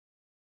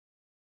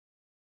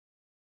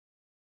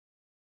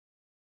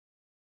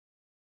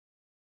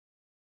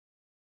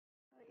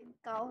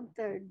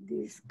encountered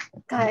this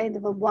kind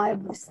of a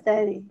Bible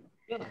study.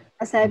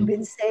 As I've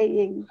been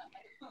saying,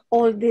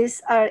 all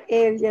these are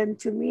alien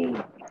to me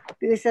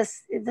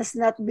because it has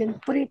not been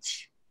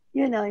preached,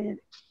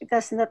 it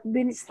has not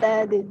been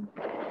studied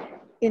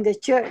in the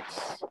church.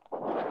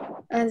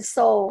 And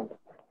so,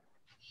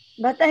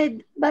 but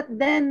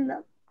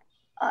then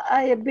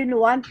I have been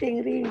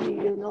wanting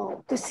really,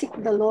 to seek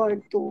the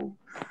Lord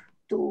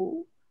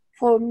to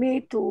for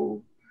me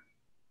to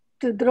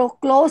draw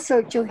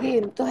closer to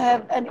Him, to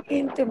have an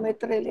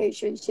intimate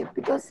relationship.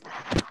 Because,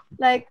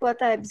 like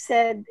what I've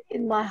said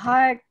in my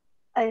heart,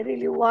 I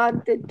really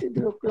wanted to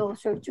draw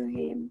closer to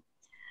Him.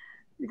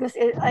 Because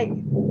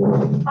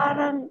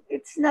parang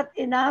it's not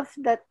enough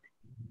that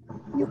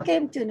you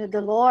came to know the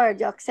Lord,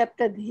 you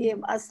accepted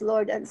Him as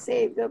Lord and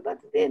Savior, but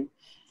then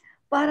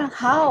parang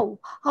how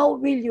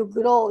will you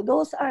grow?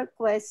 Those are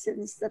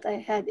questions that I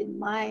had in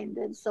mind.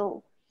 And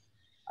so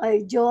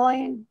I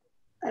joined,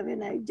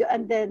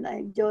 and then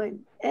I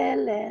joined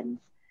Ellen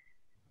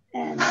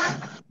and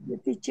the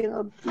teaching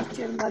of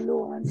Teacher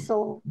Malu. And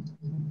so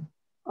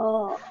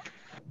uh,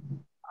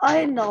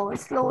 I know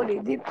slowly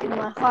deep in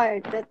my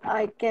heart that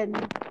I can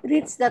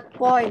reach that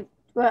point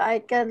where I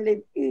can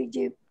leave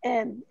Egypt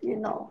and,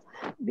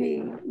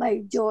 be my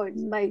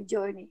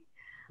journey.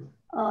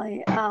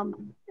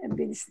 I've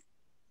been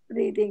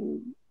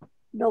reading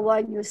the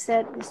one you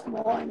said this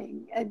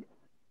morning, and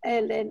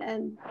Ellen,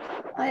 and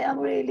I am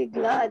really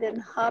glad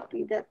and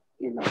happy that,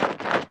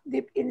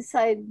 deep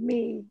inside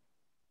me,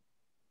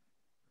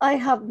 I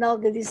have now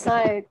the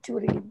desire to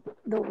read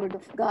the Word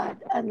of God.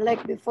 And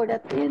like before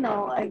that,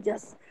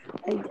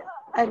 I,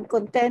 I'm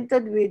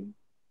contented with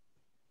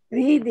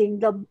reading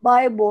the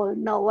Bible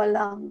na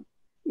walang,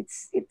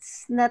 it's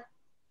not,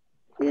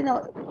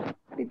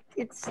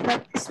 it's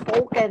not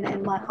spoken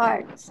in my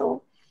heart.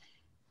 So,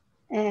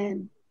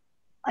 and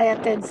I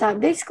attend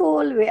Sunday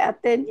school. We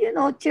attend,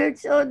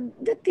 church,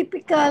 the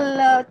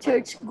typical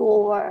church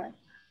goer.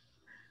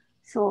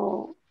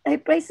 So I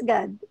praise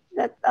God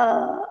that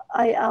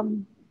I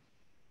am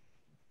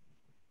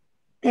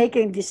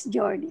taking this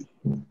journey.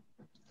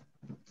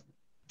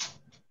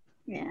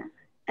 Yeah.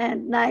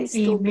 And nice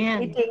to be Amen.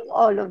 meeting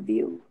all of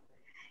you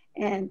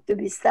and to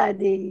be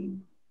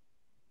studying,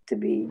 to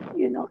be,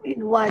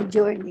 in one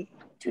journey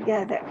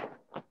together.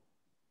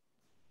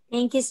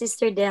 Thank you,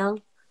 Sister Del.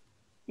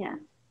 Yeah.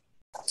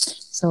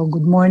 So,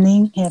 good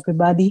morning,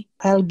 everybody.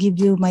 I'll give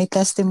you my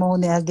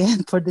testimony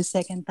again for the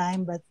second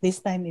time, but this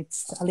time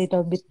it's a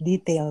little bit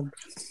detailed.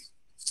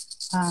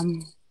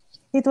 Um,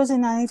 it was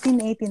in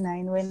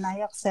 1989 when I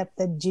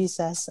accepted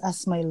Jesus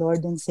as my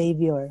Lord and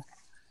Savior.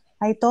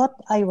 I thought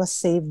I was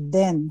saved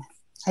then.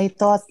 I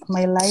thought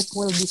my life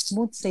will be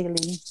smooth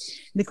sailing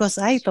because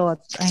I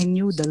thought I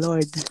knew the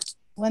Lord.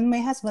 When my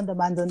husband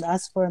abandoned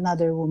us for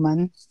another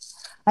woman,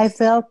 I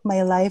felt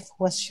my life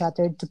was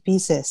shattered to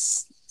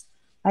pieces.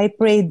 I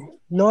prayed,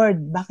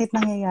 Lord, bakit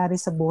nangyayari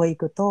sa buhay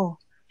ko to?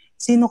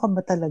 Sino ka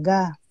ba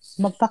talaga?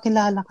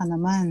 Magpakilala ka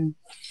naman.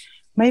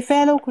 My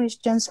fellow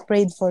Christians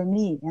prayed for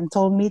me and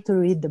told me to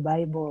read the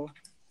Bible.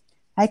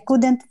 I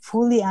couldn't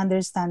fully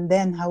understand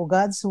then how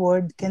God's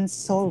word can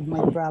solve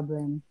my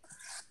problem.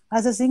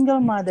 As a single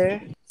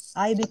mother,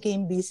 I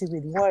became busy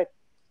with work.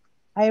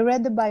 I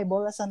read the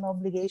Bible as an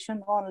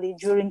obligation only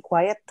during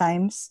quiet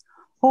times,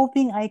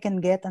 hoping I can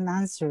get an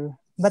answer,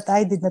 but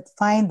I did not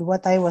find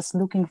what I was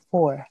looking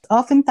for.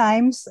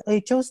 Oftentimes, I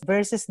chose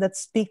verses that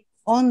speak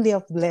only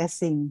of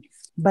blessing,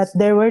 but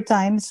there were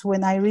times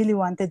when I really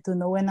wanted to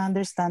know and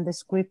understand the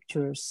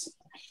scriptures.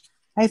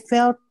 I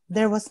felt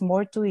there was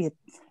more to it.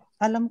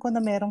 Alam ko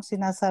na merong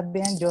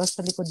sinasabi ang Diyos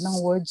sa likod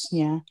ng words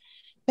niya,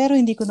 pero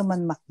hindi ko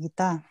naman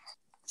makita.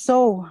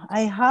 So,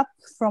 I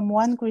hopped from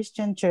one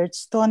Christian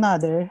church to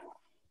another.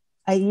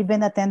 I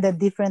even attended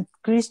different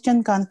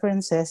Christian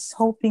conferences,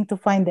 hoping to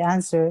find the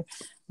answer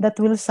that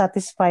will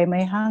satisfy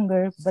my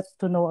hunger, but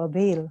to no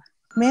avail.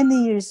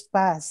 Many years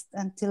passed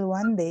until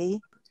one day,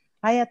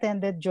 I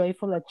attended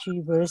Joyful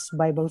Achievers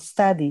Bible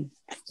Study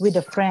with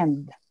a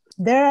friend.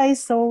 There I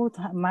saw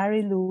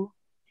Mary Lou,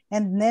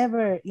 and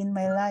never in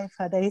my life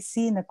had I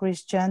seen a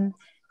Christian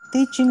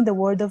teaching the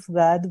Word of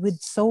God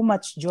with so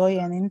much joy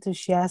and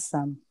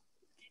enthusiasm.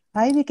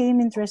 I became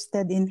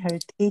interested in her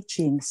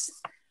teachings,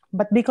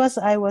 but because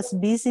I was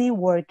busy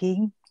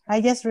working, I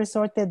just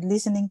resorted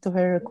listening to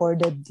her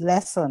recorded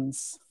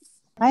lessons.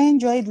 I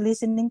enjoyed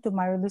listening to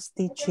Marilu's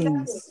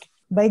teachings.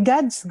 By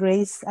God's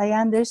grace, I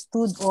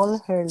understood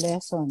all her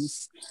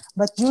lessons.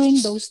 But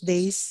during those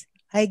days,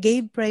 I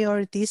gave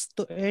priorities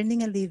to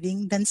earning a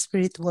living than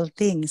spiritual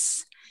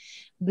things.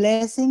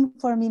 Blessing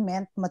for me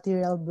meant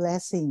material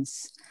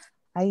blessings.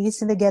 I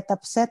easily get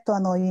upset to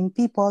annoying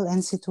people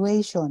and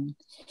situation.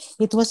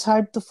 It was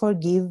hard to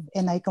forgive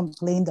and I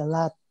complained a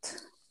lot.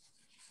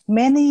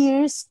 Many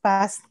years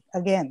passed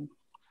again.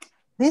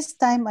 This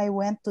time I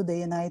went to the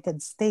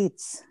United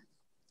States.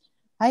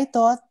 I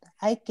thought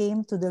I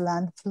came to the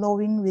land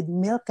flowing with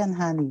milk and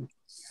honey.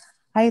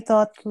 I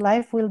thought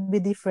life will be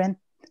different,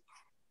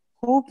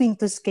 hoping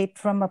to escape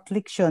from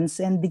afflictions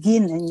and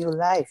begin a new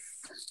life.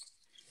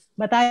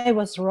 But I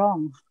was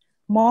wrong.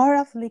 More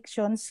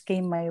afflictions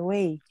came my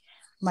way.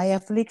 My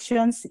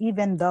afflictions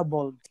even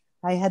doubled.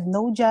 I had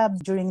no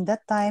job during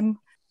that time.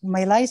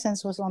 My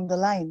license was on the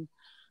line.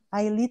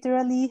 I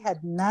literally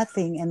had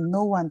nothing and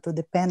no one to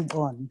depend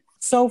on.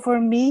 So for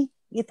me,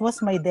 it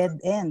was my dead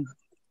end.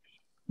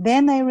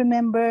 Then I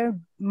remember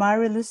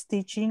Marilu's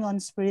teaching on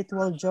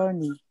spiritual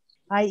journey.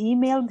 I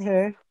emailed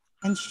her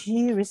and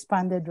she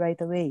responded right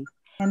away.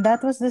 And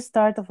that was the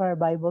start of our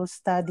Bible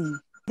study.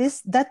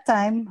 That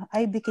time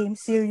I became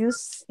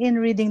serious in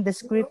reading the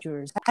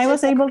scriptures. I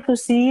was able to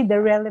see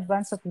the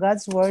relevance of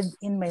God's word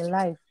in my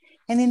life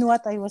and in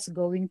what I was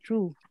going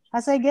through.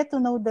 As I get to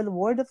know the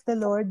word of the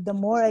Lord, the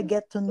more I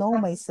get to know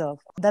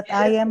myself, that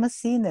I am a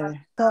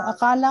sinner. So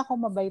akala ko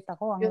mabait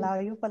ako, ang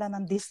layo pala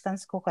ng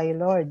distance ko kay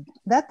Lord.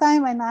 That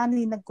time ay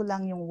naaninag ko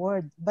lang yung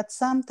word. But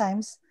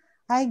sometimes,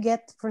 I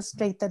get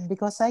frustrated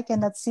because I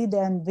cannot see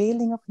the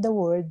unveiling of the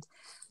word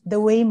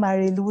the way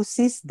Marilu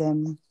sees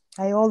them.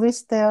 I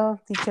always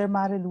tell Teacher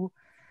Marilu,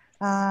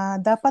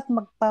 dapat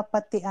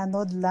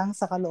magpapatianod lang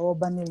sa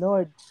kalooban ni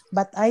Lord.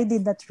 But I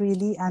did not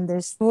really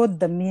understood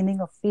the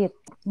meaning of it.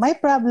 My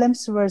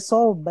problems were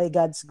solved by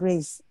God's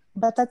grace.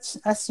 But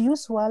as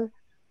usual,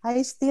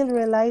 I still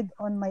relied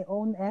on my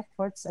own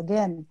efforts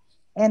again.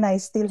 And I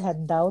still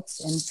had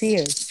doubts and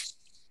fears.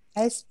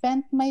 I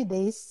spent my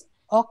days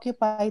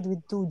occupied with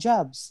 2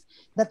 jobs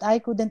that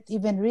I couldn't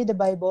even read the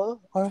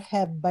Bible or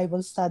have Bible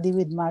study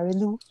with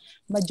Marilu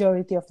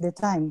majority of the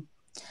time.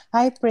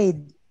 I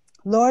prayed,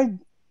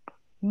 Lord,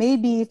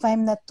 maybe if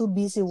I'm not too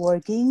busy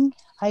working,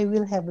 I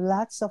will have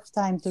lots of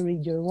time to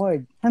read your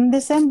word. On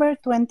December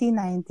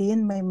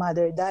 2019, my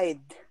mother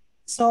died.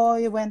 So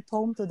I went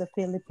home to the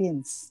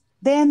Philippines.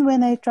 Then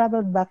when I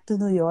traveled back to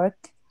New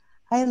York,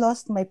 I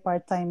lost my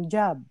part-time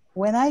job.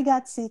 When I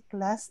got sick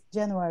last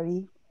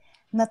January,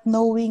 not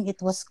knowing it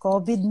was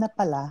COVID na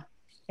pala,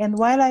 and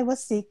while I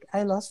was sick,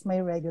 I lost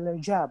my regular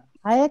job.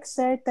 I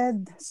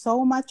exerted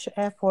so much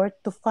effort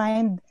to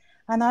find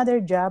another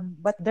job,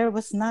 but there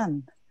was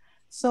none.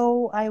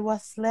 So I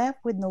was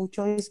left with no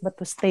choice but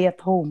to stay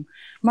at home.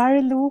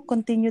 Marilu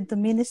continued to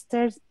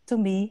minister to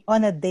me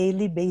on a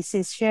daily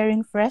basis,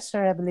 sharing fresh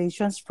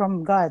revelations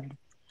from God.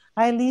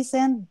 I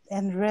listened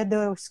and read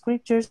the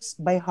scriptures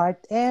by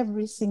heart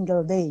every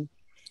single day.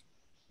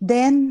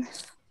 Then,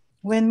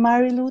 when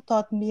Marilu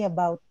taught me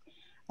about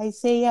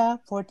Isaiah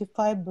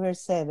 45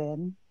 verse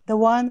 7, the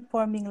one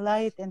forming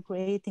light and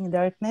creating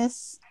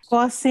darkness,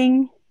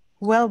 causing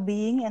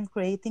well-being and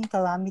creating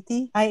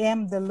calamity, I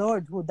am the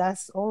Lord who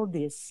does all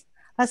this.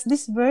 As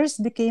this verse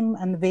became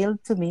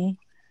unveiled to me,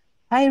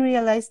 I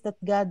realized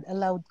that God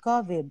allowed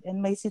COVID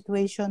and my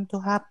situation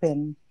to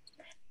happen.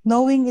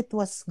 Knowing it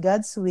was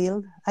God's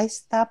will, I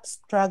stopped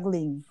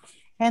struggling.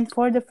 And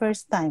for the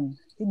first time,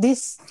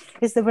 this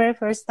is the very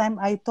first time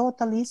I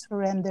totally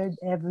surrendered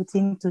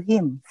everything to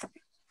Him.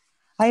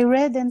 I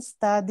read and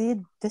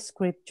studied the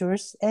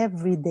scriptures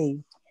every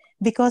day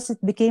because it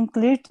became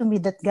clear to me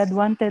that God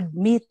wanted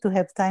me to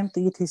have time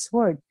to eat His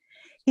word.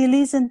 He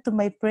listened to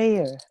my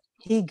prayer.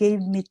 He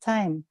gave me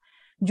time.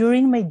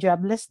 During my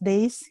jobless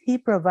days,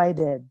 He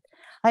provided.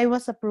 I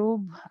was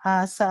approved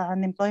sa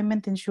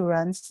unemployment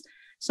insurance,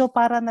 so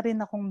para na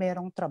rin akong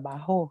merong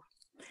trabaho.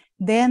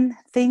 Then,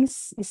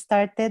 things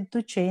started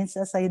to change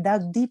as I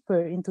dug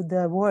deeper into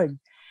the word.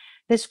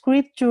 The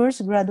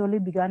scriptures gradually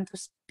began to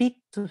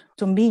speak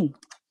to me.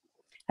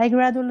 I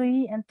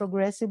gradually and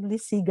progressively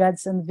see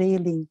God's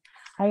unveiling.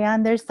 I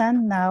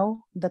understand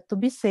now that to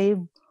be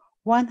saved,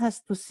 one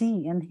has to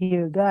see and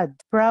hear God.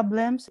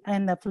 Problems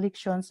and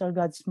afflictions are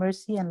God's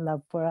mercy and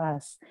love for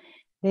us.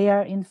 They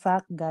are, in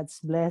fact, God's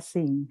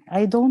blessing.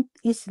 I don't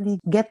easily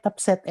get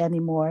upset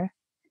anymore.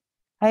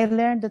 I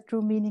learned the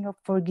true meaning of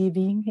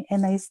forgiving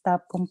and I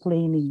stopped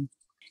complaining.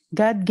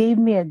 God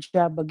gave me a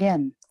job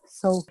again.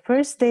 So,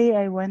 first day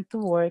I went to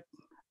work,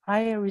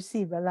 I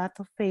received a lot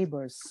of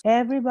favors.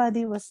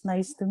 Everybody was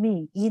nice to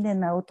me, in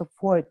and out of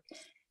work.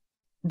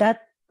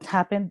 That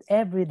happened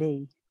every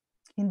day.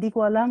 Hindi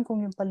ko alam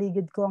kung yung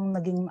paligid ko ang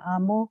naging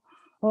maamo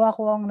o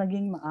ako ang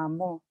naging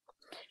maamo.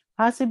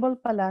 Possible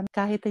pala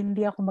kahit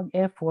hindi ako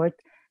mag-effort,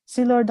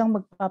 si Lord ang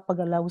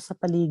magpapagalaw sa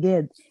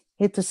paligid.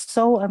 It is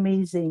so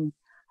amazing.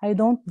 I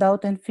don't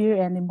doubt and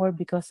fear anymore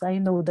because I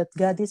know that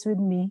God is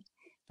with me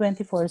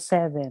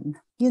 24/7.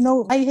 You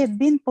know, I have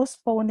been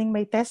postponing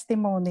my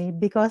testimony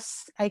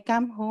because I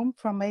come home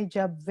from my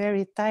job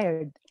very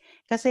tired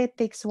kasi it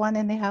takes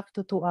 1.5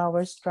 to 2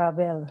 hours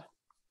travel.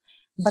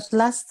 But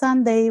last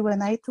Sunday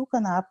when I took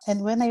a nap and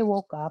when I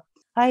woke up,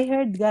 I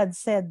heard God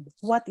said,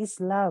 "What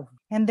is love?"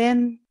 And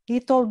then He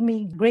told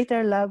me,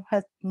 "Greater love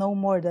hath no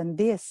more than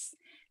this,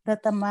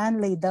 that a man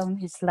lay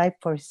down his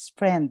life for his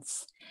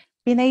friends."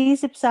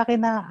 Pinaisip sa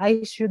akin na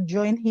I should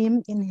join Him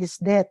in His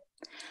death.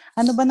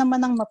 Ano ba naman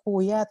ang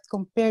mapuyat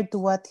compared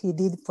to what He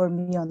did for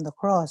me on the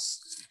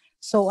cross?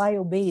 So I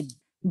obeyed.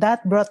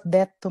 That brought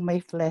death to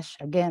my flesh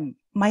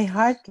again. My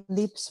heart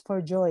leaps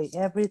for joy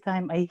every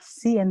time I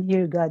see and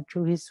hear God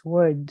through His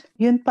word.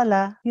 Yun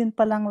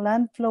palang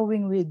land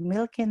flowing with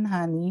milk and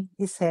honey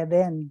is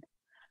heaven.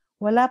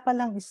 Wala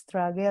palang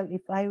struggle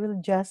if I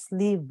will just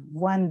live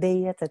one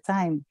day at a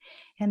time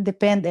and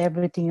depend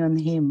everything on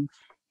Him.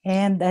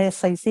 And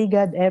as I see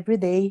God every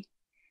day,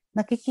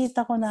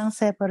 nakikita ko na ang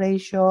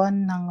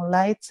separation ng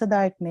light sa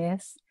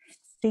darkness,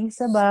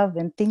 things above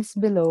and things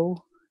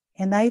below.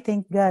 And I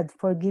thank God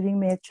for giving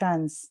me a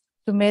chance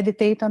to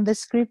meditate on the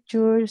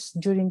scriptures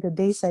during the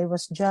days I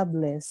was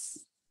jobless.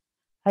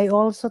 I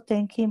also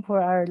thank Him for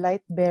our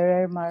light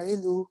bearer,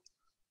 Marilu,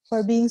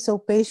 for being so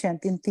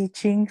patient in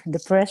teaching the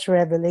fresh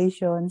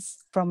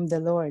revelations from the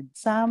Lord.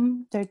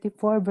 Psalm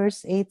 34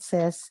 verse 8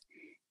 says,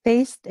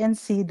 "Taste and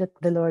see that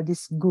the Lord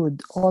is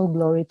good. All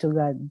glory to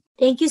God."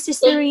 Thank you,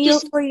 Sister Rio,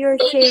 for your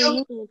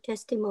sharing your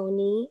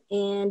testimony.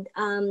 And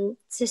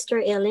Sister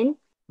Ellen?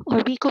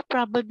 Or we could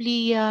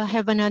probably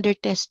have another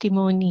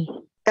testimony.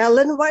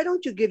 Ellen, why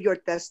don't you give your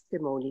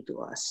testimony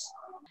to us?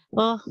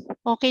 Oh,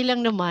 okay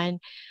lang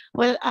naman.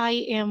 Well,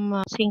 I am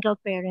a single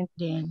parent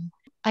then.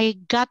 I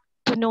got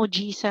to know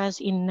Jesus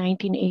in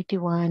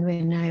 1981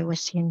 when I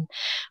was in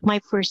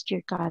my first year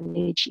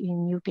college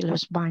in UP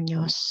Los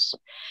Baños.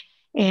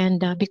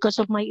 And because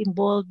of my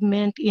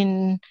involvement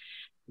in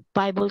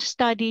Bible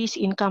studies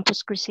in Campus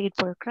Crusade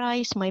for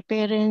Christ, my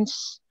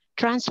parents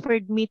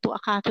transferred me to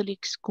a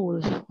Catholic school.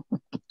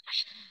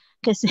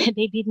 Because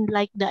they didn't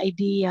like the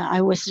idea.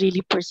 I was really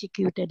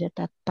persecuted at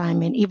that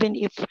time. And even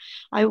if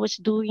I was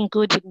doing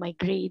good with my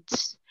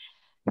grades,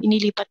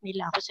 inilipat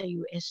nila ako sa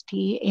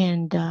UST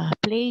and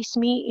placed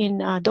me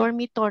in a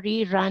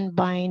dormitory run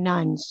by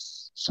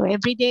nuns. So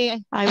every day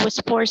I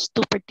was forced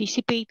to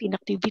participate in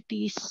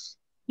activities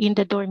in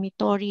the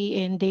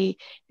dormitory, and they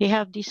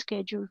have this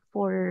schedule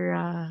for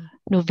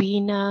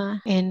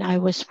novena, and I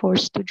was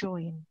forced to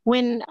join.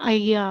 When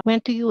I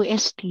went to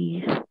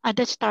UST, at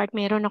the start,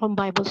 meron akong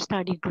Bible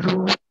study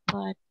group,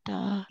 but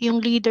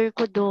yung leader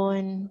ko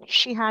doon,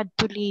 she had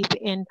to leave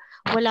and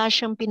wala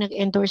siyang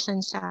pinag-endorsan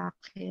sa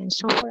akin.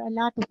 So for a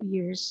lot of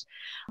years,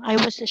 I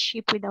was a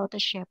sheep without a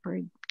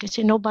shepherd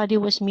kasi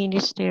nobody was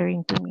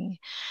ministering to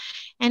me.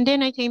 And then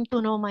I came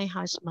to know my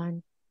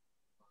husband.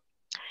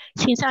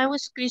 Since I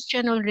was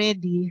Christian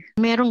already,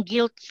 merong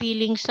guilt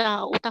feeling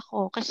sa utak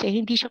ko kasi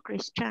hindi siya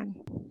Christian.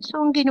 So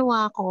ang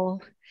ginawa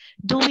ko,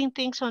 doing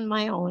things on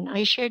my own,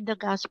 I shared the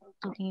gospel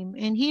to him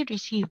and he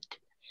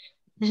received.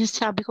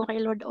 Sabi ko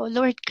kay Lord, "Oh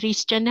Lord,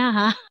 Christian na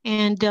ha."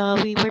 And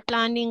we were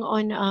planning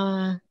on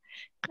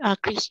a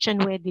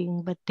Christian wedding,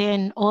 but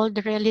then all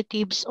the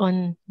relatives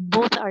on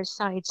both our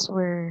sides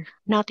were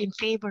not in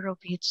favor of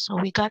it. So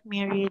we got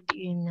married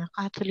in a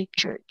Catholic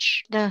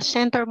church. The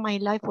center of my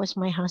life was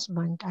my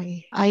husband.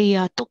 I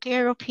took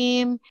care of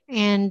him,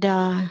 and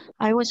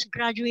I was a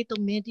graduate of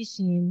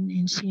medicine.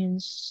 And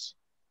since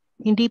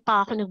hindi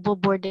pa ako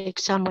nagbo-board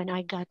exam when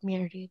I got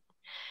married,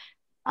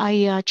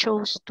 I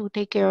chose to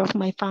take care of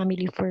my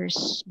family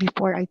first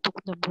before I took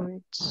the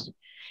boards.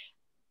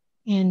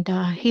 And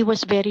he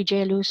was very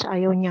jealous.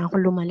 Ayaw niya ako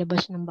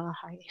lumalabas ng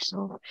bahay.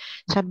 So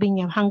sabi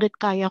niya, hanggat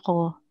kaya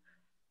ko,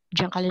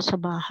 diyan ka lang sa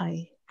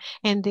bahay.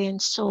 And then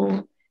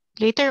so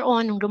later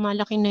on, nung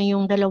lumalaki na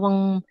yung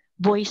dalawang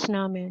boys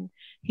namin,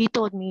 he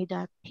told me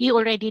that he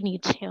already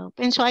needs help.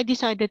 And so I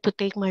decided to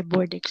take my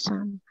board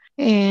exam.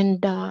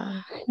 And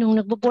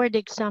nung nagbo-board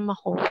exam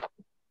ako,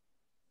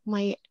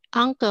 my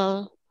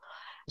uncle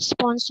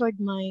sponsored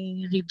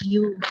my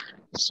review.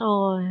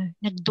 So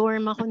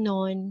nag-dorm ako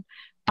noon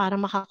para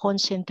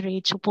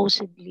makakoncentrate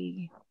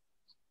supposedly.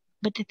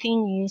 But the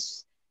thing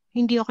is,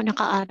 hindi ako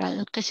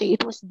nakaaral kasi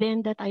it was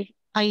then that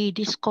I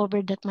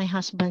discovered that my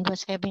husband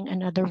was having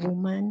another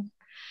woman.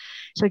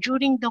 So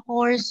during the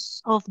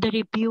course of the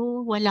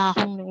review, wala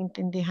akong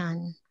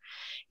naintindihan.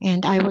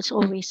 And I was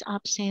always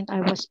absent.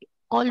 I was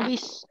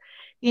always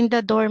in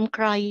the dorm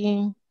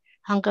crying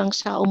hanggang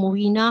sa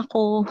umuwi na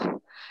ako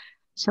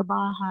sa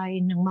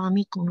bahay ng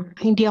mami ko,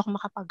 hindi ako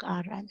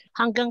makapag-aral.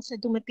 Hanggang sa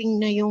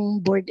dumating na yung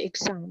board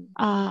exam.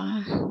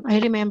 I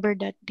remember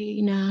that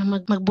day na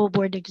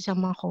magbo-board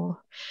exam ako.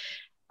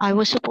 I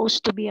was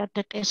supposed to be at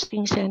the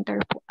testing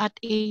center at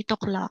 8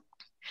 o'clock.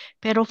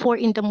 Pero 4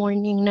 in the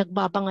morning,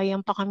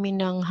 nagbabangayan pa kami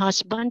ng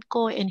husband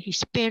ko and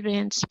his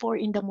parents, 4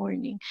 in the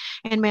morning.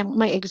 And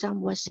my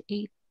exam was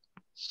 8.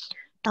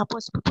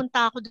 Tapos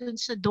pupunta ako dun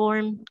sa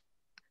dorm,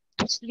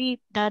 to sleep,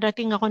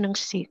 darating ako ng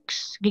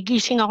 6.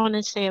 Gigising ako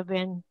ng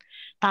 7.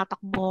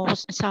 Tatakbo ako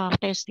sa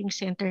testing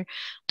center.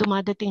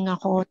 Dumadating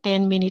ako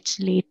 10 minutes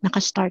late.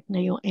 Nakastart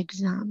na yung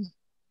exam.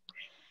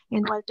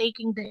 And while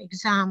taking the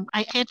exam,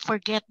 I can't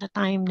forget the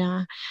time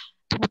na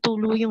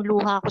tumutulo yung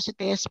luha ko sa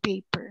test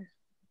paper.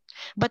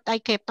 But I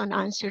kept on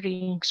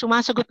answering.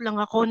 Sumasagot lang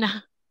ako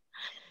na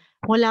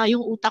wala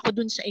yung utak ko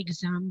dun sa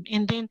exam.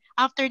 And then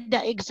after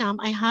the exam,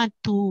 I had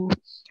to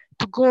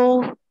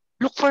go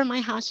look for my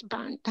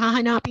husband.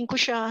 Hahanapin ko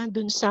siya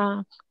dun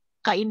sa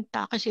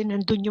kainta kasi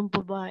nandun yung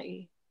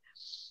babae.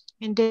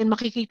 And then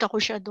makikita ko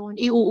siya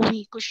doon,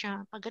 iuuwi ko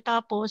siya.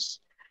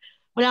 Pagkatapos,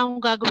 wala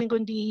akong gagawin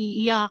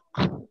kundi iiyak.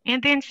 And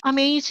then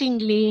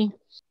amazingly,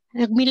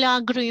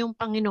 nagmilagro yung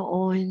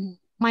Panginoon.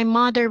 My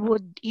mother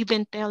would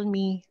even tell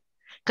me,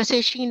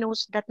 kasi she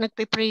knows that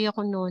nagpe-pray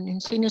ako noon,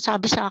 and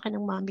sinasabi sa akin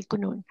ng mami ko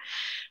noon,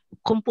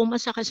 kung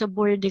pumasa ka sa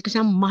board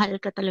exam, mahal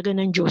ka talaga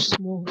ng Diyos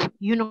mo.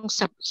 Yun ang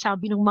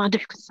sabi ng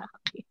mother ko sa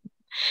akin.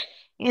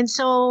 And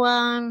so,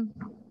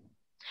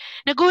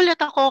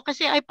 nagulat ako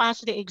kasi I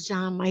passed the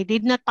exam. I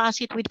did not pass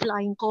it with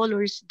flying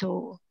colors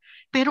though.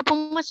 Pero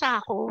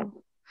pumasa ako.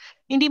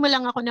 Hindi mo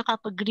lang ako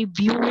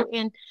nakapag-review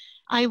and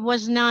I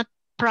was not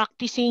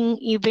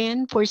practicing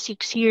even for 6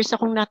 years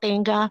akong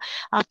natenga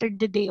after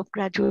the day of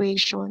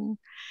graduation.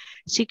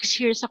 6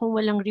 years akong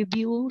walang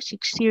review,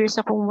 6 years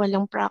akong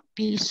walang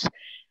practice.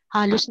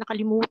 Halos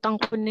nakalimutan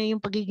ko na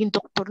yung pagiging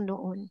doktor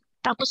noon.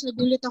 Tapos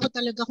nagulat ako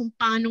talaga kung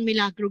paano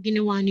milagro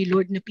ginawa ni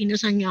Lord na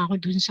pinasa niya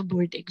ako dun sa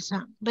board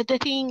exam. But the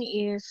thing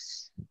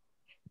is,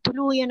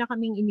 tuluyan na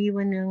kaming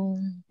iniwan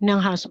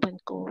ng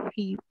husband ko.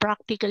 He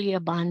practically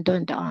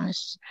abandoned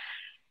us.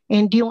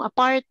 And yung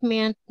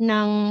apartment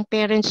ng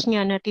parents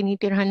niya na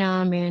tinitirhan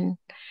namin,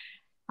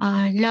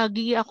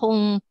 lagi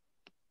akong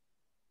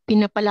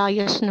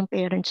pinapalayas ng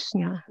parents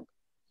niya.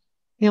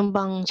 Yung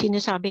bang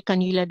sinasabi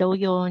kanila daw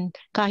yon.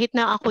 Kahit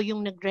na ako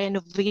yung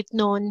nag-renovate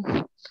noon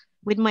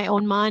with my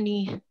own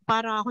money,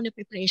 para ako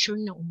napipressure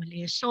na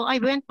umalis. So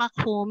I went back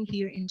home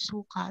here in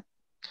Sucat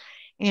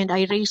and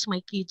I raised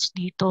my kids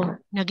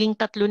dito. Naging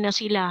 3 na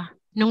sila.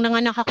 Nung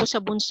nanganak ako sa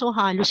bunso,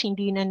 halos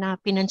hindi na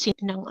pinansin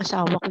ng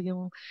asawa ko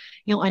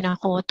yung anak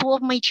ko. 2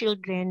 of my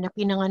children na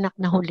pinanganak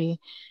na huli,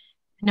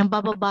 nang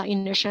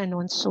bababain na siya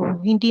noon. So,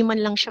 hindi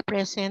man lang siya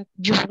present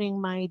during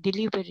my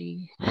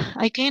delivery.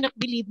 I cannot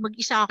believe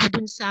mag-isa ako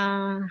dun sa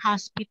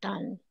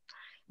hospital.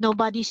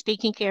 Nobody's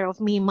taking care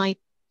of me.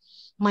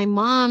 My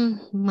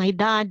mom, my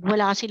dad,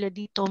 wala sila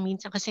dito.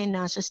 Minsan kasi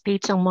nasa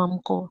States ang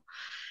mom ko.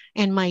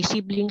 And my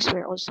siblings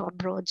were also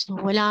abroad. So,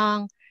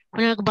 walang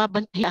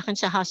nagbabantay akin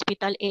sa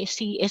hospital.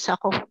 CS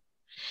ako.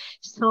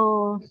 So,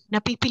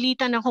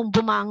 napipilitan akong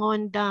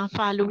bumangon the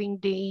following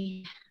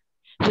day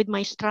with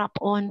my strap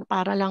on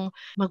para lang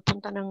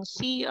magpunta ng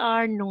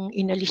CR nung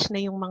inalis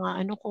na yung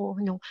mga ko,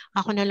 nung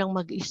ako na lang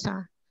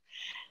mag-isa.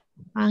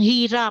 Ang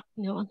hirap,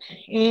 no?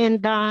 And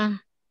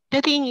the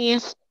thing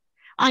is,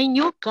 I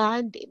knew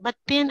God, but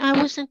then I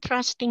wasn't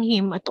trusting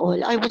Him at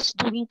all. I was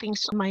doing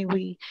things my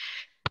way.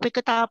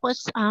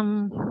 Pagkatapos,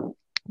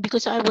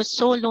 because I was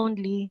so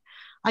lonely,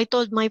 I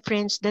told my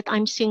friends that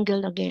I'm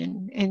single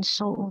again. And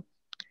so,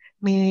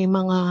 may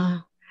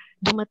mga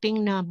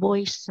dumating na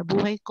boys sa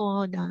buhay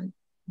ko na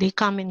they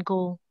come and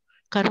go.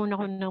 Karoon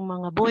ako ng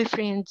mga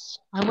boyfriends.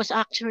 I was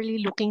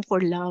actually looking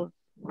for love,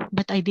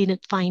 but I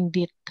didn't find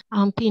it.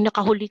 Ang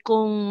pinakahuli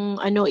kong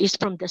is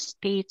from the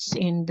States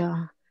and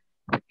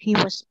he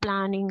was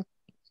planning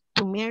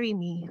to marry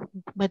me.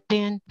 But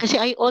then, kasi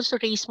I also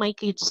raised my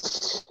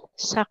kids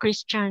sa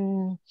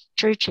Christian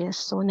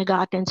churches. So,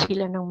 nag-a-attend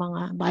sila ng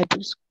mga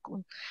Bible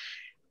school.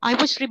 I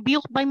was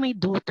rebuked by my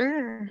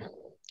daughter.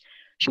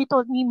 She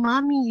told me,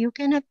 Mommy, you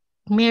cannot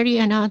marry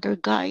another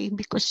guy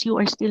because you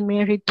are still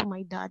married to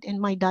my dad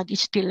and my dad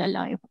is still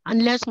alive.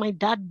 Unless my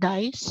dad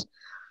dies,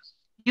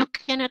 you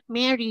cannot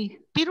marry.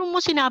 Pero mo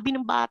sinabi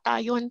ng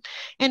bata yon,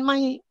 and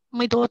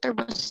my daughter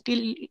was still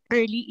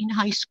early in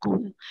high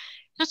school.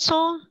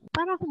 So,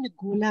 parang ako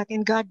nagulat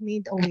and God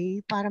made a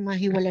way para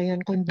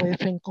mahiwalayan ko yung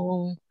boyfriend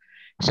ko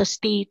sa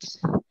States.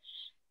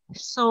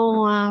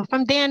 So,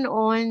 from then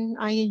on,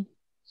 I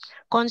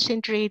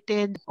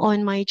concentrated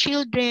on my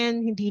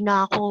children, hindi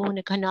na ako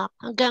naghanap.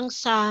 Hanggang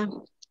sa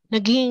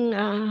naging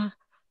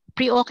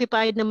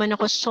preoccupied naman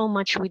ako so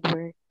much with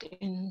work.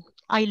 And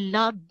I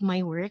loved my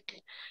work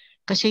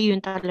kasi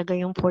yun talaga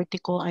yung forte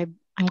ko.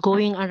 I'm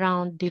going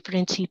around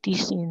different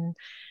cities in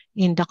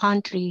the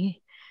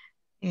country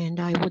and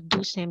I would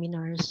do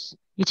seminars.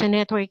 It's a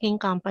networking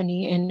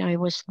company and I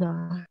was the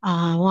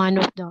one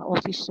of the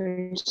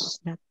officers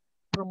that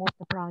promote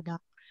the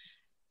product.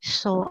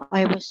 So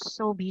I was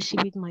so busy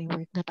with my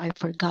work that I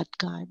forgot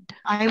God.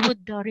 I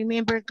would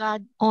remember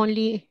God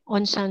only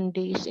on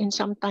Sundays and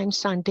sometimes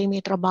Sunday may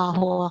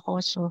trabaho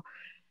ako. So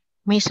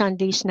may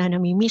Sundays na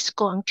nami-miss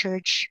ko ang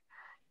church.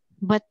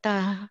 But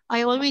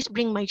I always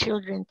bring my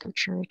children to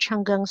church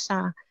hanggang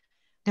sa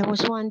there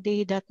was one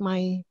day that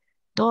my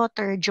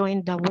daughter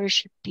joined the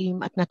worship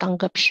team at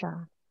natanggap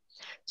siya.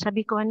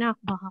 Sabi ko, anak,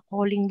 baka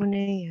calling mo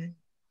na yan.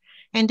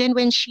 And then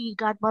when she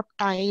got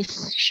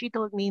baptized, she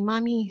told me,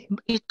 Mommy,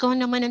 ikaw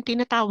naman ang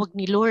tinatawag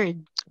ni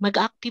Lord.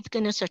 Mag-active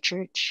ka na sa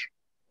church.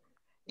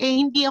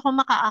 Hindi ako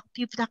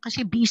maka-active na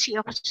kasi busy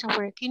ako sa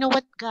work. You know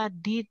what God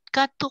did?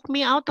 God took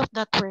me out of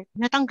that work.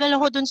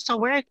 Natanggal ako dun sa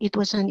work. It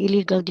was an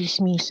illegal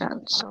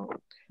dismissal. So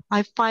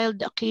I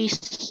filed a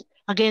case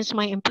against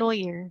my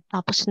employer.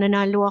 Tapos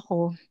nanalo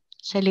ako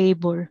sa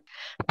labor.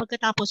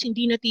 Pagkatapos,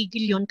 hindi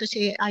natigil yon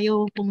kasi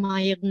ayaw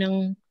pumayag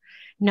ng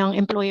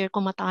employer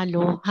ko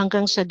matalo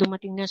hanggang sa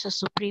dumating na sa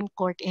Supreme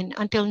Court. And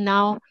until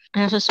now,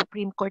 nasa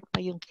Supreme Court pa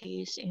yung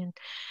case. And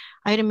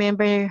I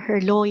remember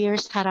her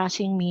lawyers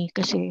harassing me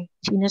kasi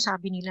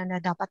sinasabi nila na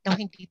dapat daw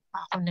hindi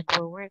pa ako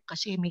nag-work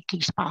kasi may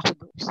case pa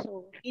ako doon.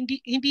 So,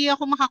 hindi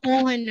ako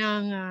makakuha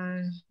ng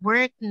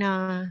work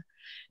na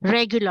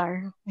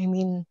regular. I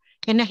mean,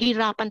 kaya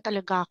nahirapan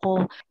talaga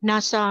ako.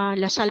 Nasa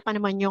Lasal pa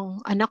naman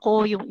yung anak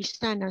ko, yung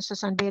isa nasa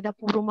San Beda,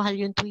 puro mahal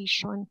yung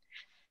tuition.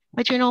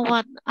 But you know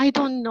what? I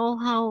don't know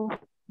how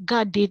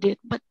God did it.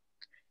 But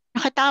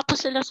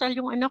nakatapos sa Lasal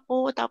yung anak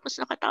ko, tapos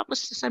nakatapos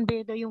sa San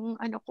Beda yung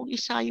anak kong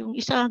isa, yung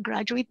isa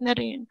graduate na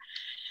rin.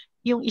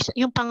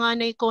 Yung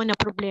panganay ko na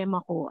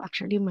problema ko,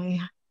 actually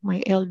my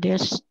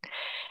eldest,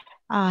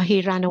 he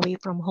ran away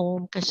from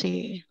home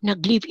kasi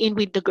nag-live in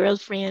with the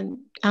girlfriend.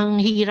 Ang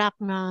hirap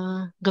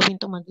na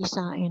gawin to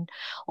mag-isa, and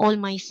all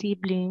my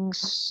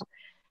siblings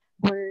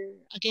were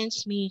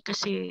against me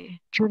kasi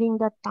during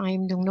that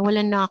time, nung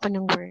nawalan na ako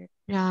ng work,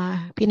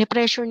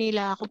 pinipressure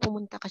nila ako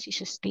pumunta kasi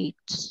sa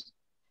States.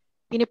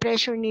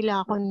 Pinipressure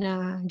nila ako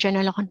na dyan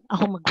na lang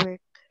ako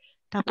mag-work.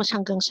 Tapos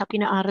hanggang sa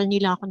pinaaral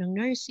nila ako ng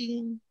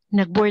nursing,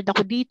 nag-board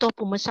ako dito,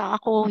 pumasa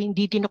ako,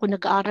 hindi din ako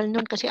nag-aaral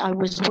noon kasi I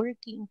was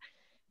working.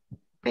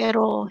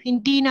 Pero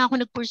hindi na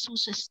ako nag-pursue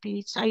sa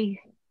States.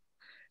 I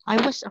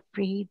was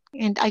afraid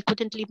and I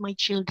couldn't leave my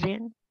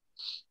children.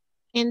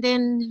 And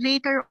then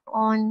later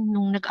on,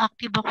 nung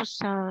nag-active ako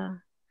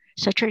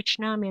sa church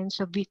namin,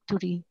 sa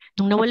Victory,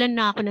 nung nawalan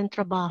na ako ng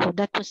trabaho,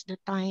 that was the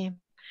time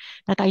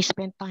that I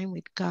spent time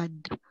with God.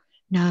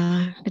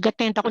 Na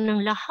nag-attend ako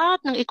ng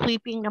lahat ng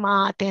equipping na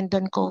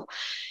ma-attendan ko.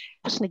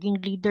 Tapos naging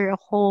leader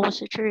ako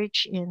sa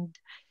church and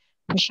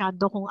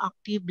masyado kong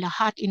active,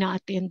 lahat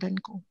ina-attendan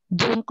ko.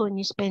 Doon ko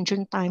ni-spend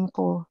yung time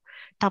ko.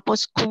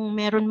 Tapos kung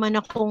meron man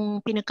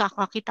akong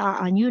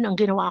pinagkakakitaan, yun ang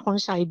ginawa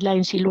akong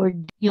sideline, si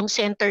Lord. Yung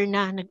center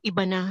na,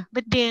 nag-iba na.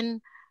 But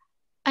then,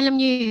 alam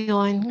niyo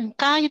yun,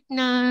 kahit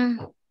na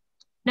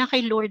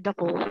kay Lord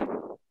ako,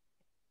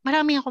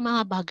 marami ako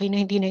mga bagay na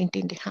hindi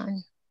naintindihan.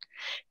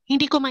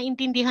 Hindi ko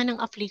maintindihan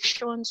ng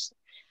afflictions.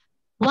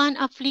 One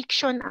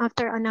affliction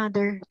after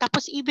another.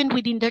 Tapos even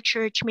within the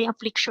church, may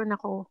affliction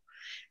ako.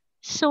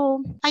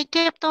 So, I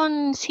kept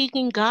on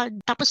seeking God.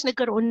 Tapos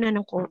nagkaroon na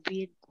ng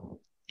COVID.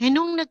 Eh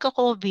nung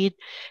nagka-COVID,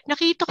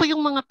 nakita ko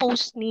yung mga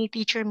post ni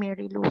Teacher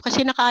Mary Lou.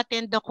 Kasi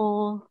naka-attend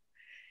ako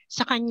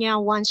sa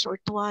kanya once or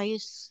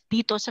twice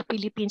dito sa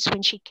Philippines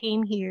when she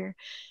came here.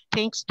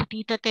 Thanks to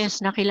Tita Tess,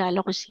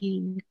 nakilala ko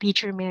si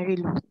Teacher Mary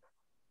Lou.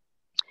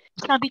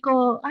 Sabi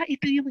ko,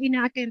 ito yung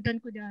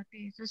ina-attendan ko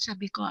dati. So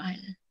sabi ko,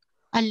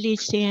 I'll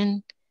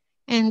listen.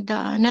 And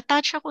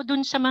na-touch ako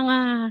dun sa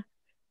mga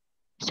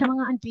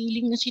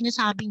unveiling na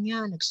sinasabi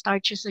niya.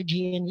 Nag-start siya sa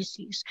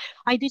Genesis.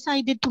 I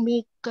decided to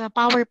make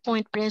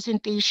PowerPoint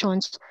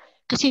presentations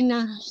kasi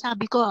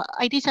sabi ko,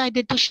 I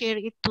decided to share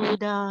it to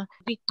the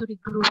Victory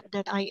group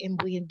that I am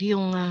with,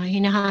 yung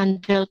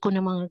hinahandle ko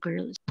ng mga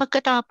girls.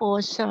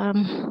 Pagkatapos,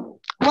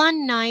 one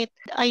night,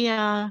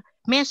 I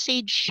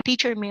message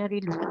Teacher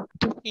Mary Lou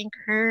to thank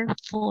her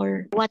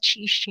for what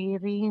she's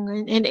sharing.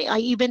 And I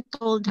even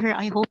told her,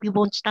 I hope you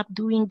won't stop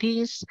doing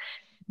this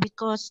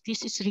because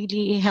this is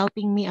really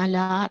helping me a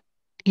lot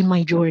in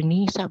my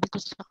journey. Sabi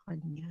ko sa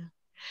kanya.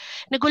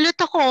 Nagulat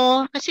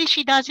ako kasi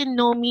she doesn't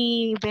know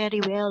me very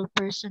well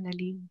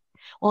personally.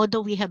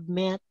 Although we have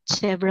met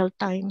several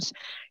times,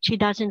 she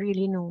doesn't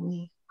really know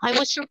me. I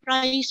was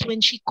surprised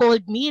when she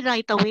called me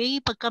right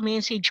away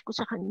pagka-message ko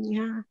sa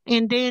kanya.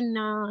 And then,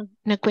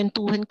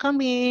 nagkwentuhan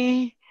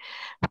kami.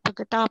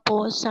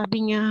 Pagkatapos,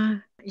 sabi niya,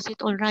 is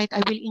it all right?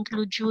 I will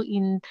include you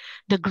in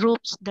the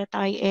groups that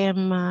I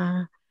am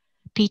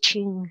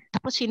teaching.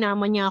 Tapos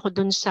sinama niya ako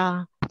dun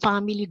sa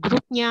family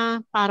group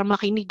niya para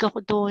makinig ako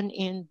doon.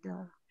 And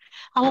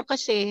ako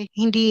kasi,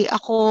 hindi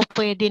ako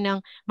pwede nang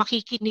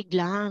makikinig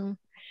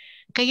lang.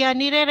 Kaya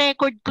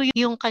nire-record ko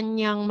yung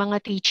kanyang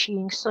mga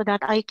teachings so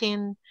that I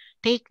can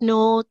take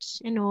notes,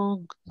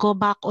 go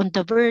back on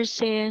the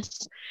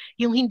verses,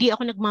 yung hindi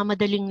ako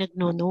nagmamadaling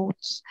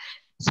nagno-notes.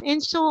 And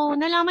so,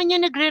 nalaman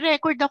niya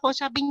nagre-record ako.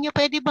 Sabi niya,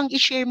 pwede bang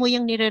i-share mo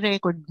yung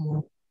nire-record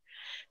mo?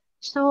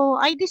 So,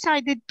 I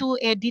decided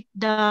to edit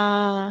the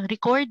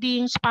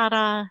recordings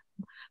para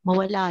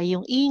mawala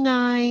yung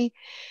ingay.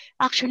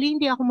 Actually,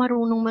 hindi ako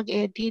marunong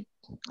mag-edit.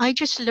 I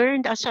just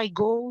learned as I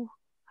go.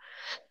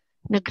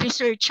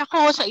 Nag-research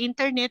ako sa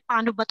internet,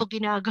 paano ba ito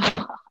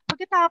ginagawa.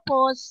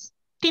 Pagkatapos,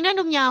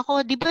 tinanong niya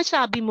ako, di ba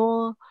sabi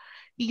mo,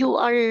 you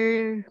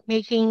are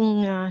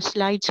making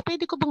slides.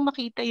 Pwede ko bang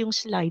makita yung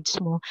slides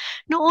mo?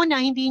 Noon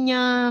hindi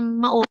niya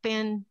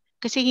ma-open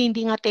kasi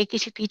hindi nga teki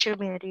si Teacher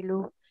Mary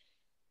Lou.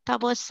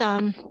 Tapos,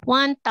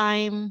 one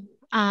time,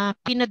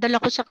 pinadala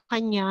ko sa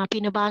kanya,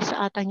 pinabasa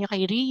ata niya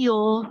kay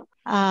Rio.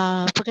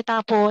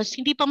 Pagkatapos,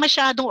 hindi pa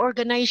masyadong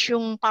organized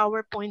yung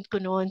PowerPoint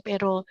ko noon,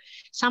 pero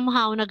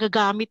somehow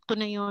nagagamit ko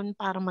na yon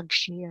para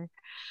mag-share.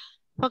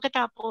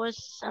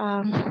 Pagkatapos,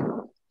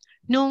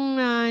 nung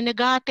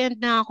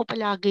nag-attend na ako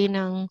palagi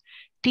ng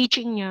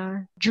teaching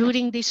niya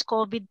during this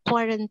COVID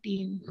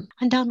quarantine,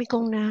 ang dami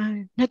kong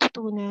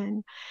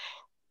natutunan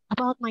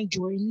about my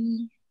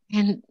journey.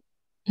 And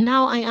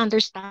now I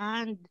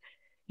understand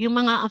yung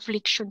mga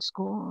afflictions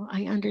ko.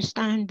 I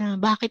understand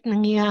bakit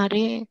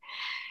nangyayari.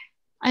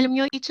 Alam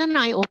nyo, it's an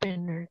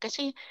eye-opener.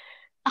 Kasi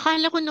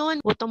akala ko noon,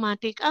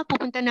 automatic,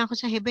 pupunta na ako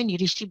sa heaven,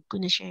 i-receive ko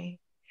na siya.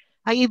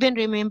 I even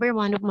remember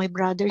one of my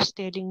brothers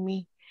telling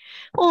me,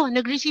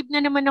 nag-receive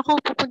na naman ako,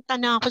 pupunta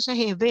na ako sa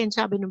heaven,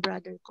 sabi ng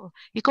brother ko.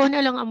 Ikaw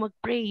na lang ang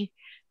mag-pray.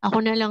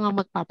 Ako na lang ang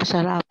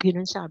magpapasarap,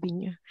 yun ang sabi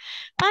niya.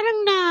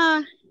 Parang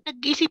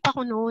nag-isip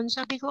ako noon,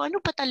 sabi ko, ano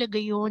pa talaga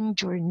yon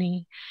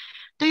journey?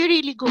 Do you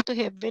really go to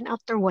heaven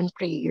after one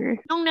prayer?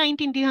 Nung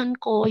naintindihan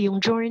ko yung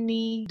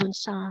journey dun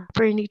sa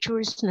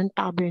furnitures ng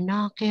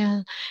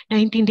tabernacle,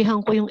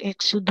 naintindihan ko yung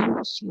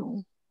Exodus,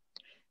 yung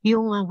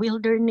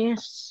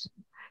wilderness.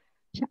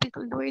 Sabi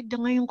ko, Lord,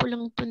 ngayon ko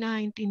lang ito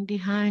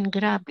naintindihan.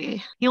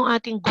 Grabe. Yung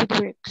ating good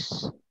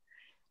works.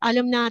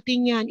 Alam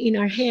natin yan in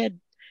our head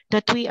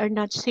that we are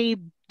not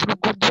saved through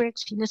good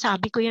works.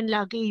 Sinasabi ko yan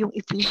lagi, yung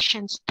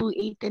Ephesians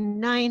 2:8 and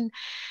 9.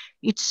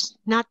 It's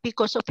not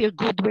because of your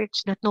good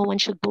works that no one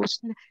should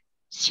boast.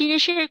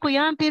 Sinishare ko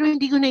yan, pero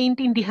hindi ko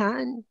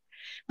naintindihan.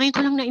 Ngayon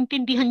ko lang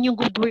naintindihan yung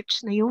good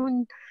works na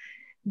yun.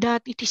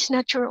 That it is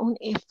not your own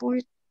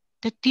effort.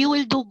 That you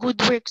will do good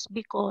works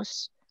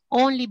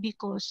only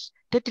because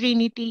the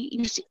Trinity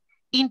is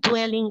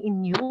indwelling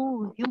in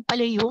you. Yung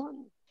pala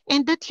yun.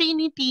 And the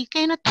Trinity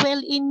cannot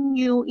dwell in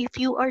you if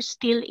you are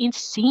still in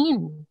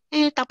sin.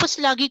 Tapos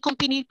lagi kong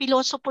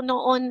pinipilosopo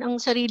noon ang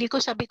sarili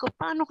ko. Sabi ko,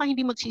 paano ka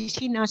hindi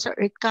magsisi? Nasa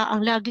earth ka?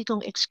 Ang lagi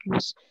kong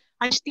excuse.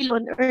 I'm still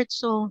on earth,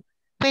 so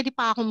pwede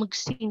pa ako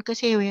mag-sin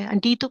kasi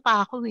andito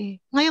pa ako .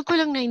 Ngayon ko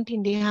lang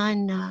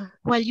naintindihan na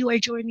while you are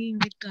journeying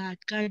with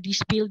God, God is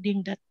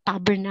building that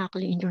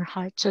tabernacle in your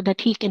heart so that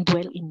He can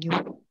dwell in you.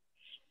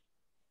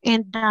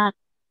 And that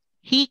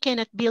He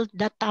cannot build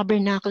that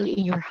tabernacle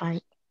in your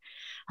heart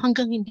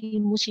hanggang hindi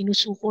mo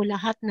sinusuko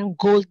lahat ng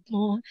gold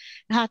mo,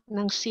 lahat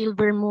ng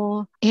silver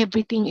mo,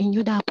 everything in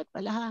you dapat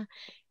pala.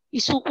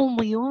 Isuko mo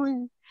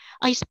yun.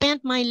 I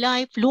spent my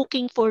life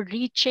looking for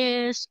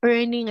riches,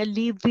 earning a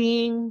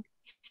living,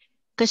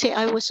 kasi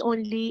I was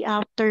only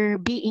after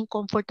being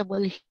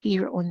comfortable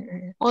here on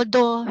earth.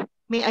 Although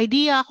may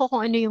idea ako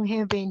kung ano yung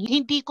heaven,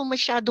 hindi ko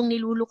masyadong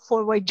nilulook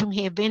forward yung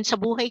heaven sa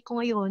buhay ko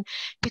ngayon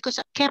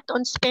because I kept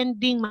on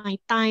spending my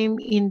time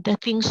in the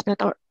things that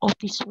are of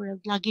this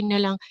world. Lagi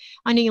na lang,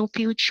 ano yung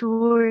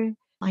future?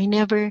 I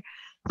never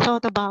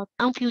thought about,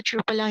 ang future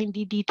pala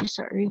hindi dito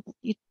sa earth.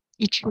 It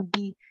should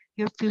be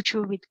your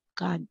future with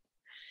God.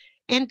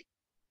 And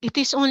it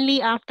is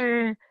only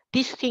after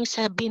these things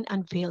have been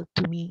unveiled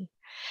to me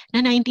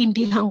na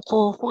naintindihan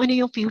ko kung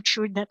ano yung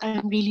future that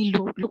I'm really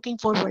looking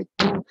forward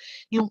to,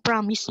 yung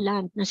promised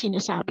land na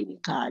sinasabi ni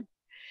God.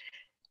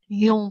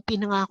 Yung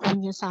pinangako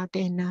niya sa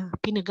atin na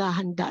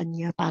pinaghahandaan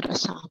niya para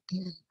sa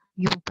atin.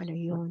 Yung pala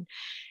yun.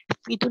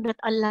 If we do not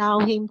allow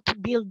Him to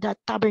build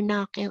that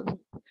tabernacle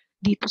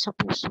dito sa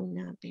puso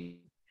natin,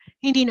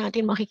 hindi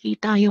natin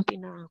makikita yung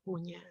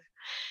pinangako niya.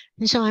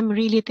 And so I'm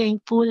really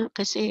thankful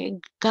kasi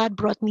God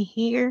brought me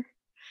here.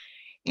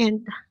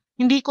 And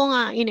hindi ko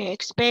nga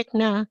ina-expect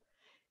na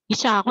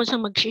isa ako sa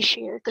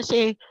mag-share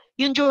kasi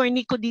yung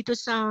journey ko dito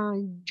sa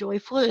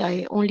Joyful,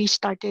 I only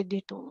started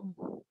dito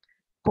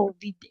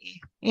COVID .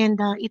 And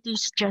it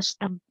is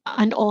just an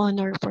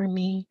honor for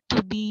me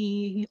to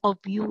be of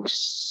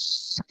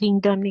use sa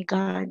kingdom ni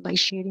God by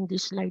sharing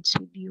these slides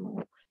with you.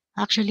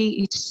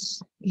 Actually,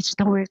 it's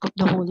the work of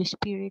the Holy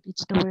Spirit.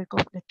 It's the work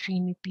of the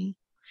Trinity.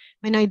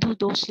 When I do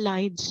those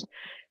slides,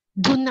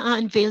 doon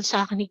na-unveil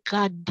sa akin ni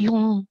God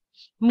yung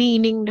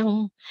meaning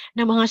ng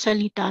mga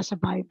salita sa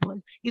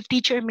Bible. If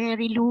Teacher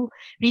Mary Lou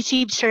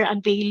receives her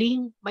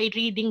unveiling by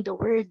reading the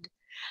Word,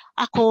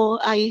 ako,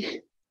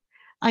 I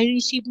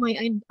receive my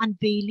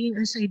unveiling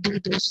as I do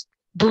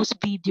those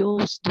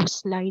videos,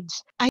 those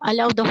slides. I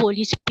allow the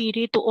Holy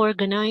Spirit to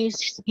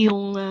organize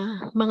yung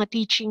mga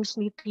teachings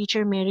ni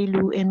Teacher Mary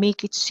Lou and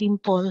make it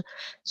simple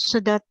so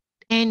that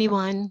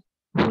anyone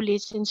who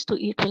listens to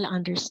it will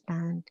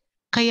understand.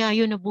 Kaya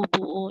yun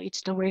nabubuo,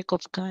 it's the work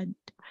of God.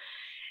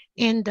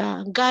 And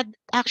God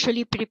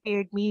actually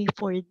prepared me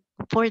for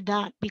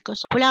that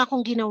because wala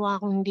akong ginawa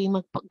kung hindi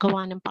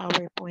maggawa ng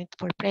PowerPoint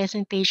for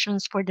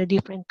presentations for the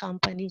different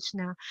companies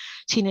na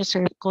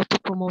sinaserve ko to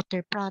promote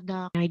their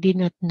product. I did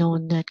not know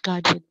that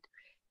God would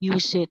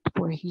use it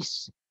for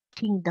His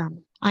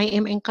kingdom. I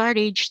am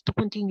encouraged to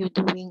continue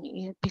doing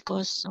it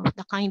because of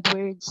the kind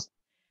words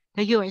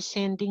that you are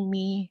sending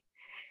me.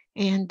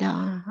 And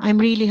I'm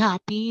really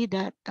happy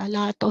that a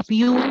lot of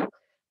you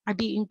are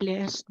being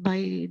blessed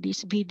by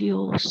these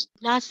videos.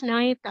 Last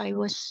night, I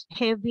was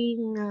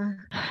having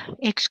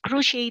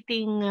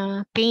excruciating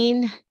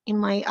pain in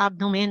my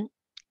abdomen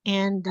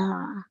and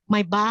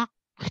my back.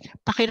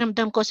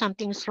 Pakiramdam ko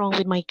something's wrong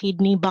with my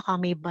kidney. Baka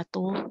may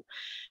bato.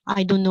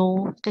 I don't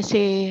know.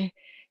 Kasi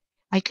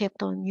I kept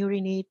on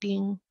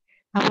urinating.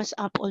 I was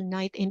up all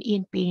night and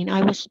in pain.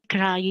 I was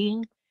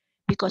crying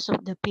because of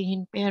the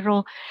pain.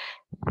 Pero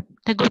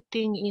the good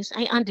thing is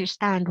I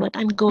understand what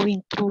I'm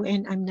going through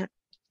and I'm not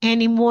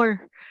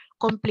anymore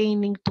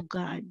complaining to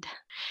God.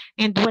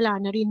 And wala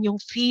na rin yung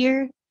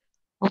fear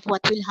of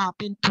what will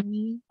happen to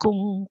me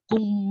kung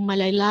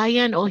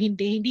malalayan o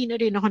hindi na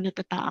rin ako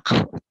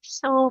natatakot.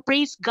 So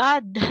praise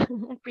God.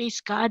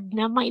 Praise God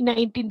na may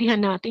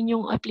naintindihan natin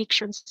yung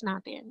afflictions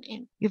natin.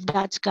 And if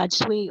that's God's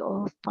way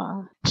of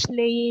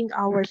slaying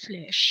our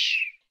flesh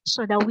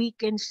so that we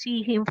can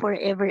see Him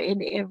forever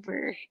and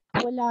ever.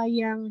 Wala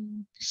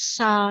yang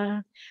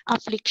sa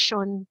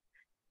affliction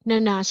na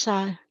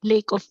nasa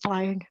lake of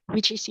fire,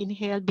 which is in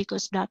hell,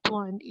 because that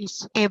one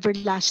is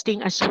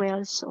everlasting as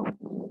well. So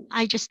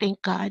I just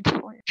thank God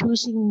for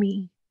choosing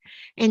me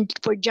and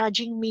for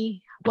judging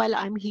me while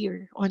I'm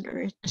here on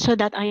earth, so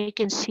that I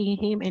can see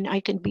Him and I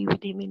can be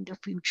with Him in the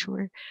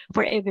future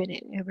forever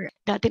and ever.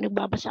 Dati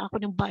nagbabasa ako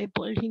ng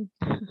Bible,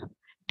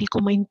 hindi ko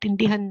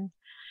maintindihan.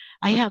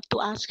 I have to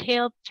ask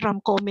help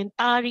from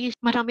commentaries.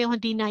 Marami akong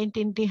hindi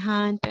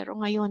naintindihan, pero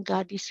ngayon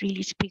God is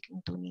really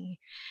speaking to me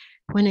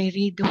when I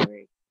read the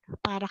Word.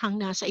 Para kang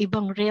nasa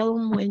ibang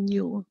realm when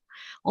you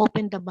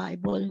open the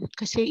Bible.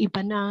 Kasi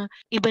iba na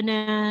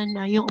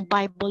yung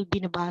Bible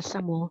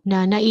binabasa mo,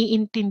 na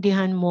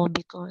naiintindihan mo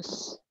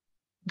because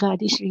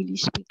God is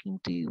really speaking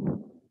to you.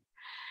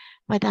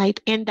 But I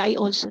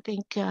also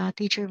thank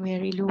Teacher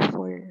Mary Lou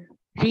for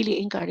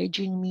really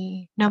encouraging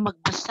me na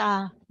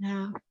magbasa,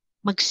 na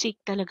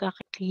mag-seek talaga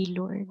kay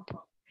Lord.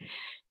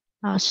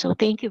 So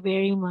thank you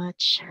very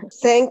much.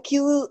 Thank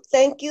you,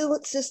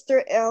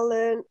 Sister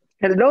Ellen.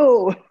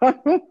 Hello.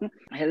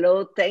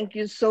 Hello. Thank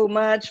you so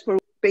much for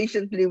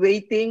patiently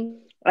waiting.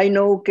 I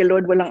know kay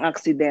Lord walang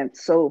accident.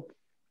 So,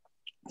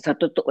 sa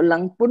totoo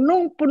lang,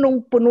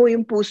 punong-puno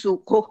yung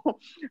puso ko.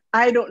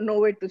 I don't know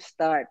where to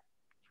start.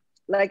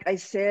 Like I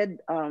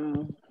said,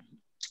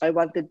 I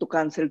wanted to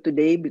cancel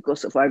today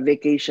because of our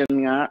vacation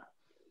nga.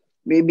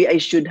 Maybe I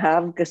should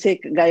have, kasi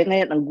gaya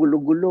ngayon, ang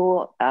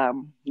gulo-gulo.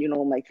 You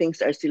know, my things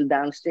are still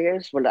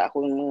downstairs. Wala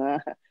akong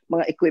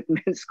mga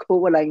equipments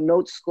ko, wala yung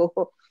notes ko.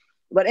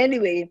 But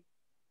anyway,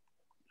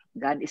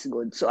 God is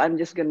good. So I'm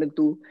just going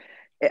to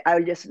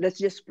let's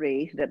just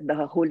pray that the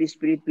Holy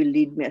Spirit will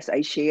lead me as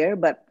I share.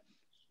 But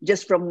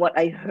just from what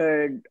I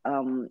heard,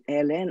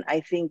 Ellen,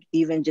 I think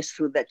even just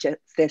through that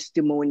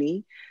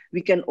testimony,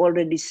 we can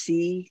already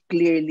see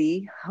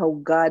clearly how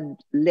God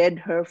led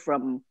her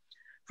from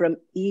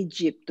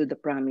Egypt to the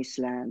promised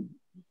land.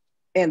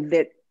 And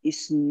there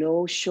is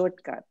no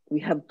shortcut.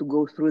 We have to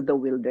go through the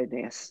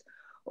wilderness.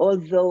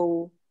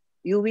 Although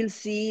you will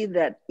see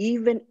that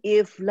even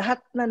if lahat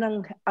na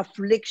ng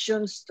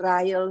afflictions,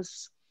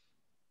 trials,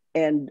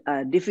 and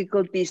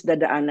difficulties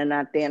dadaanan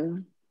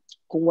natin,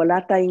 kung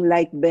wala tayong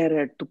light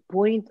bearer to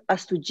point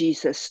us to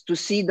Jesus, to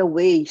see the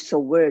way sa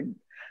Word,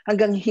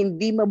 hanggang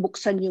hindi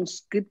mabuksan yung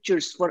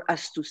scriptures for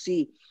us to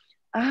see,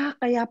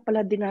 kaya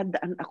pala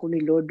dinadaan ako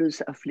ni Lord doon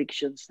sa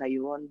afflictions na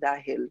yun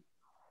dahil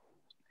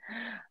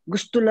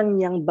gusto lang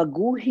niyang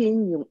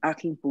baguhin yung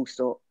aking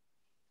puso.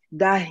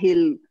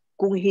 Dahil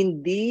kung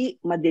hindi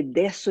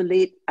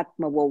madedesolate at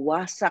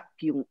mawawasak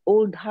yung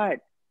old heart,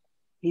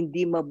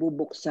 hindi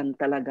mabubuksan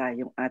talaga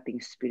yung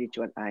ating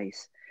spiritual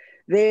eyes.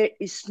 There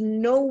is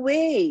no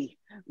way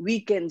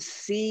we can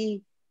see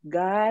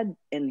God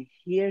and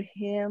hear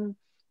Him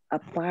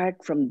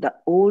apart from the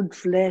old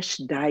flesh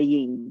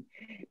dying,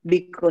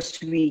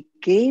 because we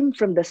came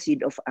from the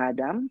seed of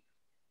Adam.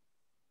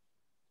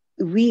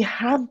 We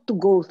have to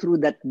go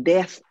through that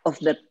death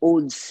of that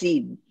old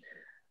seed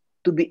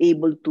to be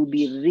able to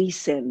be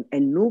risen, a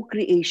new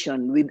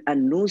creation with a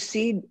new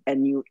seed, a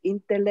new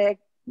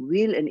intellect,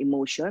 will, and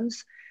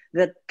emotions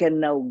that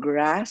can now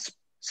grasp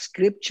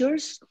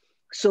scriptures,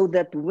 so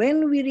that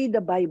when we read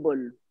the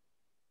Bible,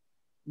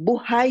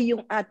 buhay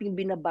yung ating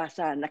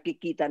binabasa,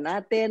 nakikita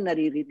natin,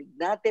 naririnig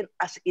natin,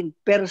 as in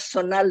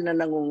personal na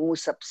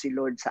nangungusap si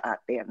Lord sa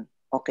atin.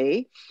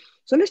 Okay?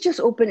 So let's just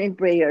open in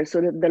prayer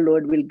so that the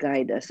Lord will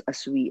guide us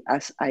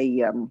as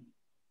I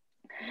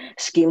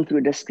skim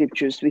through the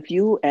scriptures with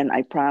you. And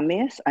I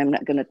promise I'm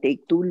not going to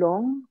take too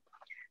long,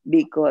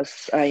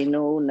 because I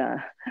know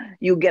na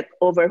you get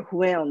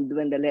overwhelmed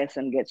when the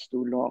lesson gets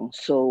too long.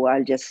 So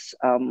I'll just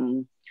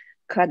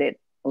cut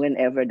it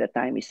whenever the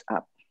time is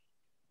up.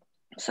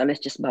 So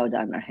let's just bow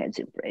down our heads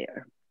in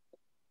prayer.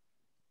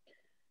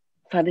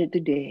 Father,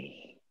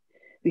 today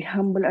we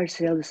humble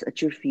ourselves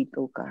at your feet,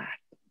 O God,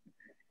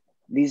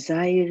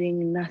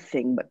 desiring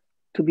nothing but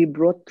to be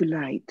brought to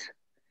light,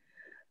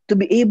 to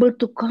be able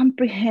to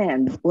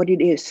comprehend what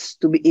it is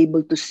to be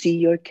able to see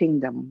your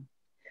kingdom,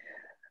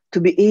 to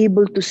be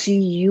able to see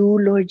you,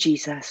 Lord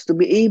Jesus, to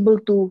be able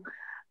to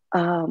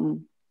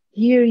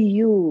hear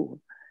you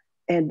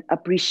and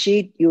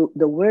appreciate you,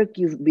 the work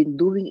you've been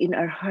doing in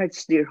our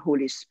hearts, dear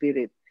Holy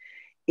Spirit,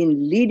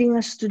 in leading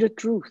us to the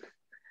truth,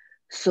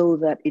 so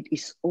that it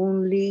is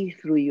only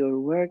through your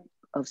work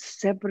of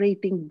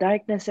separating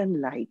darkness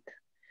and light,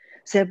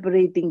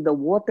 separating the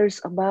waters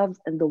above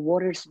and the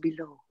waters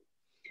below,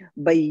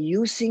 by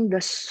using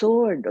the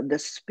sword of the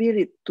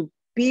Spirit to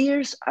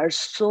pierce our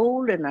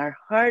soul and our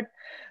heart,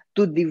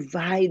 to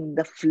divide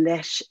the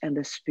flesh and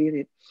the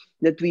spirit,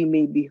 that we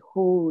may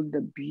behold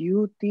the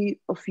beauty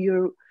of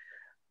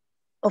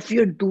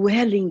your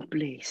dwelling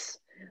place,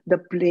 the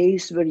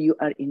place where you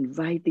are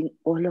inviting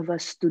all of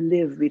us to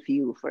live with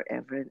you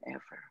forever and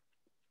ever.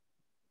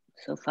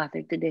 So,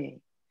 Father,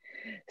 today,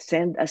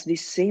 send us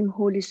this same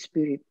Holy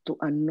Spirit to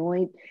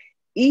anoint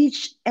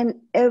each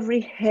and every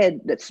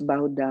head that's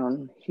bowed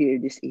down here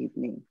this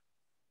evening.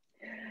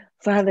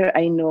 Father,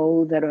 I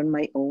know that on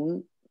my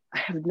own, I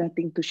have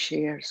nothing to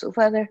share. So,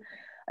 Father,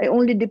 I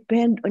only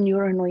depend on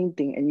your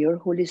anointing and your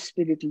Holy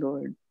Spirit,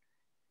 Lord.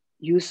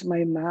 Use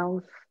my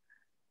mouth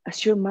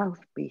as your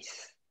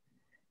mouthpiece.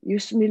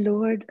 Use me,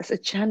 Lord, as a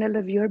channel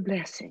of your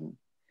blessing,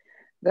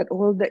 that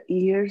all the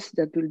ears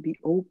that will be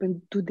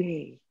opened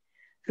today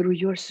through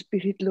your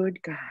Spirit,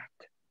 Lord God,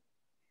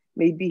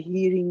 may be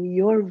hearing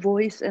your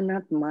voice and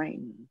not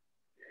mine.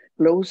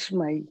 Close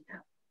my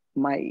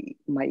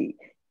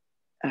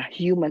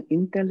human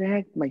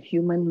intellect, my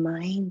human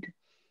mind,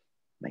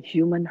 my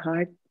human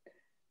heart,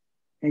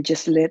 and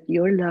just let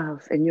your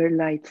love and your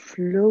light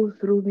flow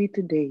through me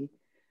today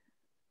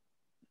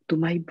to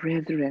my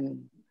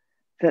brethren,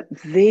 that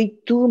they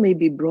too may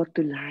be brought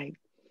to light,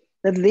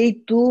 that they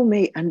too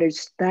may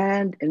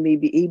understand and may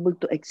be able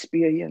to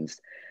experience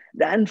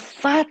the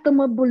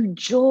unfathomable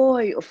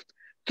joy of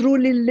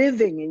truly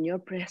living in your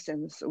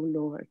presence, O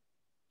Lord.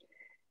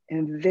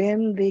 And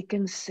then they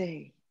can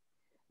say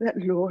that,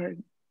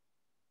 Lord,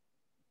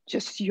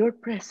 just your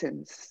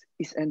presence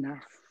is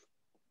enough.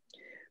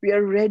 We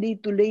are ready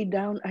to lay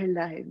down our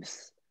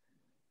lives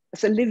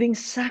as a living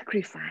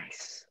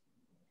sacrifice,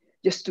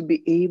 just to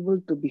be able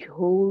to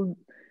behold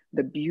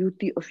the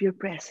beauty of your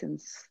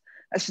presence.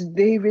 As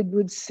David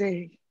would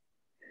say,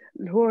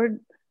 Lord,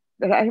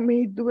 that I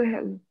may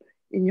dwell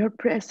in your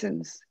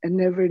presence and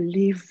never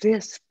leave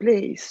this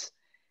place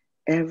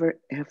ever,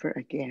 ever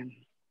again.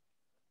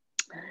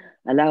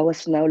 Allow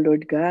us now,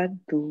 Lord God,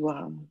 to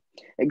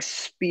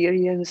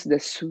experience the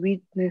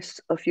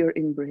sweetness of your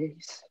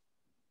embrace,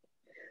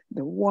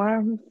 the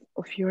warmth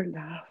of your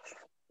love,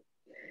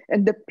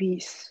 and the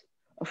peace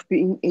of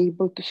being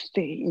able to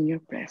stay in your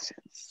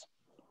presence.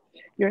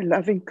 Your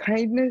loving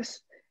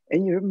kindness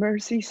and your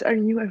mercies are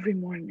new every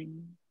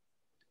morning.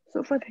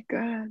 So, Father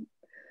God,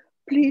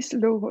 please,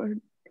 Lord,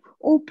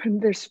 open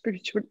their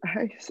spiritual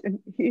eyes and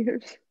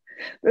ears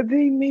that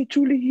they may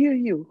truly hear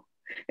you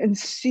and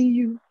see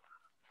you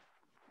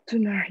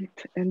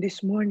tonight and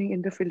this morning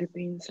in the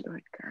Philippines,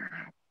 Lord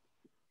God.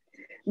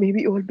 May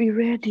we all be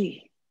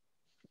ready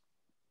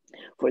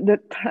for the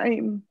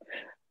time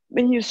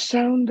when you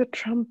sound the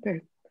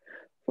trumpet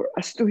for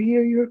us to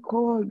hear your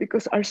call,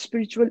 because our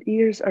spiritual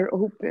ears are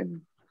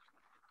open.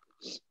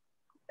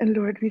 And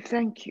Lord, we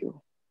thank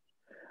you,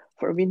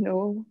 for we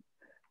know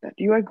that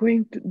you are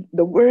going to,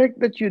 the work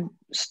that you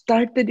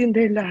started in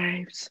their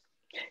lives,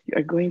 you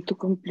are going to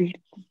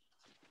complete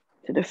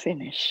to the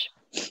finish.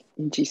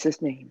 In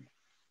Jesus' name,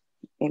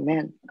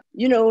 amen.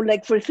 You know,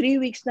 like for 3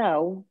 weeks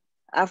now,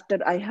 after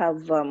I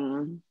have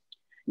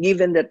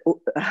given that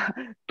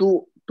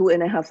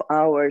 2.5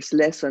 hours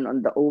lesson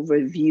on the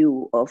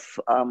overview of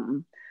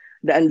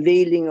the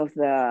unveiling of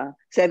the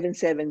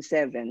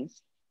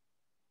 777s,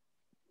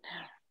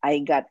 I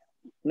got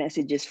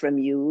messages from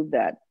you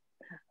that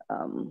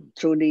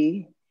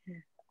truly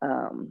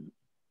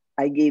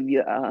I gave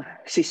you a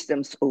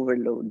systems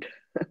overload.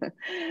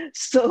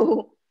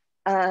 So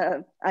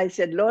I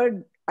said,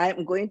 Lord,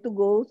 I'm going to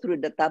go through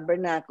the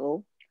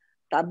tabernacle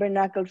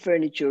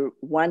furniture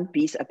one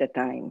piece at a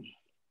time.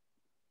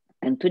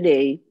 And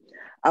today,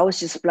 I was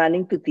just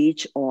planning to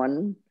teach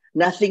on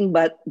nothing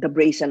but the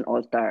brazen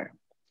altar.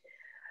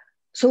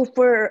 So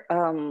for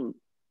 2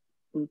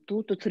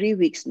 to 3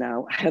 weeks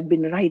now, I have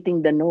been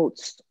writing the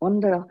notes on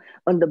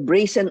the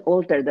brazen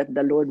altar that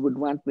the Lord would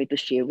want me to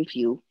share with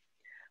you.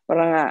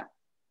 Para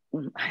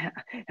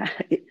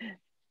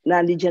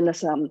nandiyan na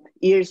sa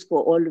ears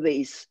ko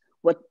always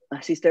what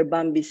Sister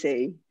Bambi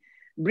say,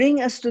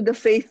 bring us to the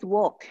faith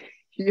walk,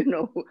 you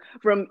know,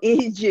 from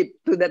Egypt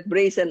to that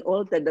brazen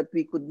altar that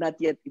we could not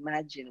yet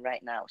imagine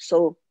right now.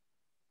 So,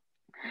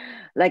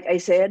 like I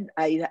said,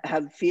 I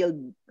have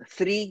filled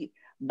 3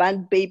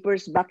 bond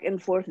papers back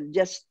and forth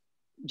just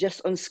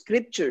on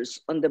scriptures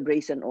on the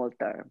brazen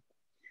altar.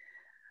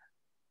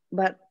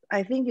 But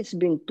I think it's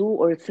been 2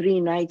 or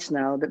 3 nights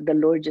now that the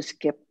Lord just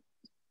kept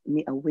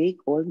me awake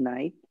all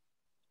night.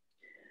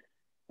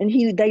 And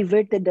he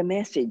diverted the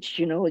message,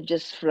 you know,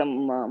 just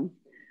from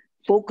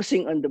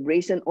focusing on the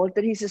brazen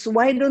altar. He says,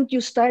 why don't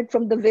you start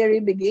from the very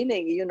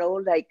beginning, you know,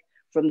 like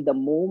from the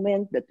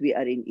moment that we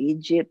are in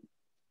Egypt,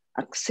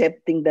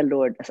 accepting the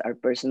Lord as our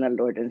personal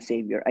Lord and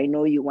Savior. I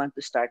know you want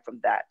to start from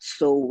that.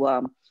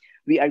 So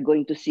we are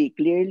going to see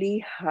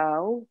clearly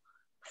how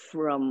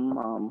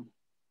from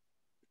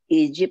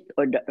Egypt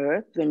or the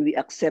earth, when we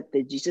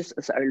accepted Jesus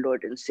as our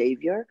Lord and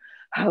Savior,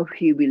 how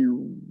he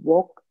will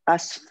walk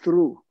us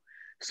through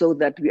so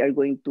that we are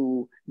going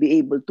to be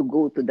able to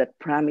go to that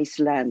promised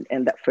land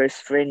and that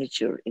first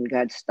furniture in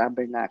God's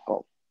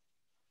tabernacle.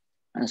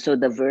 And so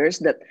the verse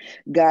that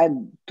God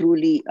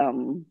truly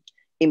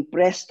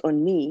impressed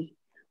on me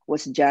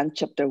was John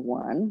chapter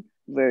 1,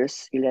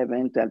 verse 11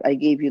 and 12. I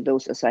gave you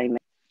those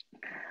assignments.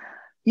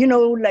 You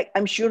know, like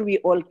I'm sure we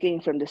all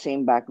came from the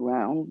same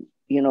background,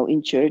 you know,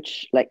 in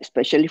church, like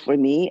especially for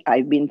me,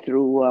 I've been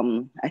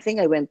through, I think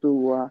I went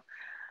to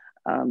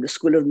the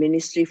School of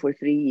Ministry for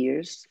 3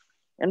 years.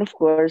 And of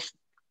course,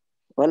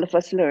 all of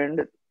us learned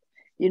that,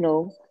 you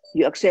know,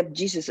 you accept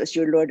Jesus as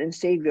your Lord and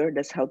Savior.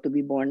 That's how to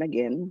be born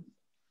again.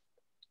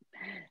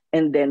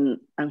 And then,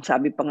 ang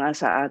sabi pa nga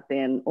sa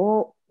atin,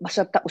 oh,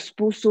 basta taos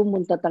puso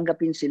mong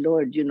tatanggapin si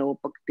Lord. You know,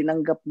 pag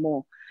tinanggap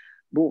mo,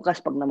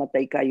 Bukas pag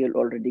namatay ka, you'll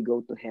already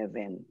go to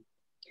heaven.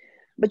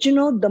 But you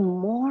know, the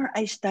more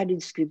I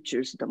studied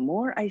scriptures,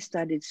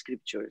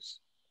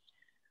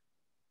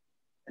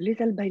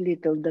 little by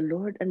little, the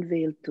Lord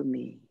unveiled to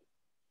me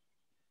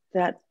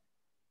that,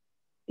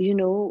 you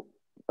know,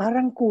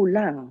 parang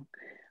kulang.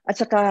 At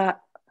saka,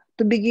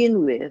 to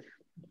begin with,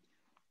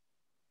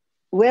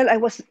 well, I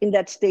was in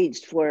that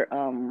stage for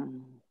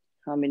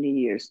how many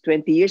years?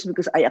 20 years,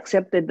 because I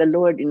accepted the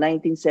Lord in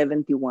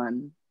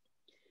 1971.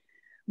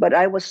 But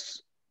I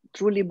was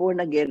truly born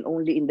again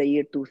only in the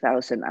year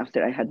 2000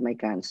 after I had my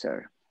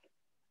cancer.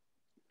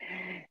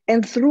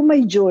 And through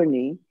my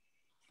journey,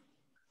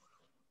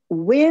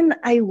 when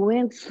I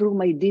went through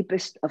my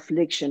deepest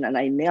affliction and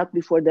I knelt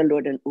before the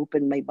Lord and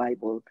opened my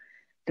Bible,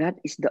 that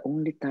is the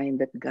only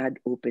time that God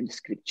opened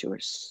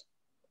scriptures.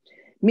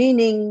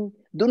 Meaning,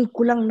 doon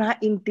ko lang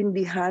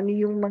naintindihan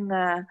yung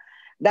mga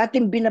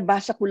dating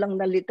binabasa ko lang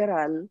na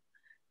literal.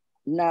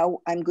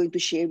 Now, I'm going to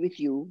share with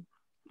you,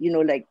 you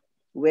know, like,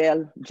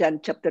 well, John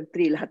chapter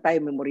 3, lahat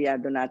tayo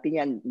memoryado natin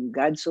yan.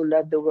 God so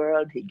loved the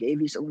world, He gave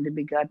His only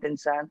begotten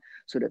Son,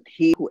 so that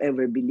he,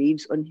 whoever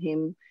believes on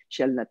Him,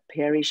 shall not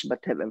perish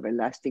but have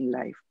everlasting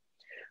life.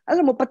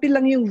 Alam mo, pati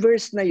lang yung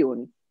verse na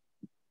yun,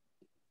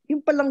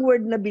 yung palang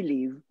word na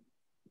believe,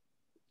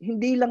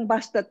 hindi lang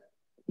basta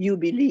you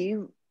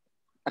believe,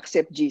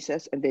 accept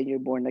Jesus, and then you're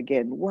born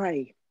again.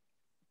 Why?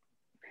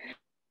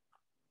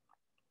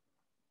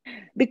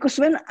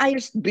 Because when I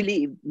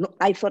believed,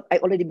 I thought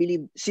I already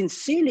believed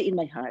sincerely in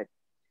my heart.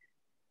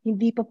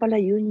 Hindi pa pala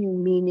yun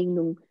yung meaning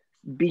ng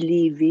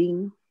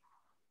believing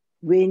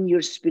when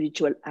your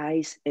spiritual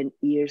eyes and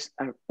ears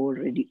are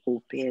already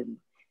open.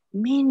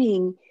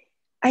 Meaning,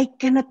 I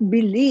cannot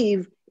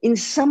believe in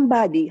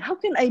somebody. How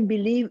can I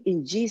believe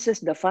in Jesus,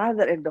 the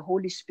Father, and the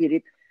Holy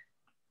Spirit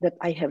that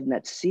I have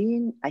not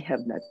seen, I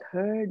have not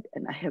heard,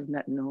 and I have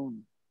not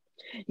known?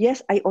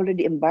 Yes, I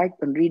already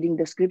embarked on reading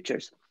the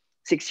scriptures.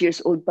 6 years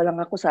old pa lang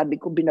ako, sabi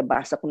ko,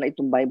 binabasa ko na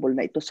itong Bible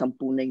na ito, 10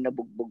 na yung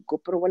nabugbog ko,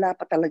 pero wala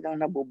pa talagang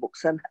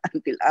nabubuksan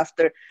until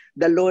after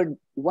the Lord,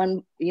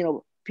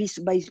 piece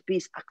by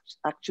piece.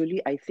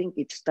 Actually, I think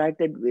it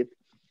started with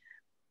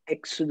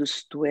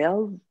Exodus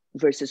 12,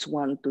 verses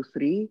 1 to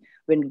 3,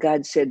 when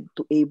God said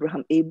to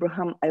Abraham,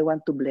 Abraham, I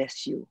want to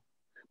bless you,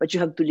 but you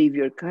have to leave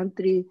your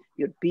country,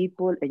 your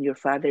people, and your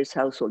father's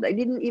household. I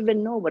didn't even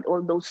know what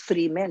all those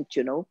three meant,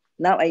 you know.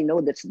 Now I know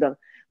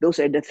those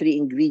are the 3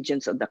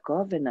 ingredients of the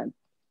covenant.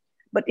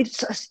 But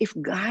it's as if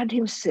God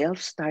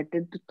Himself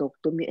started to talk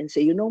to me and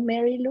say, you know,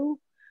 Mary Lou,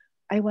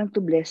 I want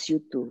to bless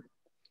you too.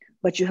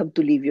 But you have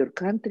to leave your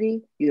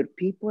country, your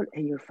people,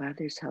 and your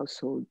father's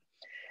household.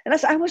 And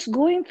as I was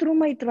going through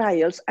my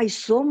trials, I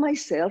saw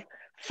myself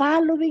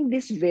following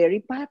this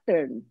very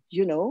pattern,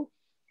 you know.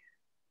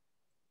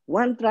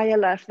 One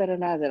trial after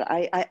another.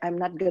 I'm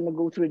not going to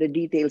go through the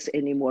details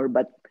anymore,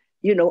 but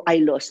you know, I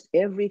lost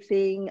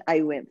everything.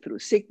 I went through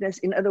sickness.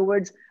 In other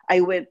words,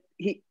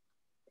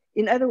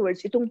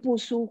 itong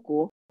puso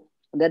ko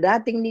na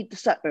dating dito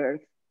sa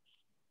earth,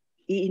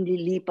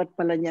 inilipat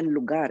pala niyan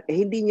lugar.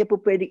 Hindi niya po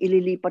pwedeng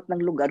ililipat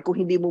ng lugar kung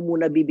hindi mo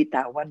muna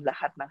bibitawan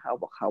lahat ng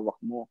hawak-hawak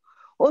mo.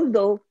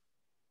 Although,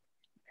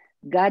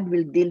 God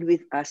will deal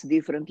with us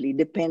differently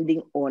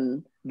depending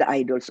on the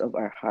idols of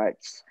our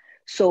hearts.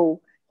 So,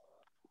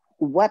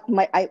 what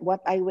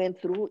I went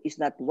through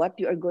is not what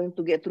you are going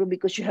to get through,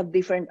 because you have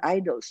different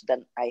idols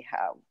than I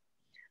have.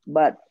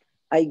 But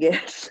I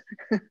guess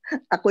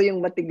ako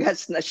yung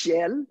matigas na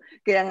shell,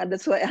 kaya nga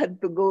that's why I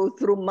had to go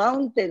through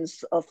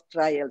mountains of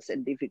trials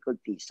and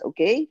difficulties.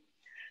 Okay,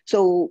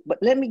 so but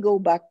let me go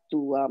back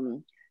to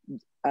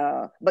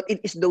but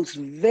it is those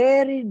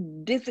very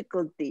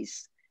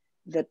difficulties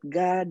that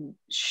God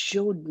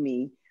showed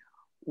me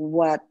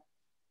what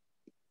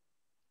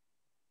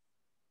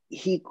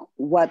he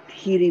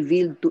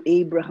revealed to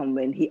Abraham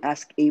when he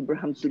asked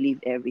Abraham to leave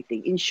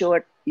everything. In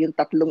short, yung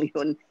tatlong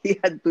yun, he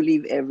had to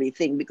leave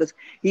everything because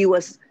he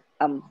was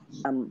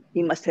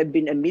he must have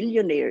been a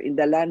millionaire in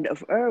the land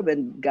of Ur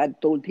when God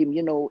told him,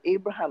 you know,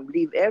 Abraham,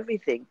 leave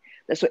everything.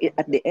 So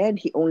at the end,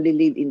 he only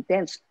lived in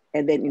tents.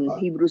 And then in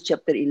Hebrews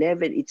chapter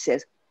 11, it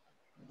says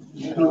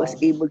he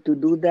was able to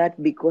do that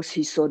because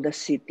he saw the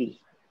city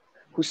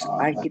whose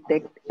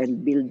architect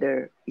and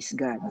builder is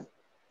God.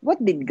 What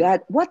did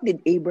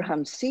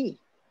Abraham see?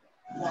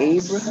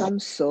 Abraham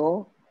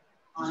saw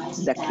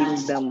the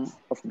kingdom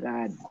of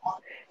God.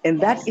 And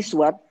that is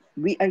what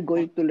we are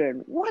going to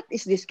learn. What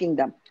is this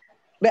kingdom?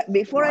 But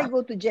before I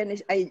go to John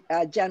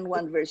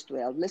 1 verse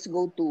 12, let's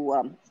go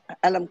to,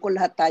 alam ko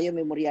lahat tayo,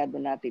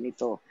 memoryado natin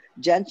ito.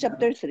 John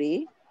chapter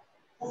 3,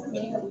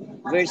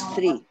 verse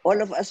 3. All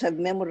of us have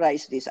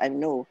memorized this, I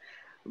know,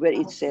 where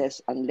it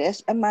says,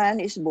 unless a man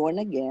is born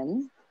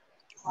again,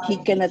 he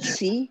cannot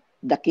see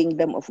the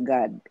kingdom of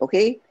God.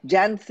 Okay?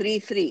 John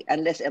 3:3.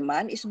 Unless a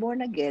man is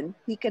born again,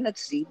 he cannot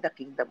see the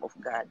kingdom of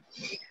God.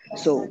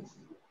 So,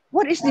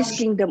 what is this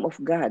kingdom of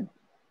God?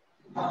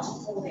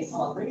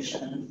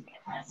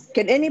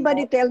 Can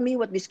anybody tell me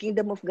what this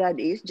kingdom of God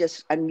is?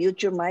 Just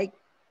unmute your mic.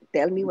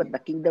 Tell me what the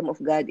kingdom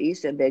of God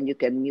is, and then you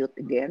can mute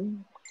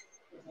again.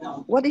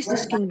 What is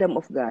this kingdom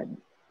of God?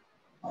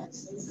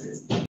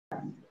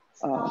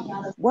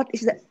 What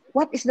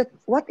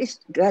is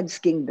God's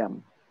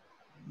kingdom?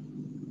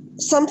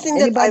 Something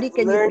that Anybody, I've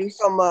can you learned please?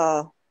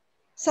 from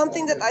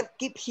something that I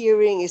keep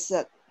hearing is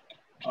that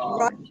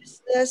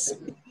righteousness,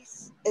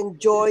 peace, and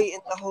joy in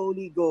the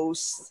Holy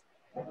Ghost.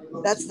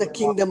 That's the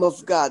kingdom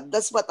of God.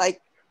 That's what I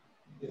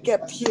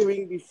kept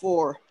hearing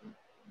before.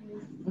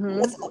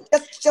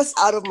 That's just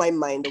out of my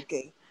mind,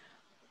 okay?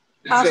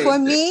 Okay. For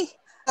me,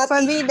 Not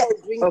for me, eating the, or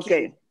drinking.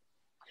 Okay.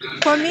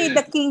 for me,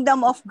 the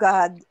kingdom of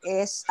God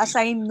is, as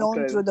I am known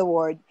Okay. through the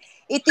word,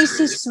 it is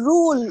His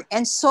rule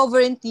and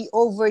sovereignty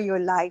over your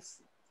life.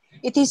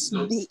 It is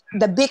the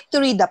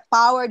victory, the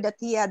power that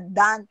He had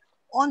done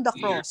on the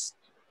cross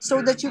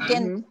so that you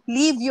can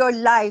live your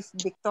life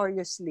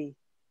victoriously.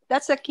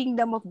 That's the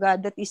kingdom of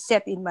God that is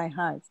set in my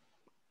heart.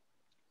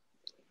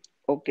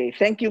 Okay.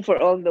 Thank you for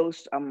all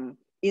those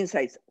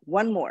insights.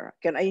 One more.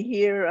 Can I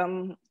hear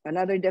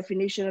another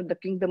definition of the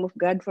kingdom of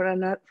God for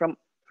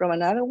from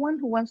another one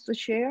who wants to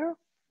share?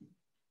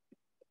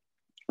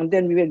 And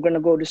then we are going to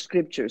go to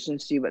scriptures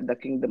and see what the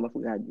kingdom of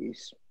God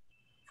is.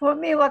 For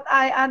me, what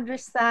I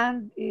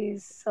understand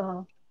is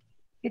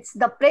it's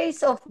the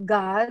place of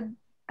God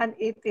and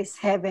it is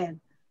heaven.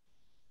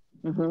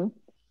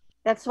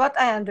 That's what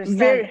I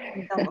understand,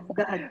 the kingdom of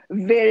God.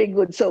 Very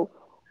good. So,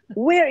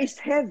 where is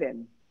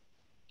heaven?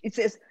 It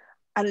says,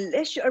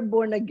 unless you are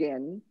born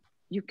again,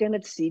 you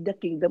cannot see the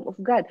kingdom of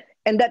God.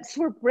 And that's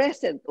for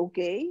present,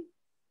 okay?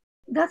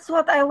 That's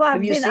what I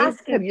have been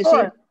asking Have you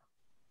for. seen?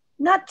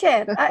 Not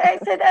yet. I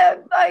said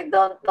I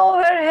don't know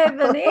where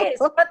heaven is,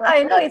 but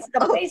I know it's the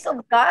place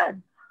of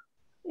God.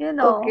 You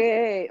know.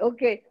 Okay,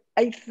 okay.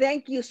 I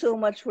thank you so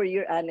much for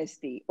your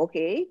honesty,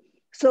 okay?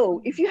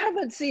 So, if you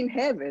haven't seen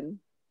heaven,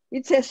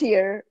 it says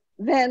here,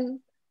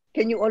 then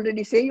can you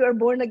already say you are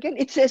born again?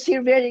 It says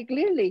here very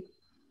clearly,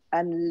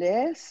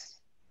 unless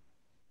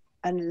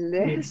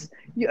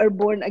you are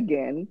born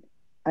again,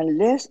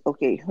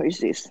 okay, where is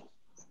this?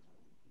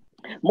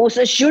 Most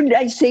assuredly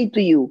I say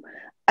to you,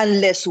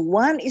 unless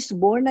one is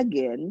born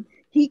again,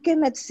 he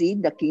cannot see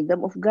the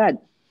kingdom of God.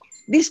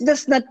 This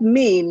does not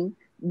mean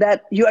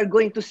that you are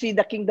going to see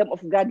the kingdom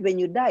of God when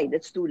you die.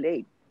 That's too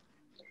late.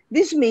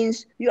 This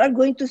means you are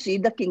going to see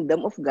the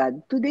kingdom of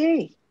God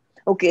today.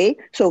 Okay,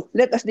 so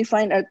let us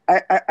define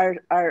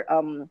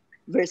our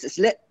verses.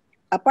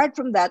 Apart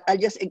from that,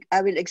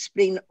 I will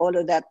explain all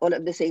of that all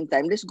at the same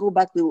time. Let's go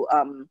back to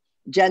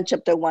John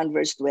chapter 1,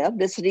 verse 12.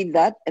 Let's read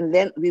that, and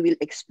then we will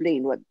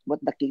explain what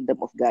the kingdom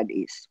of God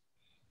is.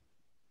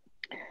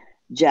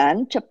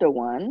 John chapter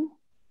 1,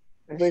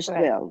 verse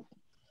 12.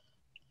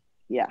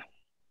 Yeah.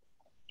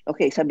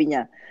 Okay, sabi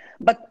niya,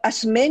 but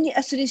as many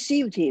as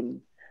received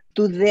him,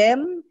 to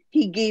them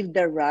he gave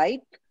the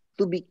right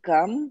to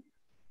become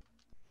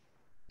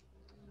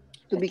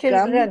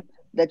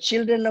the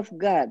children of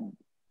God,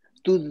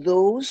 to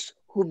those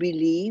who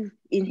believe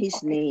in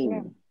his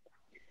name,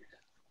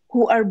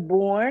 who are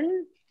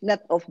born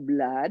not of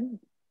blood,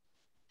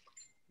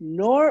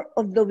 nor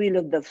of the will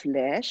of the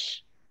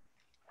flesh,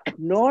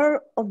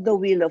 nor of the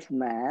will of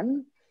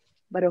man,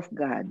 but of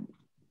God.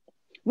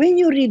 When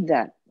you read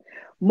that,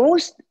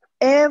 most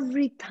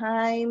every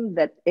time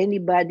that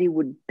anybody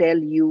would tell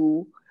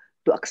you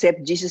to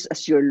accept Jesus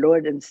as your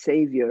Lord and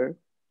Savior,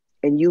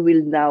 and you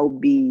will now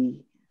be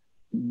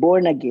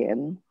born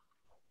again,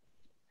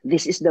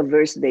 this is the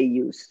verse they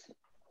use.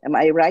 Am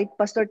I right,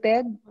 Pastor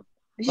Ted?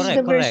 This is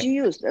the verse you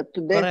use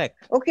today. Correct.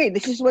 Okay,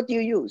 this is what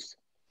you use.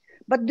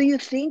 But do you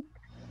think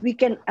we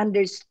can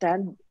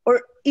understand,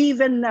 or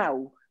even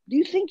now, do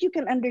you think you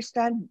can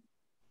understand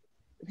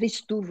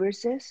these two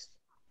verses?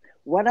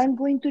 What I'm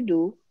going to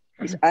do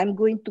is I'm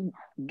going to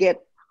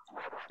get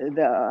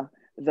the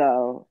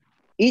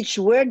each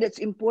word that's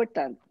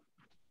important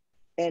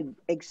and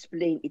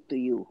explain it to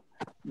you.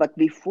 But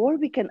before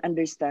we can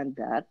understand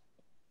that,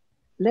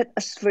 let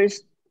us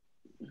first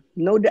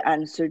know the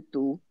answer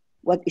to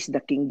what is the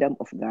kingdom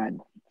of God.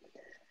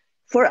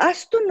 For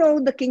us to know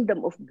the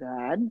kingdom of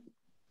God,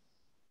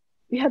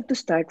 we have to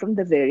start from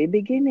the very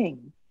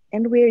beginning.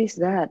 And where is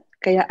that?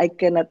 Kaya I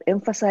cannot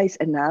emphasize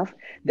enough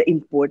the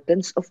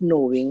importance of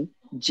knowing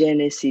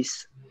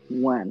Genesis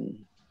 1.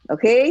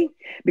 Okay?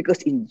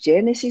 Because in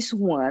Genesis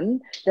 1,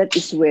 that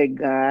is where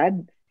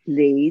God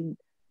laid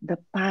the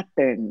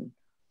pattern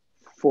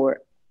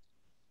for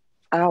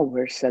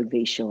our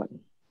salvation.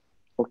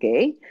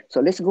 Okay?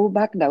 So let's go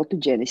back now to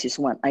Genesis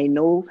 1. I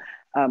know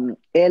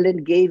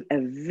Ellen gave a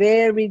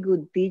very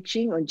good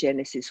teaching on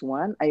Genesis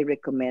 1. I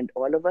recommend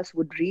all of us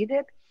would read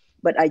it.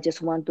 But I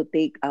just want to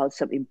take out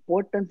some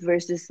important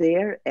verses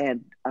there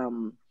and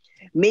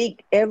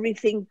make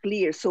everything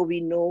clear so we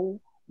know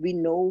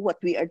what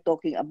we are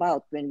talking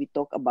about when we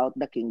talk about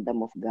the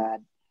kingdom of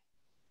God.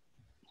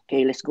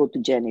 Okay, let's go to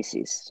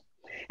Genesis.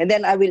 And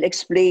then I will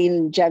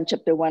explain John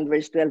chapter 1,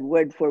 verse 12,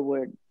 word for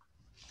word.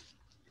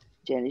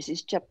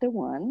 Genesis chapter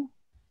 1.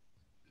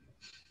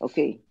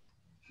 Okay,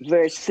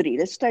 verse 3.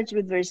 Let's start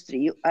with verse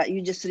 3.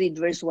 You just read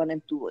verse 1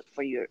 and 2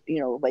 for your,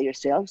 by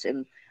yourselves,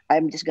 and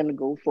I'm just going to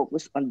go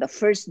focus on the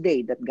first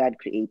day that God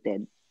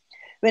created.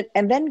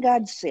 And then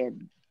God said,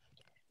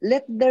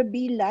 "Let there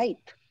be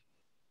light."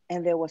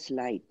 And there was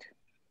light.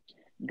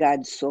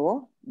 God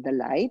saw the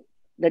light,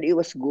 that it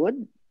was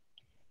good.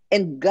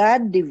 And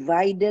God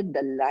divided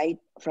the light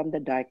from the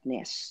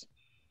darkness.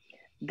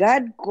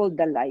 God called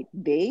the light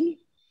day,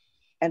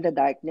 and the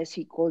darkness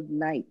he called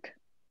night.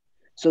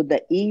 So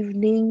the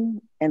evening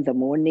and the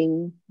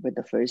morning were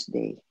the first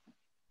day.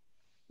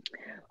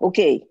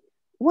 Okay,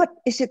 what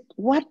is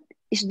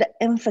the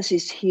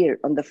emphasis here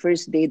on the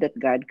first day that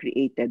God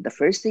created? The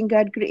first thing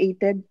God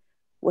created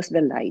was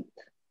the light.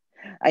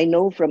 I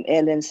know from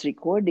Ellen's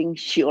recording,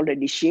 she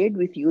already shared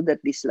with you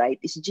that this light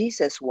is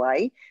Jesus.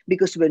 Why?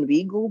 Because when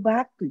we go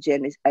back to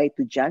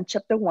John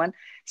chapter 1,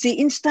 see,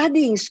 in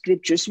studying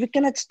scriptures, we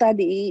cannot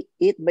study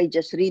it by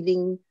just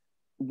reading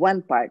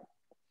one part.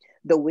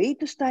 The way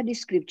to study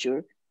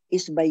scripture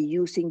is by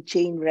using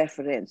chain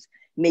reference.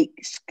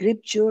 Make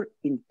scripture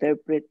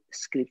interpret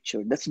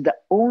scripture. That's the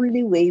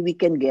only way we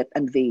can get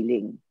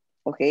unveiling.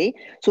 Okay?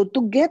 So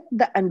to get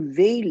the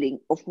unveiling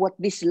of what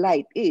this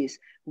light is,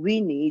 we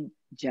need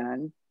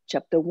John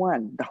chapter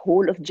 1, the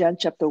whole of John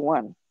chapter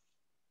 1.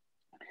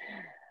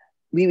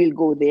 We will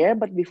go there,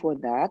 but before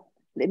that,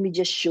 let me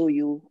just show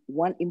you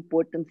one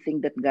important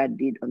thing that God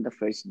did on the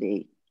first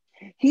day.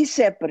 He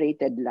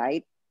separated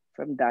light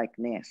from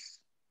darkness.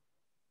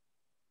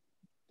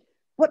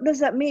 What does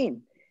that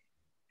mean?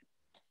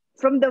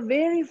 From the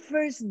very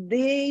first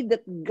day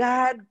that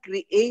God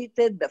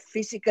created the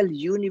physical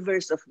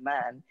universe of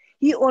man,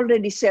 he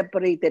already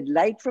separated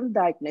light from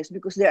darkness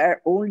because there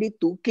are only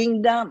two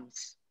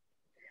kingdoms.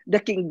 The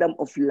kingdom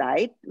of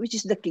light, which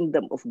is the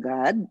kingdom of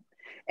God,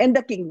 and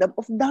the kingdom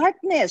of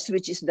darkness,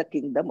 which is the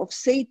kingdom of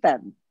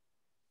Satan.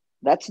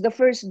 That's the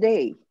first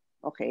day.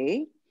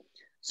 Okay?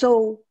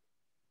 So,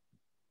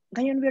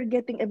 ngayon we're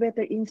getting a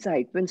better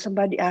insight when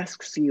somebody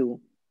asks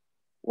you,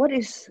 what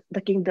is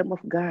the kingdom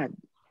of God?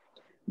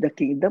 The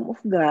kingdom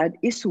of God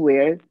is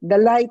where the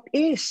light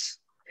is.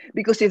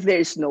 Because if there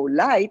is no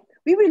light,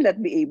 we will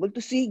not be able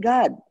to see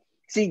God.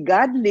 See,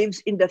 God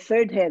lives in the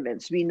third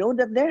heavens. We know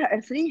that there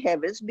are three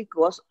heavens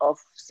because of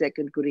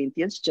 2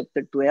 Corinthians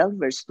chapter 12,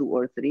 verse 2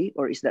 or 3,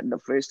 or is that the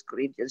 1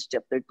 Corinthians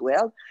chapter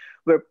 12,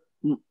 where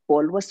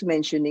Paul was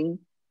mentioning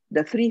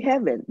the third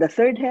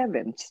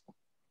heavens.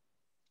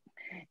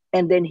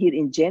 And then here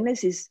in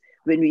Genesis,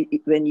 when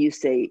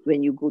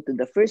you go to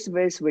the first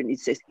verse, when it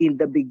says, in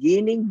the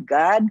beginning,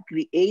 God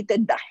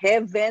created the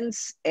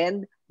heavens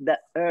and the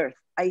earth.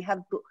 I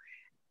have to,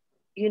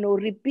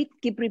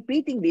 keep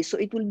repeating this so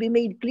it will be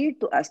made clear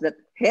to us that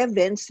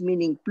heavens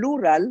meaning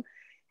plural.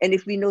 And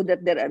if we know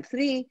that there are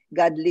three,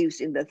 God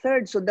lives in the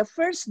third. So the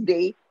first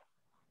day,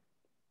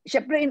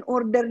 syempre in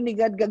order ni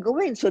God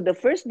gagawin. So the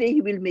first day,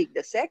 he will make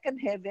the second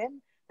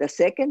heaven. The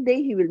second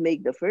day, he will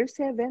make the first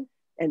heaven.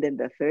 And then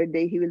the third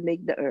day, he will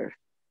make the earth.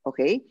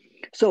 Okay?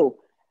 So,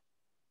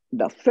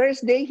 the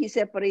first day, he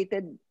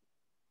separated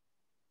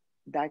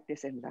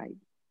darkness and light.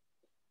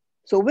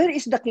 So, where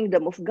is the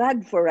kingdom of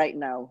God for right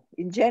now?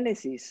 In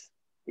Genesis.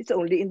 It's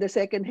only in the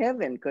second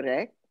heaven,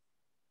 correct?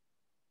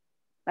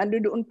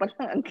 Nandoon pa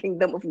lang ang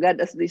kingdom of God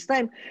at this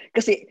time.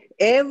 Kasi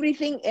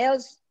everything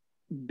else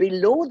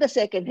below the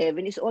second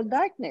heaven is all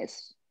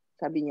darkness.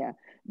 Sabi niya,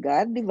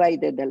 God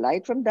divided the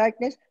light from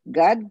darkness.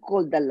 God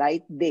called the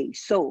light day.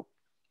 So,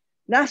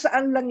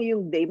 nasaan lang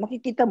yung day?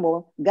 Makikita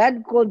mo,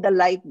 God called the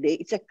light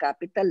day. It's a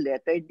capital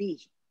letter D.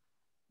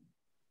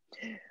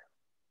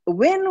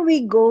 When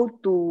we go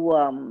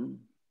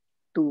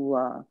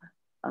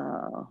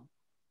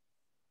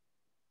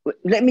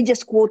let me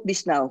just quote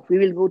this now. We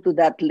will go to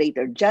that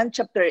later. John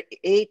chapter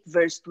 8,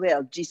 verse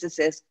 12. Jesus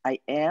says, I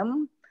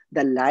am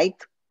the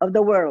light of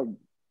the world.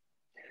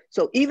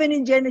 So even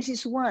in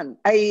Genesis 1,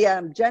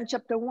 John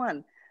chapter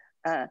 1,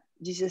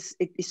 Jesus,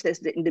 it says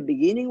that in the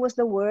beginning was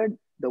the Word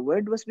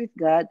was with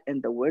God,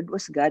 and the Word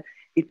was God.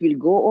 It will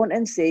go on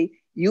and say,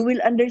 you will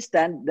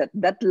understand that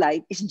that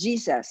light is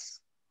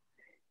Jesus.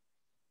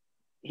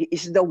 He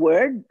is the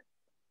Word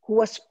who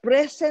was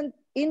present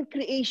in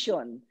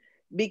creation,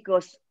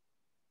 because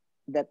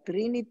the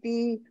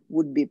Trinity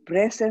would be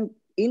present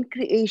in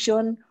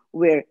creation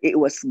where it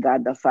was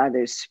God the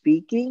Father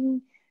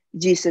speaking,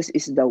 Jesus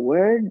is the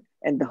Word,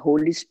 and the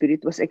Holy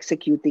Spirit was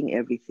executing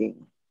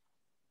everything.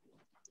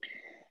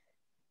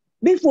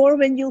 Before,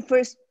 when you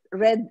first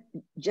read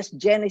just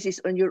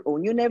Genesis on your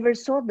own, you never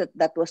saw that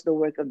that was the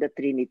work of the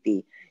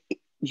Trinity.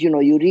 You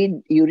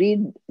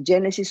read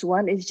Genesis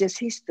 1, it's just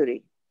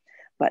history.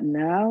 But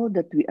now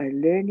that we are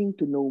learning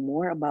to know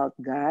more about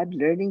God,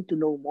 learning to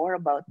know more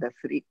about the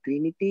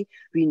Trinity,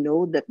 we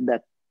know that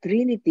the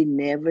Trinity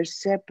never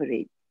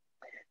separates.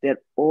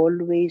 They're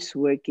always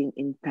working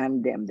in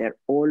tandem. They're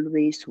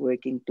always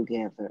working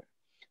together.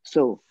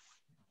 So,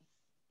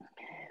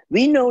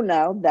 we know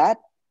now that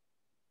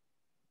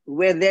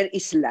where there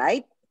is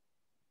light,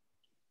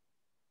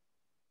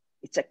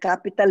 it's a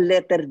capital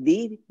letter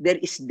D, there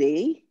is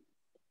day.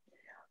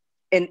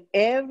 And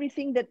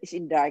everything that is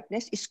in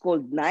darkness is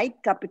called night,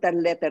 capital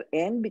letter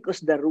N, because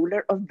the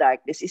ruler of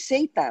darkness is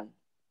Satan.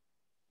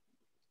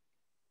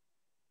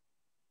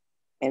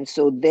 And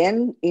so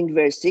then in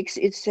verse 6,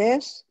 it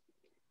says,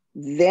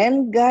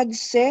 Then God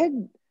said,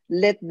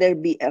 let there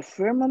be a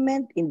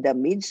firmament in the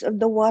midst of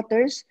the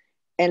waters,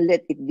 and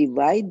let it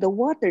divide the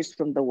waters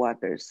from the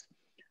waters.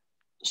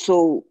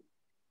 So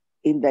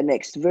in the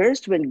next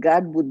verse, when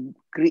God would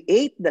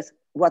create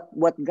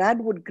what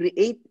God would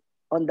create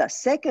on the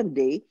second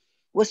day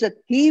was that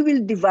he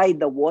will divide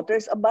the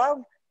waters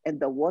above and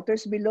the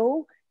waters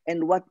below,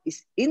 and what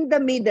is in the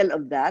middle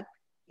of that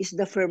is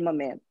the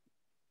firmament.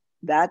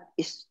 That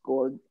is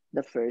called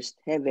the first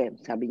heaven.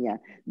 Sabi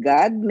niya,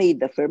 God made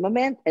the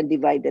firmament and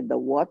divided the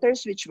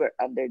waters which were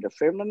under the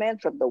firmament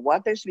from the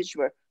waters which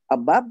were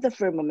above the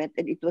firmament,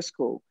 and it was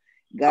called.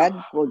 God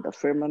called the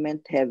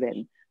firmament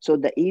heaven. So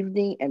the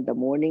evening and the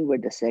morning were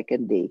the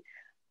second day.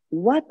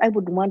 What I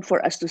would want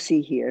for us to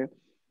see here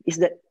is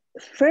that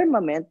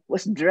firmament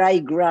was dry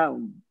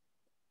ground.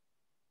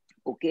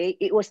 Okay,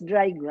 it was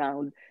dry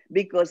ground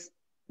because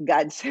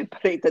God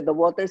separated the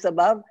waters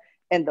above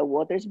and the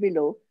waters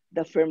below.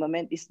 The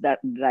firmament is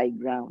that dry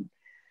ground.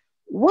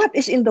 What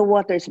is in the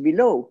waters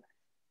below?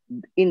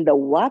 In the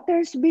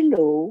waters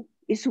below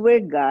is where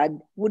God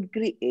would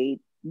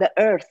create the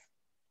earth.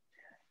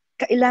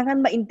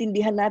 Kailangan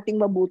maintindihan nating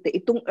mabuti,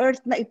 itong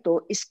earth na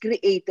ito is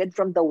created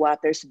from the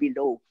waters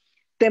below.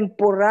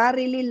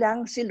 Temporarily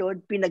lang si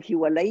Lord,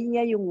 pinaghiwalay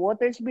niya yung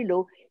waters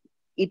below,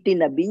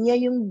 itinabi niya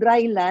yung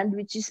dry land,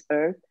 which is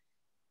earth,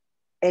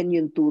 and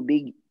yung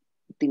tubig,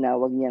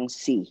 tinawag niyang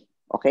sea.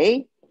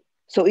 Okay?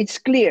 So it's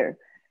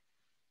clear.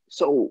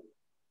 So,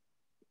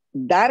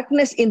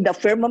 darkness in the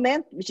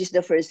firmament, which is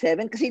the first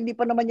heaven, kasi hindi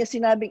pa naman niya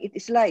sinabing it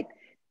is light,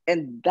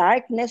 and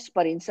darkness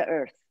pa rin sa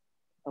earth.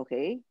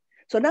 Okay?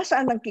 So,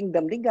 nasaan ang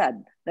kingdom ni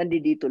God?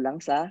 Nandito lang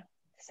sa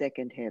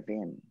second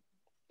heaven.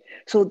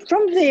 So,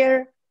 from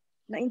there,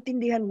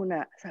 naintindihan mo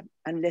na,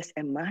 unless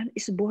a man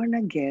is born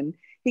again,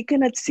 he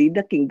cannot see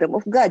the kingdom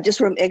of God.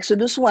 Just from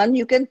Exodus 1,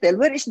 you can tell,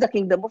 where is the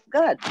kingdom of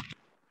God?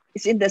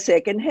 It's in the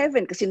second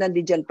heaven, kasi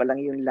nandiyan pa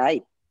lang yung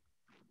light.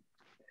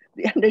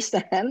 Do you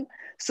understand?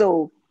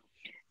 So,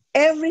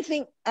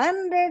 everything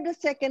under the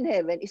second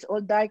heaven is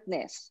all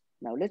darkness.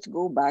 Now, let's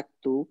go back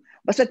to,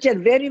 basta siya,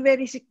 very,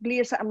 very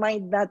clear sa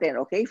mind natin,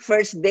 okay?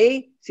 First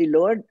day, si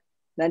Lord,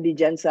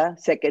 nandiyan sa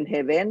second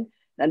heaven.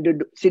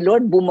 Si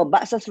Lord,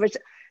 bumaba sa first.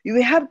 You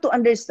have to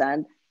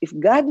understand, if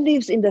God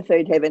lives in the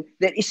third heaven,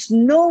 there is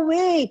no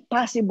way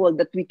possible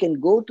that we can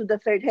go to the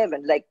third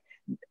heaven. Like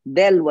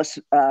Del was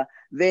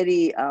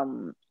very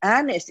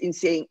honest in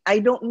saying,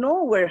 I don't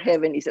know where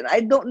heaven is and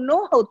I don't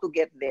know how to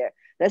get there.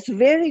 That's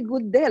very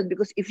good, Del,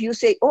 because if you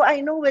say, oh,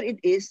 I know where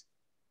it is,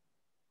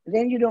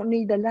 then you don't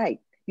need the light.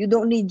 You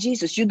don't need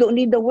Jesus. You don't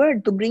need the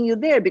word to bring you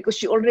there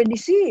because you already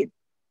see it.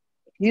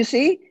 You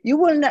see, you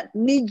will not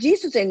need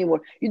Jesus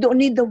anymore. You don't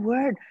need the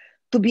word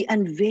to be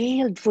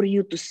unveiled for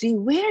you to see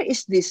where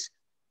is this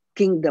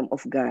kingdom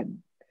of God.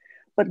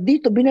 But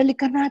dito,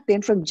 binalikan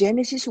natin from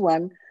Genesis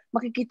 1,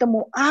 makikita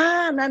mo,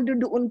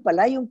 nandoon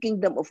pala yung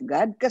kingdom of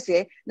God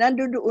kasi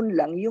nandoon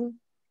lang yung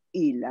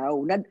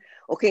ilaw.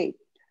 Okay,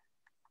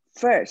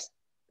 first,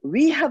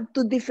 we have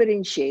to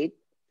differentiate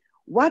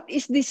what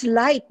is this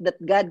light that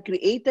God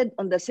created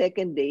on the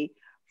second day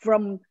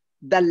from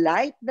the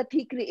light that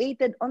he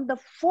created on the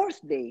fourth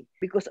day.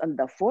 Because on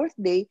the fourth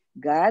day,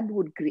 God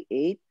would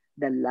create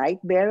the light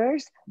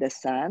bearers, the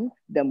sun,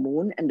 the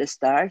moon, and the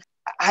stars.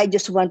 I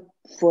just want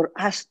for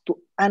us to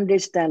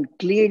understand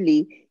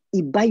clearly,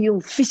 iba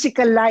yung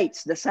physical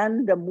lights, the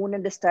sun, the moon,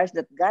 and the stars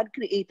that God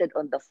created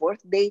on the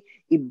fourth day,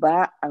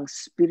 iba ang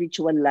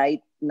spiritual light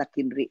na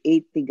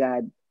kinreate ni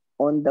God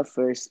on the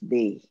first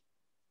day.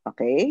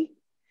 Okay?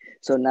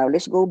 So now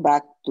let's go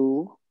back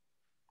to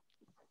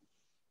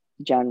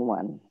John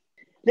 1.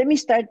 Let me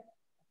start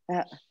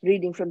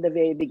reading from the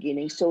very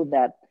beginning so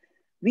that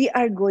we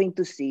are going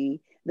to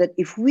see that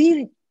if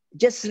we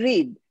just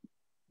read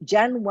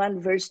John 1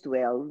 verse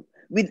 12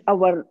 with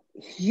our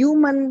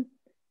human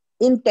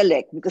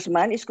intellect, because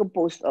man is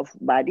composed of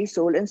body,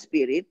 soul, and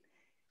spirit,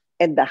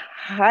 and the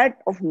heart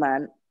of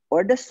man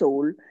or the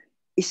soul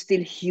is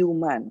still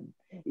human.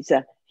 It's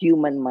a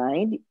human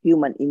mind,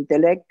 human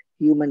intellect,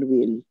 human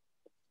will.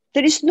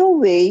 There is no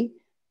way,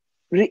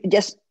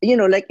 just,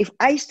 like if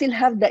I still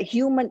have that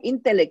human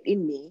intellect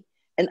in me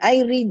and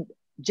I read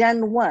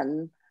John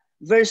 1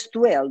 verse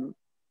 12,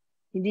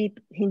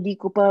 hindi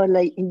ko pa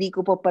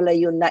pala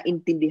yun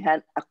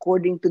naintindihan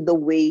according to the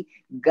way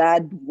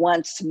God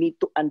wants me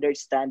to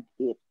understand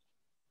it.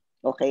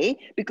 Okay?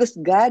 Because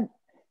God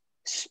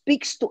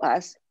speaks to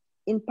us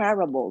in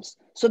parables.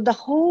 So the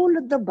whole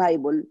of the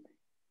Bible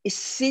is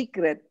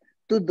secret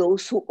to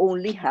those who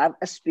only have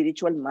a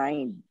spiritual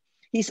mind.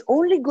 He's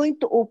only going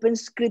to open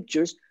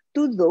scriptures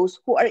to those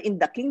who are in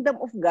the kingdom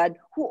of God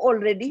who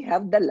already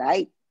have the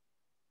light.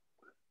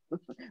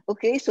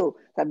 Okay, so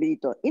sabi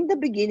dito, in the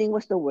beginning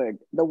was the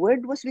Word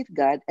was with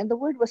God, and the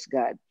Word was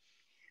God.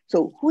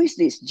 So who is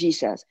this?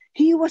 Jesus.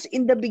 He was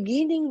in the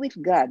beginning with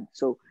God.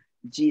 So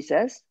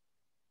Jesus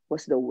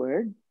was the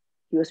Word.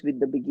 He was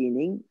with the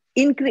beginning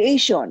in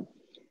creation.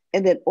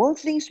 And then all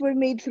things were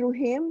made through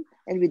him,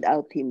 and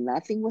without him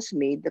nothing was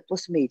made that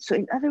was made. So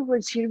in other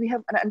words, here we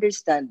have an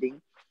understanding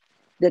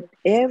that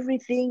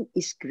everything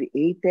is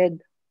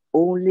created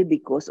only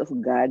because of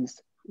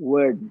God's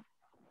word.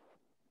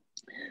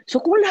 So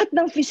kung lahat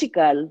ng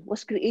physical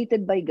was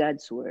created by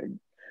God's word,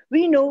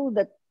 we know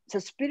that sa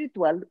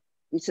spiritual,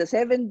 it's the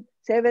seven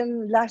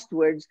last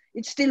words,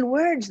 it's still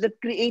words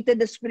that created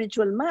the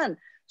spiritual man.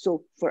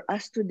 So for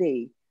us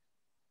today,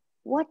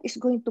 what is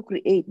going to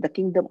create the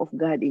kingdom of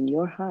God in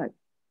your heart?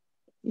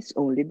 It's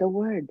only the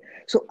word.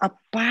 So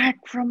apart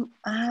from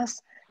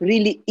us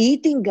really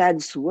eating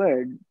God's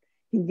word,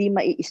 hindi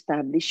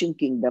mai-establish yung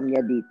kingdom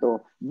niya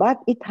dito. But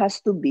it has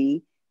to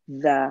be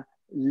the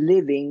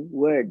living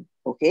word.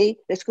 Okay?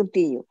 Let's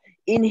continue.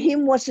 In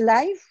him was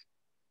life,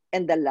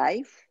 and the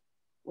life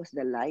was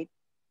the light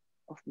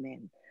of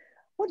men.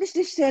 What is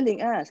this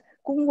telling us?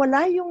 Kung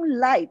wala yung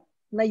light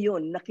na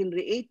yun na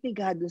kinreate ni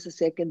God dun sa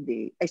second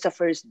day, ay sa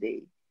first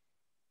day,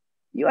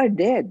 you are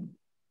dead.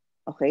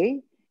 Okay?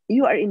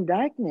 You are in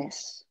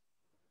darkness.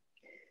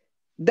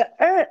 The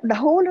earth, the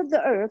whole of the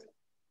earth,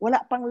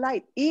 wala pang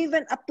light.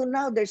 Even up to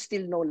now, there's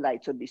still no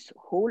light. So this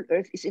whole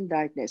earth is in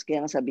darkness.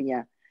 Kaya nga sabi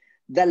niya,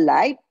 the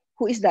light,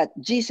 who is that?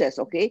 Jesus,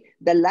 okay?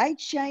 The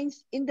light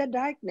shines in the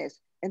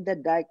darkness, and the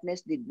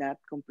darkness did not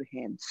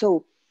comprehend.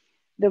 So,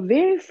 the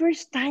very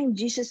first time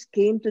Jesus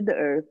came to the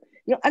earth,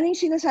 yung ano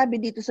yung sinasabi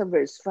dito sa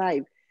verse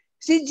 5?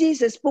 Si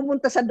Jesus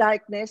pumunta sa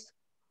darkness.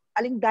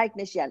 Aling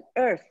darkness yan?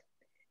 Earth.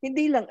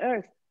 Hindi lang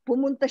earth.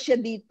 Pumunta siya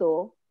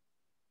dito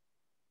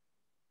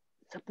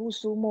sa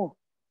puso mo.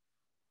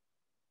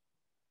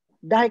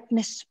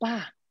 Darkness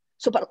pa.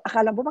 So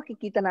akala mo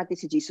makikita natin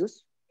si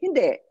Jesus?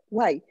 Hindi.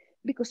 Why?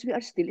 Because we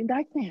are still in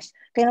darkness.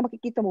 Kaya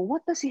makikita mo,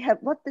 what does he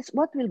have? What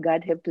will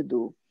God have to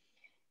do?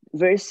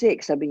 Verse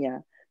 6, sabi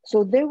niya,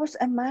 so there was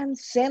a man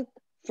sent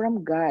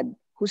from God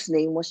whose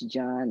name was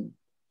John.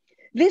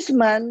 This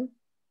man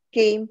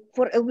came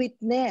for a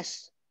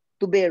witness,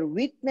 to bear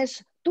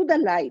witness to the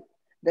light,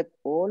 that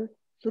all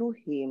through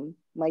him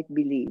might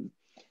believe.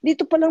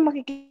 Dito pa lang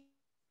makikita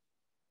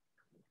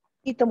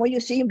mo, you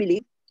see yung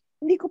believe,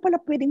 hindi ko pala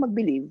pwedeng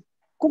mag-believe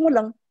kung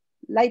walang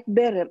light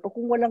bearer o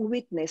kung walang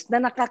witness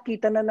na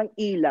nakakita na ng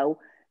ilaw.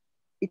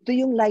 Ito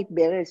yung light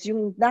bearers,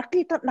 yung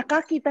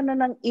nakakita na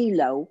ng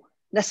ilaw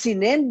na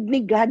sinend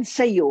ni God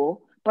sa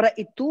iyo para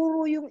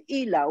ituro yung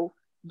ilaw,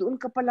 doon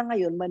ka pala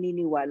ngayon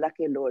maniniwala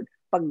kay Lord.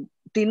 Pag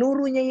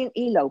tinuro niya yung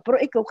ilaw,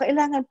 pero ikaw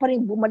kailangan pa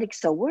rin bumalik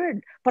sa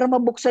word para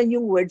mabuksan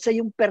yung word sa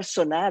yung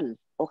personal.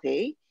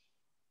 Okay?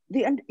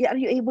 Are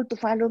you able to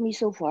follow me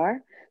so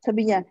far?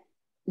 Sabi niya,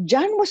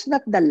 John was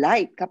not the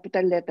light,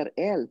 capital letter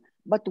L,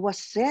 but was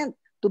sent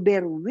to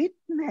bear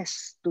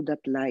witness to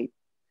that light.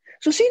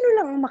 So sino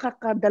lang ang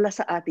makakadala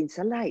sa atin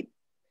sa light?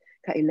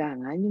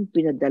 Kailangan yung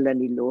pinadala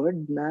ni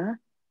Lord na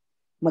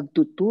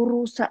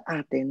magtuturo sa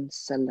atin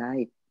sa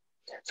light.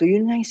 So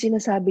yun nga yung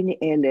sinasabi ni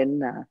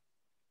Ellen na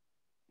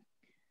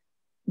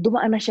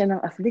dumaan na siya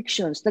ng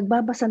afflictions,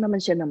 nagbabasa naman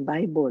siya ng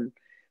Bible,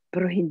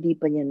 pero hindi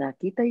pa niya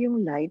nakita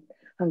yung light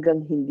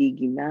hanggang hindi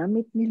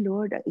ginamit ni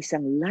Lord ang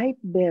isang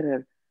light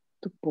bearer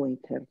to point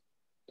her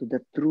to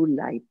the true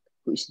light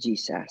who is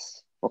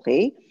Jesus.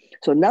 Okay?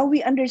 So now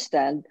we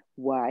understand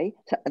why.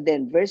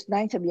 Then verse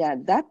 9 sabi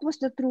niya, that was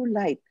the true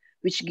light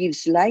which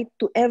gives light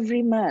to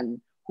every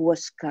man who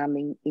was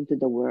coming into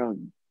the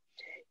world.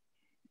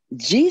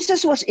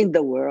 Jesus was in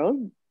the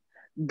world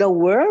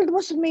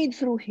was made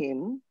through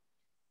him,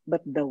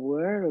 but the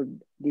world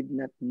did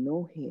not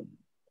know him.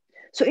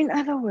 So in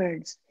other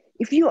words,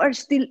 if you are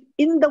still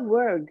in the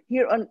world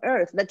here on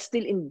earth that's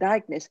still in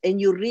darkness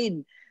and you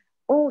read,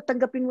 oh,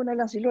 tanggapin mo na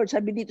lang si Lord.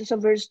 Sabi dito sa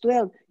verse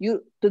 12,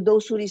 to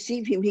those who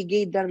receive him, he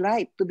gave their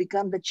right to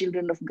become the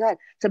children of God.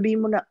 Sabihin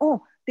mo na,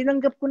 oh,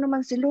 tinanggap ko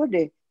naman si Lord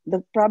eh. The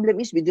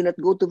problem is we do not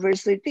go to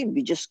verse 13.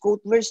 We just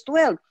quote verse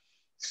 12.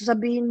 So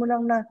sabihin mo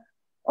lang na,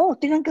 oh,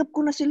 tinanggap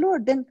ko na si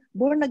Lord. Then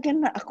born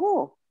again na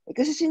ako.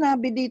 Kasi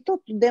sinabi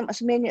dito, to them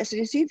as many as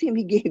receive him,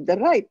 he gave the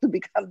right to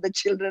become the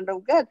children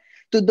of God,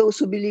 to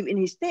those who believe in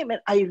his name.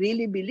 And I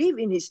really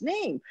believe in his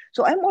name.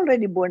 So I'm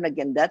already born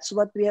again. That's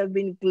what we have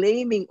been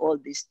claiming all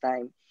this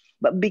time.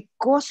 But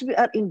because we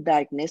are in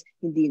darkness,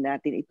 hindi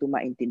natin ito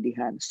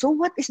maintindihan. So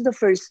what is the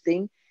first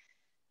thing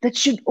that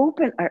should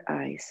open our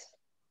eyes?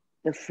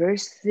 The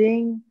first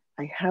thing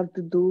I have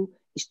to do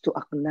is to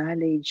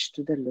acknowledge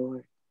to the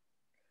Lord,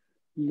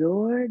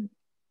 Lord,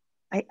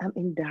 I am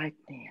in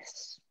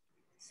darkness.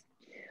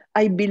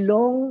 I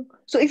belong.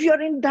 So if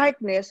you're in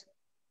darkness,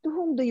 to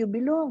whom do you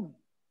belong?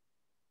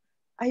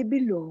 I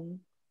belong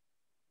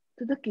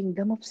to the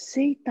kingdom of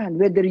Satan.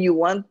 Whether you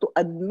want to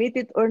admit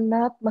it or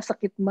not,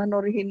 masakit man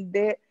or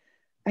hindi,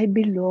 I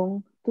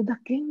belong to the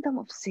kingdom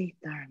of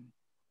Satan.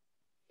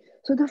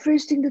 So the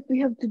first thing that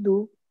we have to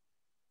do,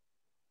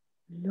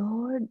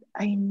 Lord,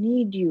 I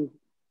need you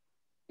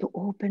to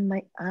open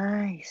my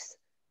eyes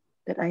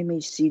that I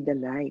may see the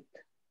light.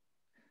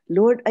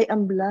 Lord, I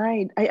am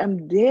blind. I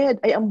am dead.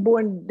 I am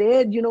born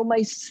dead. You know,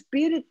 my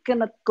spirit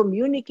cannot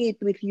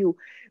communicate with you.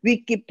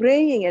 We keep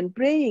praying and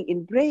praying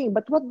and praying.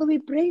 But what do we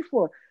pray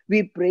for?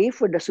 We pray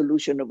for the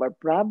solution of our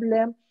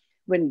problem.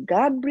 When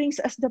God brings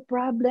us the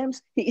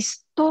problems, He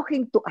is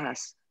talking to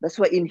us. That's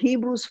why in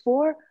Hebrews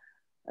 4,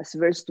 as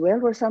verse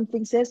 12 or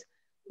something says,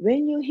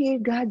 when you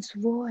hear God's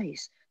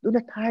voice, Do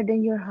not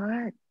harden your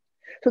heart.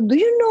 So do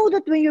you know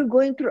that when you're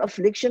going through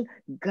affliction,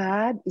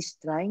 God is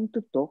trying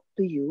to talk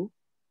to you?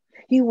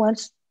 He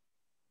wants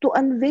to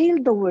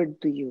unveil the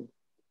word to you.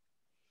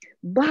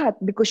 But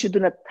because you do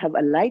not have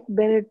a light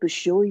bearer to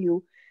show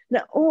you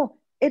na, oh,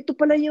 ito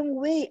pala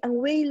yung way. Ang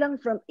way lang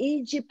from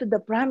Egypt to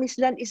the promised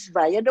land is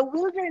via the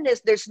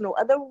wilderness. There's no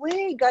other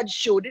way. God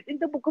showed it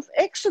in the book of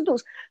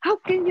Exodus. How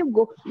can you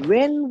go?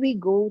 When we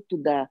go to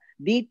the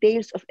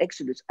details of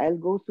Exodus, I'll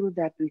go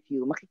through that with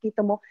you.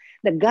 Makikita mo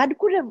na God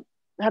could have,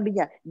 sabi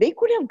niya, they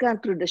could have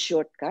gone through the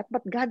shortcut,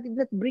 but God did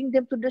not bring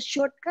them to the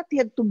shortcut. He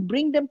had to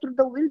bring them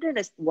through the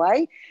wilderness.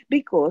 Why?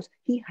 Because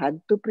He had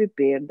to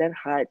prepare their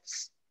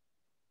hearts.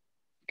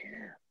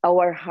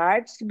 Our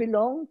hearts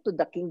belong to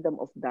the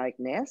kingdom of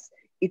darkness.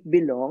 It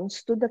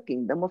belongs to the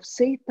kingdom of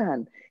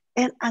Satan.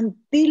 And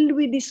until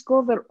we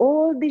discover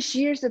all these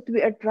years that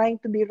we are trying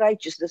to be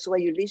righteous, that's why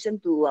you listen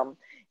to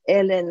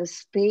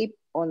Ellen's tape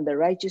on the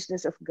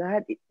righteousness of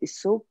God, it is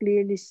so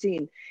clearly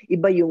seen.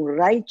 Iba yung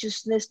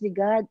righteousness ni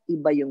God,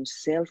 iba yung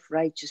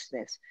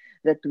self-righteousness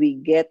that we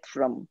get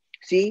from.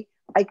 See,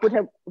 I could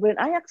have, when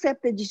I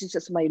accepted Jesus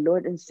as my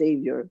Lord and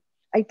Savior,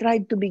 I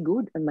tried to be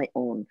good on my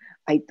own.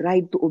 I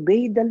tried to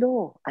obey the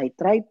law. I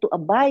tried to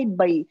abide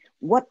by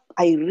what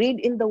I read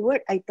in the Word.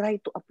 I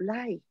tried to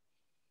apply.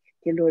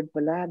 Kay Lord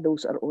pala,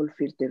 those are all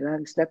filthy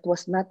rags. That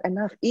was not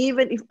enough.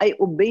 Even if I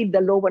obeyed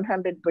the law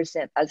 100%,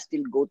 I'll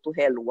still go to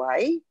hell.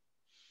 Why?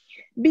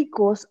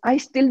 Because I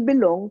still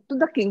belong to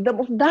the kingdom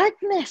of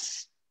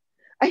darkness.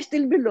 I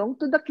still belong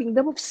to the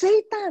kingdom of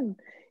Satan.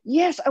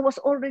 Yes, I was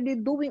already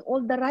doing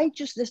all the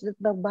righteousness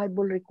that the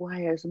Bible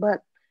requires,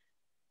 but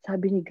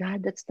sabi ni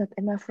God, that's not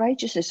enough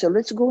righteousness. So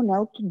let's go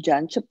now to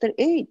John chapter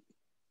 8.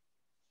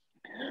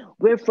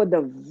 Where for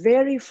the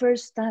very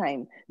first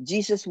time,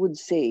 Jesus would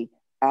say,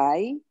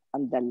 I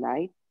am the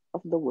light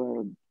of the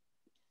world.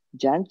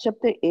 John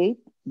chapter 8.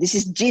 This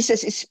is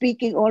Jesus is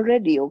speaking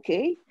already,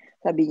 okay?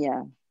 Sabi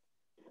niya.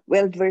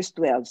 Well, verse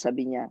 12,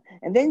 sabi niya.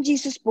 And then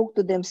Jesus spoke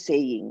to them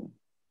saying,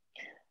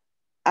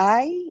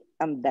 I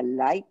am the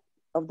light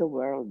of the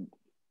world.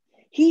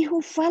 He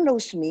who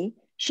follows me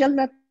shall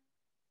not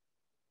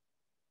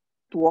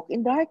walk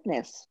in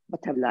darkness,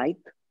 but have light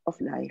of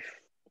life.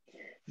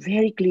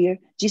 Very clear.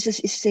 Jesus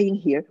is saying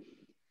here,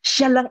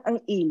 siya lang ang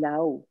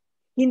ilaw.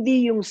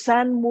 Hindi yung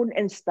sun, moon,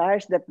 and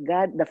stars that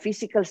God, the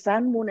physical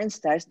sun, moon, and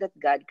stars that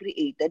God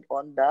created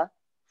on the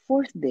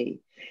fourth day.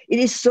 It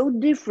is so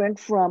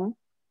different from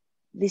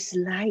this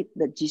light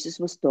that Jesus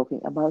was talking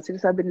about.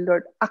 Sinasabi ni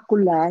Lord,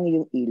 ako lang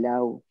yung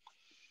ilaw.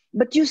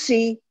 But you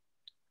see,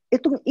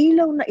 itong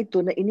ilaw na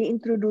ito na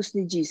ini-introduce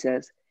ni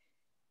Jesus,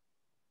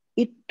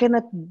 it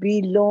cannot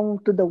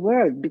belong to the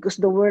world because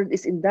the world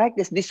is in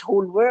darkness. This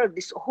whole world,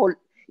 this whole,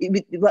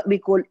 what we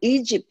call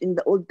Egypt in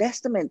the Old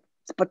Testament,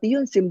 pati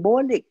yun,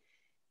 symbolic.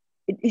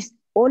 It is,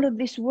 all of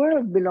this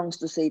world belongs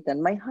to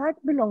Satan. My heart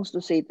belongs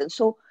to Satan.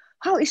 So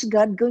how is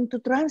God going to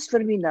transfer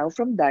me now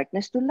from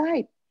darkness to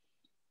light?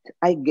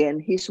 Again,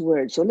 His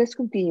word. So let's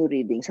continue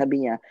reading.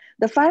 Sabi niya,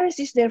 the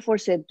Pharisees therefore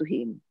said to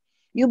Him,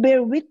 you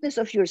bear witness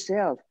of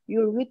yourself.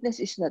 Your witness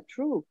is not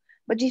true.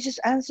 But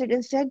Jesus answered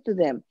and said to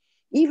them,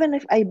 even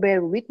if I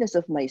bear witness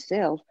of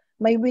myself,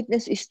 my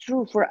witness is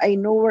true, for I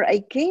know where I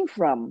came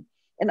from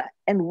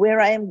and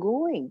where I am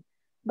going.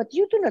 But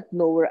you do not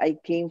know where I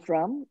came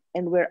from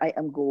and where I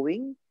am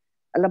going.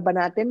 Alam ba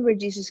natin where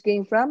Jesus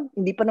came from?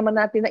 Hindi nga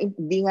natin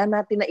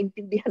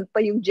naintindihan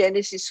pa yung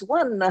Genesis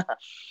 1 na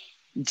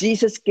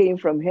Jesus came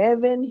from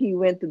heaven. He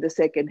went to the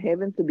second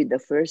heaven to be the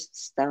first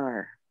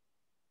star.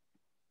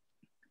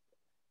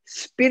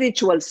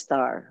 Spiritual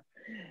star.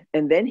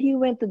 And then He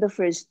went to the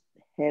first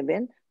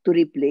heaven to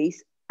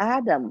replace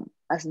Adam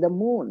as the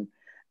moon,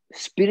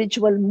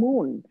 spiritual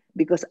moon,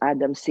 because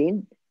Adam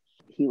sinned,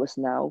 he was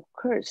now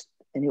cursed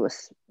and he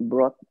was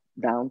brought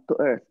down to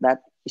earth.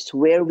 That is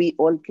where we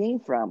all came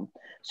from.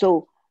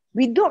 So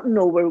we don't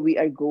know where we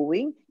are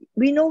going.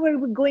 We know where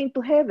we're going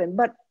to heaven,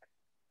 but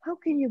how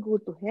can you go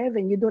to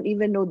heaven? You don't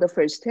even know the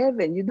first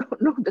heaven. You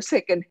don't know the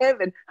second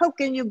heaven. How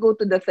can you go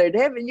to the third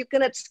heaven? You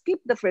cannot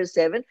skip the first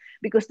heaven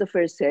because the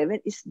first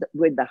heaven is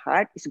where the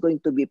heart is going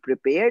to be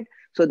prepared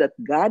so that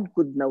God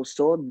could now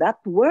sow that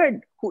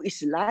word who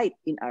is light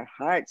in our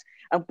hearts.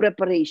 Ang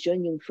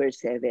preparation yung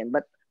first heaven.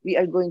 But we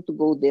are going to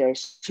go there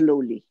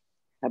slowly.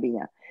 Sabi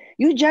niya,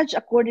 you judge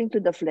according to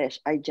the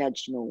flesh. I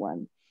judge no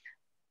one.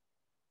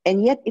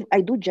 And yet if I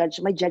do judge,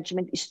 my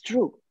judgment is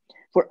true.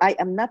 For I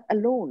am not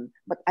alone,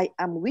 but I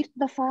am with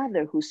the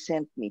Father who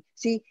sent me.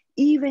 See,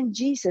 even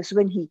Jesus,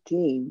 when He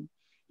came,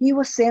 He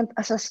was sent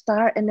as a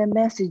star and a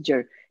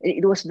messenger, and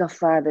it was the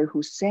Father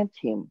who sent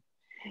Him.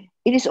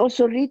 It is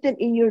also written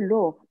in your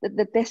law that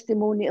the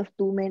testimony of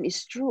two men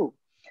is true.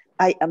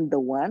 I am the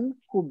one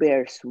who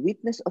bears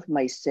witness of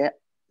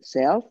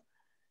myself,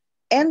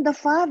 and the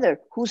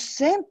Father who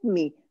sent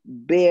me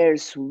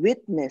bears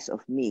witness of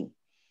me.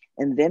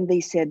 And then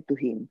they said to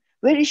Him,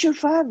 where is your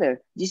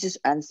Father? Jesus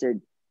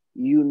answered,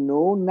 you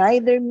know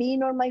neither me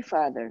nor my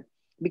Father,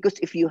 because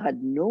if you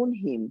had known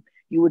Him,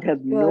 you would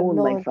have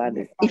known my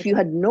Father. If you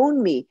had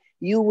known me,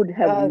 you would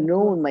have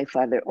known my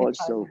Father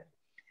also.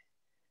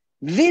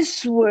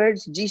 These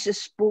words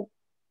Jesus spoke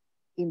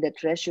in the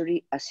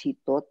treasury as he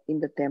taught in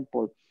the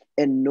temple,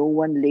 and no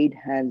one laid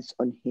hands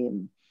on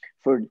him.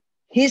 For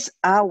his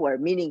hour,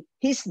 meaning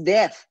his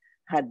death,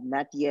 had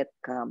not yet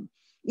come.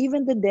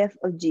 Even the death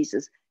of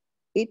Jesus,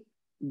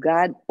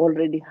 God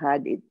already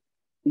had it,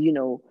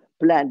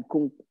 planned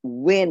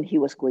when he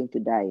was going to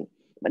die.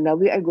 But now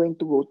we are going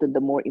to go to the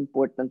more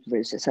important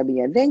verses. Sabi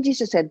niya, then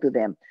Jesus said to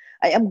them,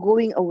 I am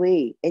going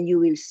away, and you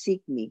will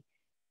seek me,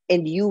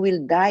 and you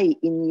will die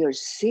in your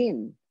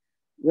sin.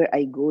 Where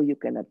I go, you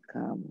cannot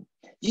come.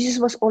 Jesus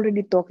was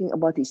already talking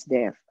about his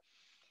death.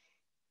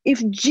 If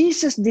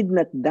Jesus did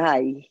not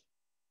die,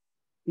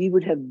 we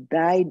would have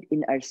died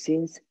in our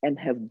sins and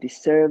have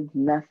deserved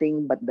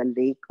nothing but the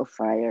lake of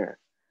fire,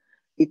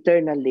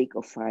 eternal lake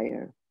of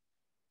fire.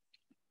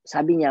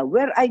 Sabi niya,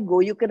 where I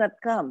go, you cannot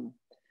come.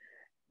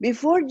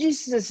 Before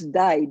Jesus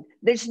died,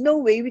 there's no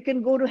way we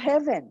can go to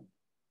heaven.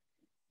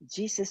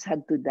 Jesus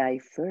had to die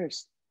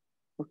first.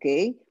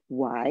 Okay?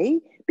 Why?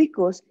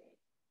 Because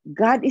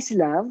God is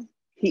love.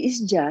 He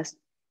is just.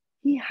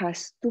 He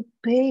has to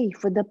pay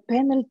for the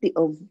penalty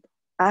of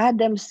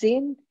Adam's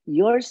sin,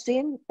 your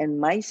sin, and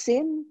my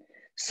sin,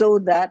 so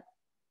that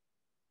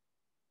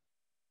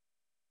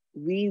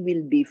we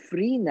will be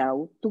free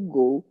now to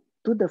go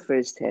to the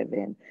first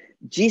heaven.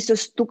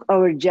 Jesus took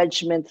our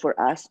judgment for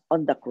us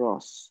on the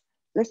cross.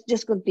 Let's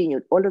just continue.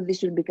 All of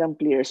this will become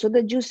clear. So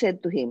the Jews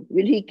said to him,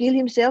 will he kill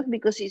himself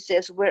because he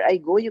says, where I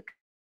go, you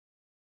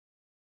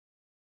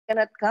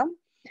cannot come?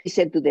 He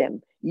said to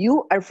them,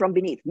 you are from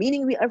beneath,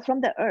 meaning we are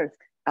from the earth.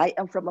 I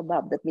am from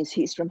above. That means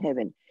he is from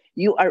heaven.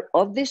 You are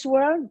of this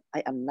world.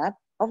 I am not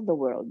of the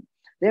world.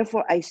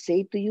 Therefore, I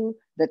say to you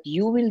that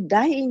you will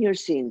die in your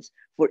sins.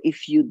 For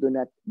if you do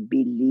not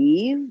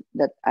believe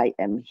that I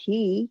am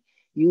he,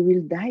 you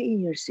will die in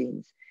your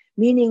sins.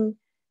 Meaning,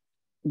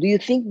 do you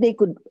think they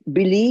could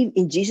believe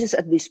in Jesus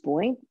at this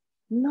point?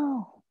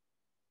 No.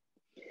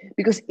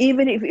 Because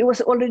even if it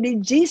was already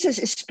Jesus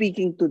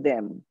speaking to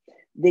them,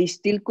 they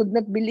still could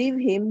not believe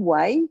him.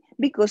 Why?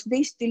 Because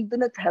they still do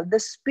not have the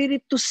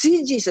spirit to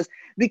see Jesus.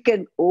 We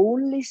can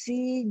only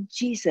see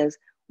Jesus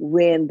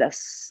when the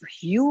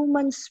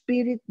human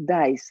spirit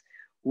dies,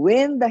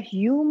 when the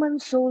human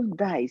soul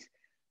dies,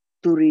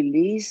 to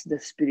release the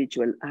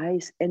spiritual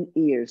eyes and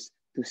ears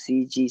to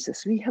see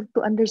Jesus. We have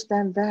to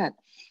understand that.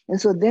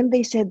 And so then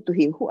they said to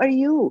him, who are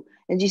you?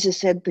 And Jesus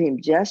said to him,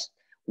 just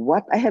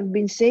what I have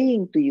been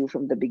saying to you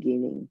from the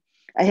beginning.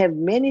 I have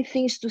many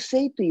things to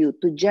say to you,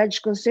 to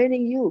judge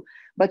concerning you,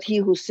 but he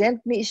who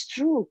sent me is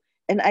true,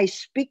 and I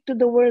speak to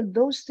the world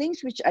those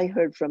things which I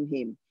heard from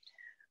him.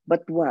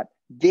 But what?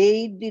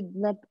 They did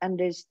not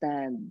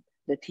understand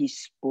that he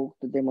spoke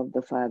to them of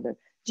the Father.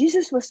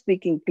 Jesus was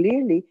speaking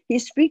clearly.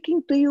 He's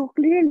speaking to you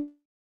clearly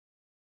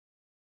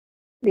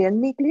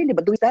and me clearly,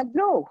 but do we understand?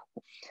 No.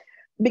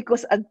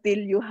 Because until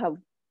you have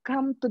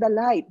come to the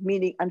light,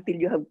 meaning until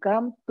you have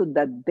come to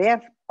the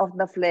death of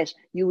the flesh,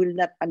 you will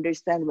not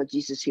understand what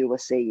Jesus here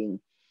was saying.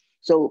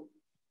 So,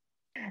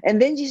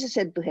 and then Jesus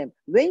said to him,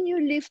 when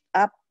you lift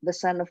up the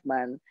Son of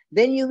Man,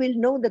 then you will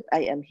know that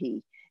I am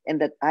he, and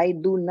that I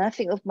do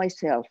nothing of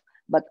myself,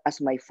 but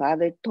as my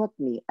Father taught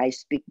me, I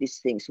speak these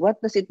things.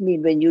 What does it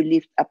mean when you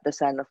lift up the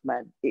Son of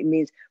Man? It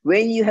means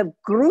when you have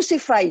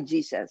crucified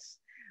Jesus,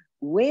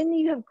 when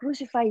you have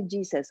crucified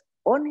Jesus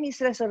on his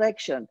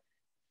resurrection,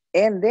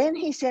 and then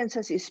he sends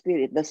us his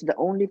spirit. That's the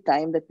only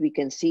time that we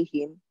can see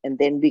him, and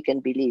then we can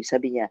believe.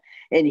 Sabi niya,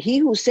 and he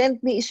who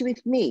sent me is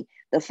with me.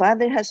 The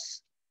Father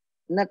has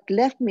not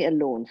left me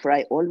alone, for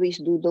I always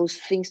do those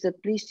things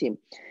that please him.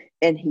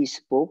 And he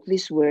spoke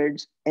these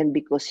words, and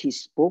because he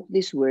spoke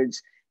these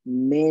words,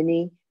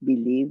 many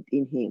believed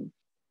in him.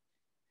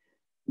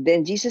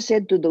 Then Jesus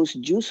said to those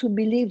Jews who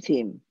believed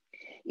him,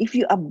 if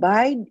you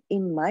abide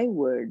in my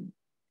word,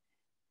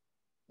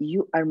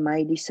 you are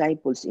my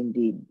disciples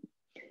indeed.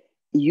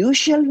 You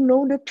shall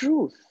know the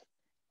truth,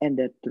 and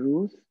the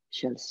truth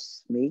shall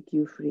make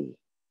you free.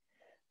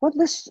 What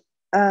does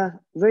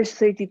verse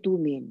 32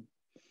 mean?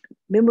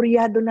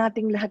 Memoryado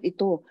nating lahat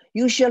ito.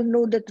 You shall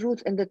know the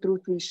truth, and the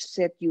truth will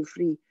set you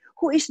free.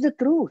 Who is the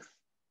truth?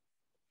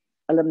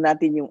 Alam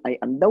natin yung I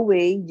am the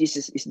way,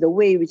 Jesus is the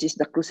way, which is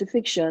the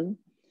crucifixion.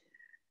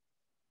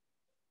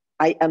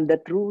 I am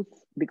the truth,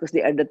 because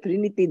they are the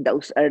Trinity,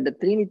 those are the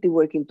Trinity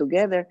working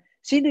together.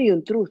 Sino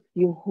yung truth?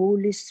 Yung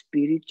Holy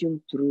Spirit yung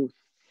truth.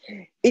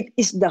 It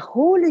is the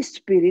Holy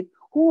Spirit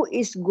who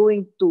is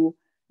going to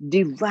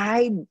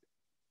divide,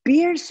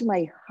 pierce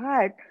my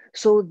heart,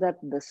 so that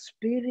the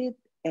spirit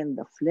and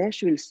the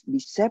flesh will be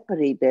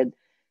separated,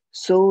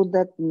 so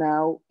that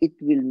now it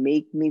will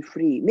make me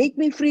free. Make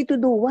me free to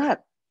do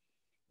what?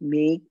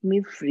 Make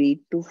me free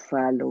to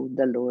follow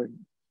the Lord.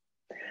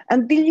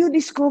 Until you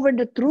discover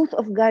the truth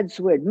of God's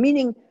word,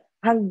 meaning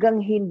hanggang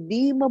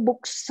hindi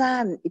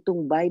mabuksan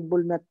itong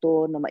Bible na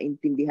to, na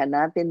maintindihan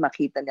natin,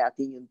 makita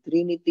natin yung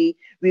Trinity,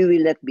 we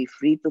will not be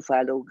free to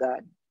follow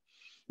God.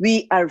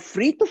 We are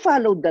free to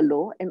follow the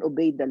law and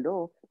obey the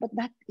law, but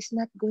that is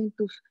not going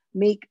to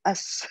make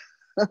us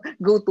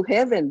go to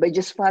heaven by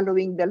just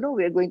following the law.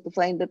 We are going to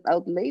find that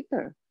out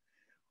later.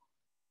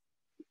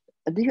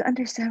 Do you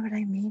understand what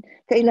I mean?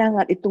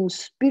 Kailangan itong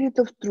Spirit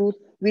of truth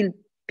will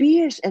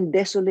pierce and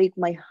desolate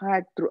my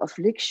heart through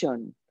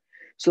affliction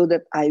so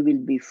that I will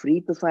be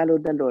free to follow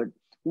the Lord.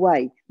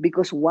 Why?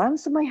 Because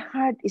once my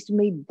heart is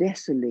made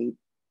desolate,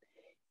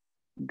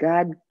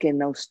 God can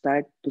now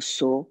start to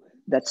sow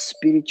that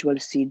spiritual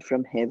seed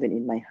from heaven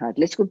in my heart.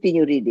 Let's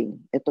continue reading.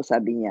 Ito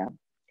sabi niya,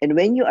 and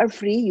when you are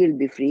free, you'll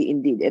be free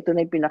indeed. Ito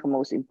na yung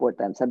pinaka-most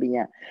important. Sabi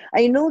niya,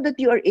 I know that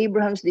you are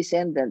Abraham's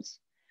descendants,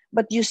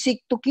 but you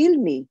seek to kill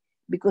me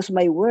because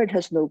my word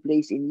has no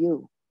place in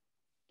you.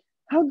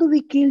 How do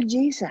we kill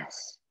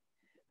Jesus?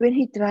 When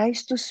he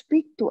tries to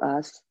speak to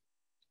us,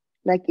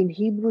 like in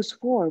Hebrews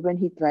 4, when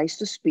he tries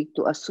to speak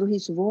to us through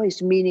his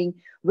voice, meaning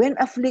when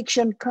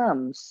affliction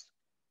comes,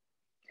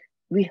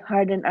 we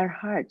harden our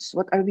hearts.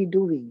 What are we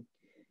doing?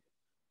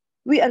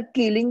 We are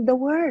killing the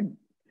word.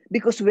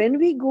 Because when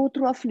we go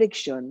through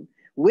affliction,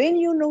 when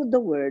you know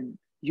the word,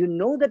 you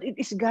know that it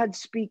is God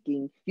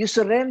speaking, you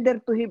surrender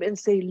to him and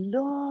say,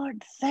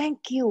 Lord,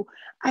 thank you.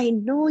 I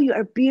know you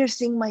are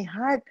piercing my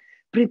heart,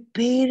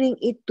 preparing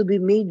it to be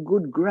made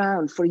good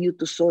ground for you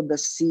to sow the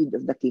seed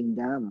of the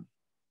kingdom.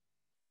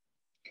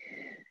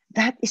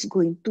 That is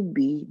going to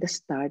be the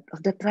start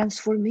of the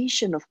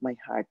transformation of my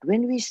heart.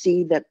 When we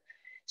see that,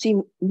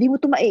 hindi mo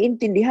ito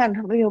maiintindihan.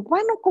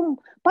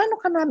 Paano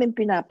ka namin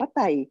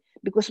pinapatay?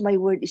 Because my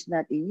word is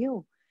not in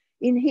you.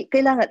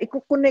 Kailangan,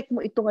 i-connect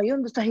mo ito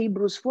ngayon sa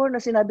Hebrews 4 na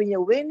sinabi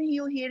niya, when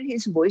you hear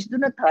his voice, do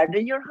not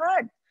harden your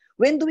heart.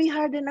 When do we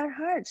harden our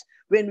hearts?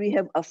 When we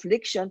have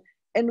affliction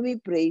and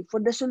we pray for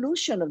the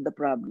solution of the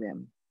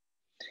problem.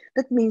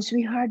 That means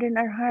we harden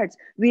our hearts.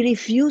 We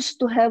refuse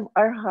to have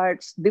our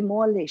hearts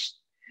demolished.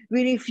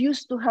 We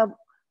refuse to have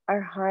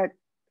our heart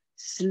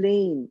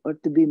slain or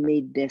to be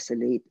made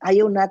desolate.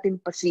 Ayaw natin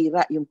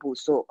pasira yung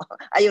puso.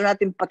 Ayaw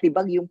natin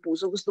patibag yung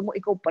puso. Gusto mo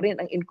ikaw pa rin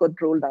ang in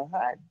control ng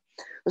heart.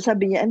 So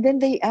sabi niya, and then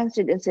they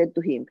answered and said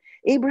to him,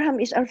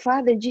 Abraham is our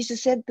father. Jesus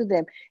said to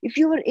them, if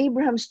you were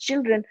Abraham's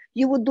children,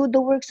 you would do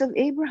the works of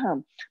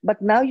Abraham.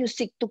 But now you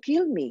seek to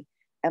kill me,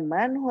 a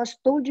man who has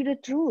told you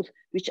the truth,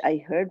 which I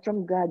heard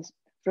from God.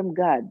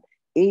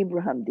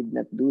 Abraham did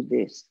not do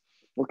this.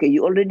 Okay,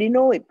 you already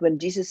know it. When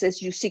Jesus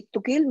says, you seek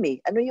to kill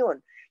me, ano yun?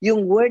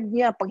 Yung word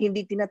niya, pag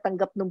hindi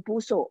tinatanggap ng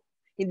puso,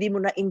 hindi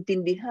mo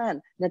naintindihan,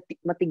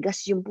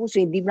 matigas yung puso,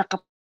 hindi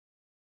nakapasok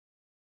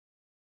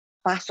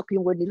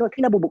yung word ni Lord,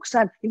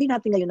 kinabubuksan, hindi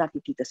natin ngayon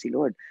nakikita si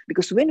Lord.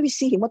 Because when we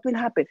see Him, what will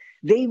happen?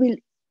 They will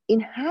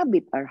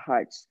inhabit our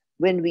hearts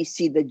when we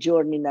see the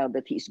journey now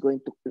that He is going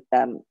to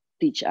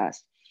teach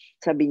us.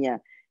 Sabi niya,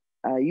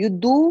 you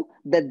do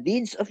the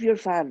deeds of your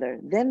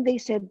father. Then they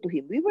said to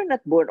him, we were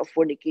not born of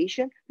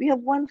fornication. We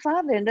have one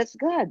father, and that's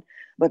God.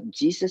 But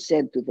Jesus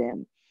said to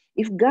them,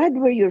 if God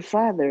were your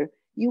father,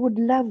 you would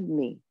love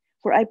me,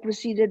 for I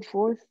proceeded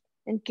forth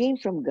and came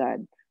from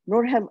God,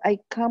 nor have I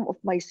come of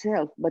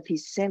myself, but He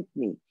sent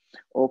me.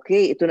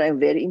 Okay, ito na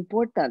very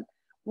important.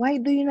 Why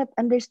do you not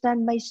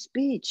understand my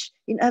speech?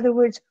 In other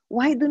words,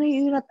 why do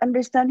you not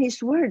understand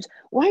His words?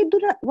 Why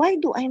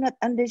do I not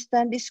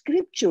understand the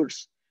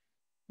scriptures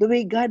the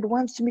way God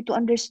wants me to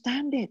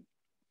understand it?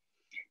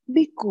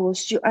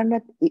 Because you are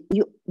not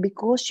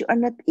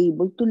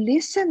able to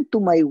listen to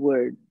my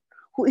word.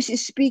 Who is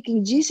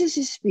speaking? Jesus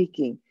is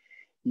speaking.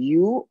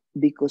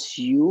 Because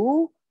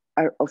you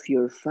are of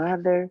your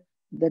father,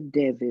 the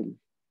devil,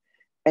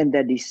 and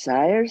the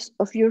desires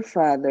of your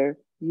father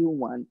you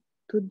want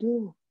to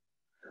do.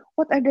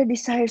 What are the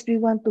desires we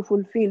want to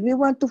fulfill? We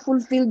want to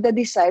fulfill the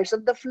desires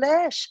of the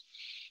flesh.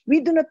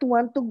 We do not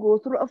want to go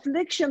through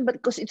affliction, but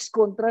because it's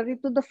contrary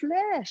to the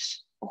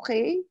flesh.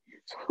 Okay?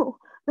 So,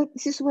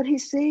 this is what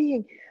he's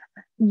saying.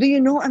 Do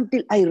you know,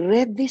 until I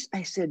read this,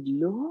 I said,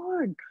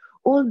 Lord,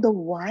 all the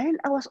while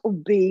I was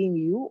obeying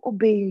you,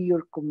 obeying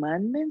your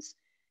commandments,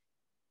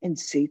 and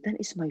Satan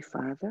is my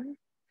father?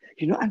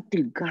 You know,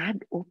 until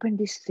God opened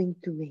this thing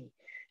to me.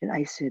 And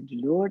I said,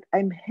 Lord,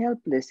 I'm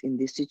helpless in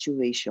this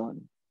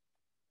situation.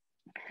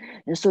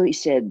 And so he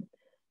said,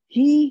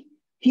 he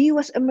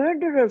was a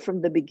murderer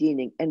from the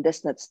beginning and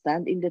does not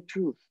stand in the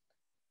truth.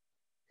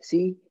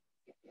 See,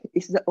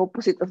 it's the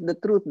opposite of the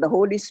truth. The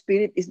Holy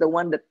Spirit is the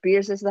one that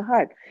pierces the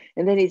heart.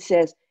 And then it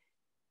says,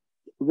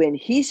 when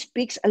he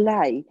speaks a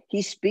lie,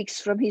 he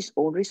speaks from his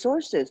own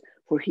resources,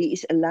 for he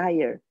is a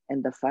liar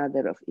and the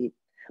father of it.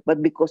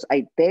 But because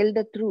I tell you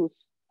the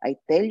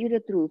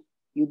truth,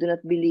 you do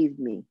not believe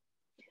me.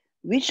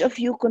 Which of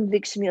you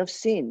convicts me of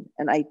sin?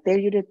 And I tell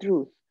you the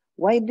truth.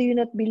 Why do you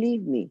not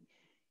believe me?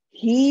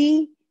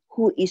 He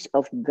who is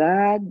of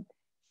God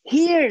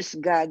hears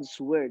God's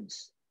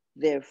words.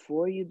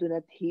 Therefore, you do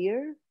not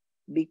hear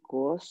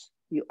because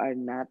you are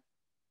not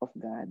of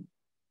God.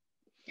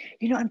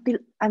 You know,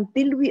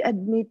 until we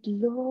admit,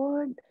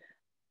 Lord,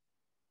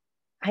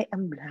 I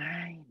am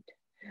blind.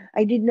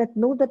 I did not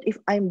know that if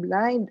I'm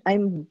blind,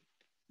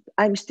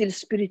 I'm still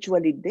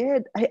spiritually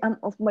dead. I am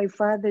of my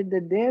father,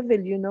 the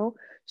devil, you know.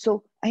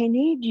 So I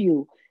need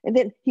you. And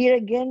then here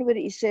again, where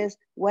it says,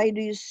 why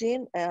do you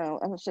sin?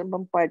 Ano sa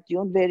bang part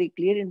yun? Very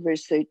clear in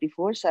verse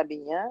 34,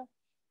 sabi niya,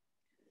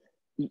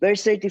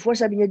 Verse 34,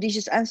 sabi niya,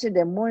 Jesus answered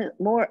them,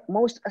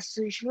 most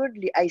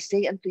assuredly I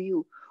say unto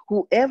you,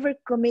 whoever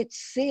commits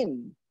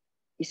sin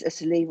is a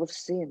slave of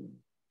sin.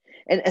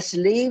 And a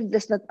slave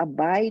does not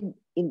abide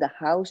in the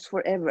house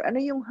forever. Ano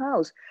yung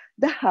house?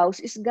 The house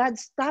is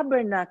God's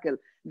tabernacle.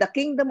 The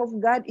kingdom of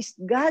God is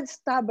God's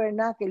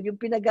tabernacle. Yung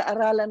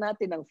pinag-aaralan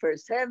natin ng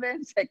first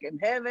heaven, second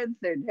heaven,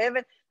 third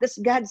heaven, that's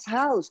God's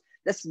house.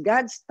 That's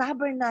God's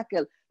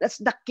tabernacle. That's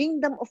the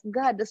kingdom of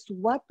God. That's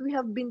what we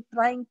have been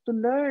trying to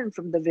learn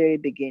from the very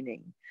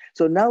beginning.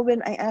 So now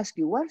when I ask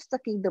you, what's the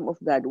kingdom of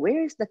God?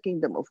 Where is the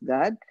kingdom of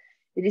God?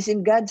 It is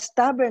in God's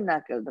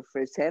tabernacle, the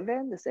first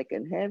heaven, the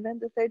second heaven,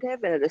 the third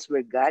heaven. That's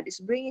where God is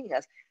bringing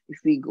us.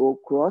 If we go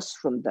cross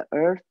from the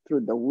earth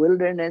through the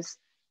wilderness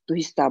to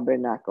his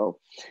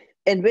tabernacle.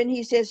 And when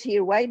he says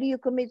here, why do you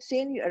commit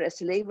sin? You are a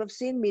slave of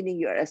sin,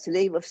 meaning you are a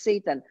slave of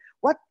Satan.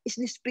 What is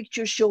this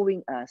picture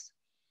showing us?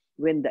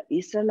 When the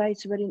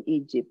Israelites were in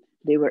Egypt,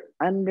 they were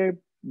under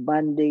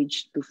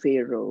bondage to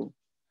Pharaoh.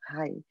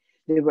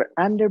 They were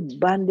under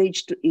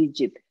bondage to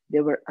Egypt. They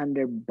were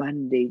under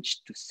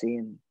bondage to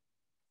sin.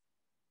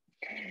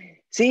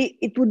 See,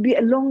 it would be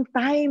a long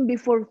time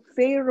before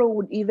Pharaoh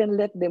would even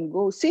let them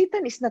go.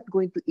 Satan is not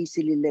going to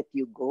easily let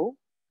you go.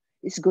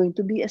 It's going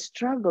to be a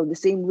struggle, the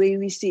same way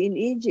we see in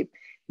Egypt.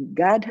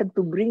 God had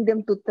to bring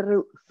them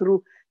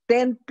through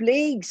 10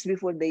 plagues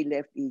before they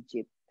left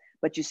Egypt.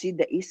 But you see,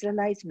 the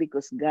Israelites,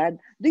 because God,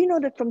 do you know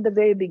that from the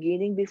very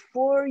beginning,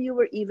 before you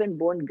were even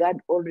born,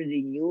 God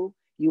already knew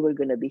you were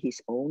going to be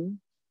his own?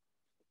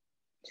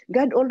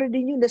 God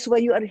already knew. That's why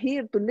you are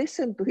here to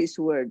listen to his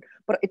word.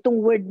 Para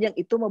itong word niyang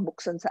ito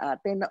mabuksan sa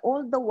atin, na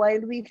all the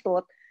while we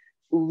thought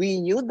we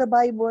knew the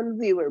Bible,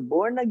 we were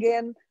born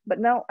again, but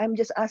now I'm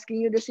just asking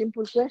you the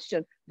simple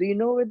question. Do you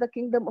know where the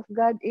kingdom of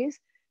God is?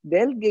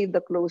 Belle gave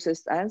the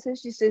closest answer.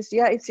 She says,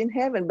 yeah, it's in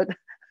heaven, but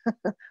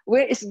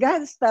where is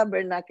God's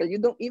tabernacle? You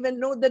don't even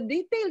know the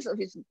details of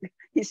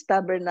his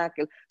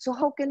tabernacle. So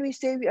how can we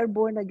say we are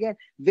born again?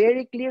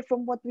 Very clear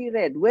from what we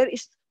read.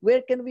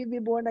 Where can we be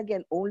born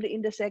again? Only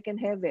in the second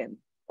heaven.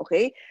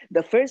 Okay?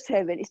 The first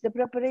heaven is the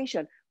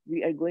preparation.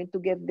 We are going to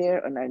get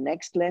there on our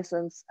next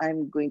lessons.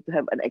 I'm going to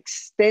have an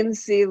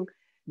extensive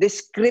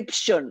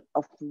description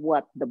of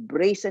what the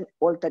brazen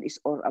altar is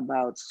all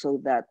about, so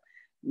that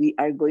we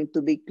are going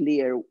to be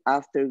clear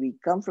after we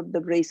come from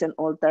the brazen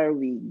altar,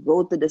 we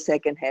go to the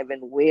second heaven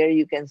where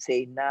you can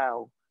say,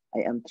 now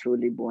I am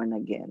truly born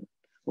again.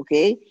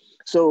 Okay?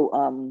 So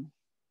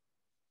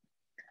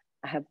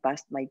I have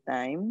passed my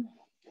time.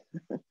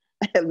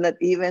 I have not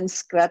even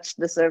scratched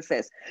the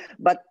surface.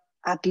 But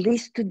at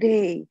least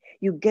today,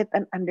 you get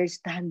an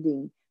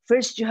understanding.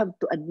 First, you have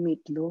to admit,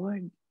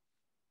 Lord,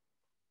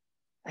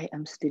 I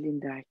am still in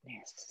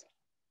darkness.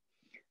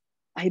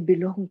 I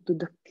belong to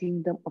the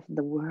kingdom of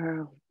the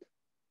world.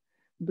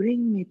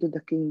 Bring me to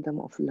the kingdom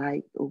of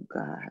light, O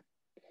God.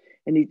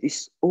 And it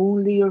is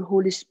only your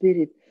Holy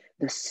Spirit,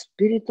 the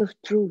Spirit of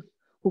truth,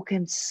 who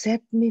can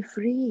set me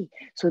free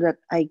so that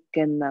I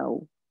can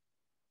now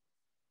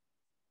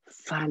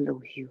follow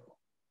you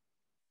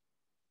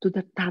to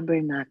the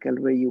tabernacle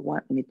where you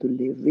want me to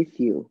live with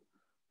you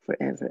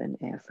forever and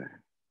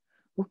ever.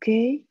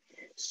 Okay?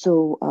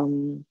 So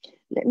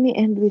let me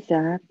end with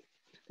that.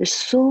 There's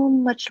so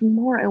much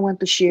more I want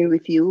to share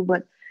with you,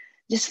 but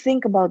just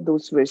think about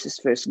those verses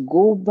first.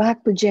 Go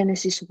back to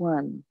Genesis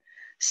 1.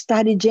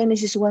 Study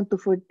Genesis 1 to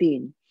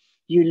 14.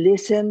 You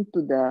listen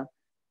to the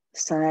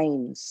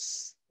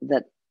signs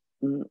that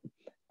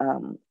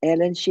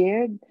Ellen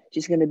shared.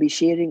 She's going to be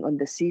sharing on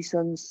the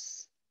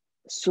seasons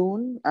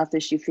soon after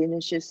she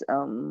finishes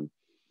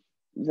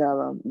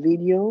the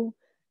video.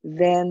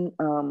 Then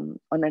on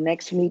our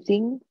next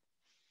meeting,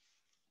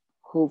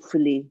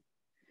 hopefully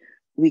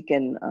we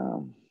can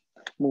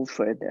move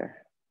further.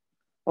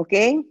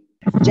 Okay?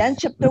 John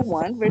chapter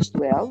 1, verse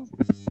 12.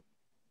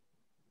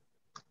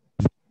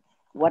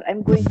 What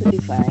I'm going to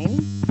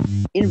define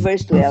in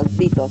verse 12,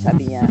 dito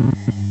sabi niya,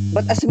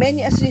 but as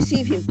many as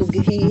receive him, to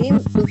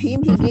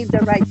him he gave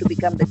the right to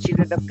become the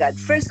children of God.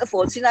 First of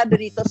all,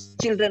 sinabi rito,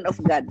 children of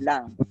God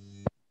lang.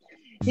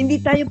 Hindi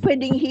tayo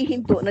pwedeng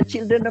hihinto na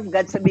children of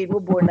God, sabihin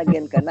mo, born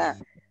again ka na.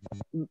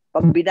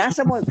 Pag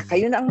binasa mo,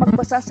 kayo na ang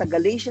magbasa sa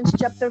Galatians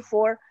chapter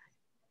 4,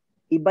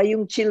 iba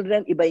yung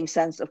children, iba yung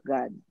sons of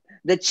God.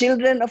 The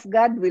children of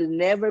God will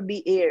never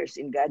be heirs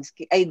in God's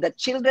kingdom. The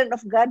children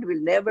of God will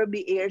never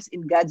be heirs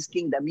in God's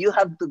kingdom. You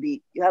have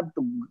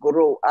to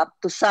grow up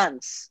to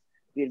sons.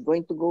 We're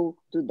going to go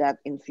to that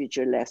in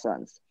future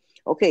lessons.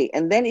 Okay,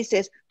 and then it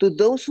says, to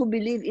those who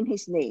believe in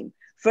his name.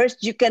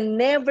 First, you can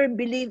never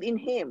believe in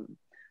him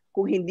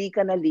kung hindi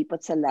ka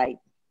nalipat sa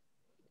light.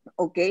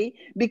 Okay?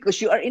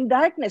 Because you are in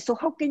darkness. So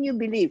how can you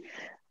believe?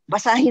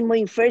 Basahin mo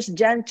yung 1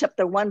 John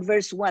chapter 1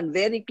 verse 1.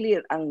 Very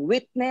clear. Ang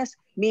witness,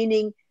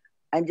 meaning,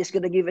 I'm just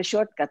going to give a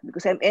shortcut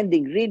because I'm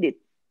ending. Read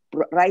it.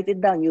 Write it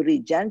down. You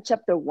read John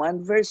chapter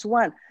 1 verse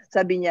 1.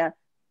 Sabi niya,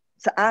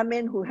 sa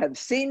amin who have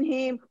seen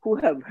him, who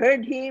have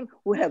heard him,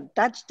 who have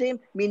touched him,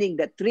 meaning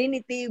the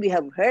Trinity, we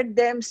have heard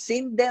them,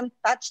 seen them,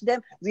 touched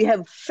them. We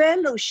have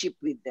fellowship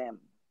with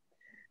them.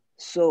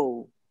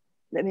 So,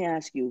 let me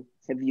ask you,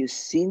 Have you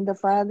seen the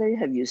Father?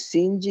 Have you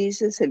seen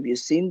Jesus? Have you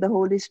seen the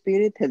Holy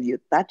Spirit? Have you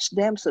touched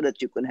them so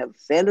that you can have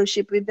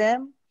fellowship with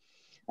them?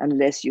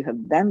 Unless you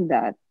have done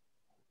that,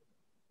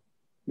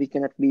 we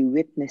cannot be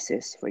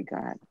witnesses for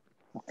God.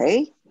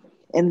 Okay?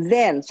 And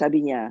then,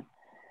 sabi niya,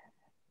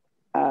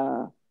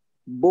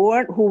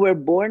 who were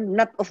born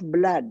not of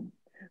blood.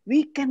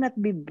 We cannot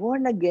be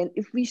born again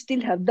if we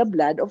still have the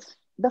blood of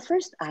the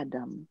first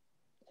Adam.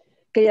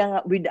 Kaya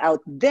nga, without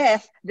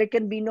death, there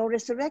can be no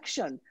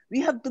resurrection.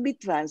 We have to be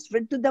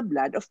transferred to the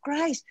blood of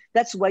Christ.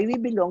 That's why we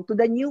belong to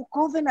the new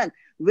covenant.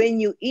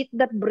 When you eat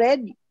that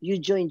bread, you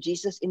join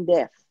Jesus in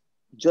death.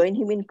 Join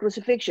him in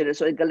crucifixion.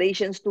 So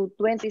Galatians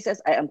 2:20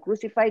 says, I am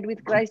crucified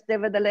with Christ,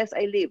 nevertheless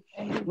I live.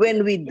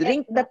 When we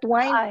drink that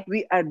wine,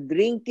 we are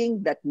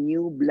drinking that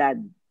new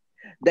blood.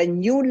 The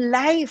new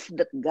life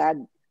that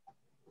God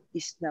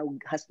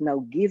has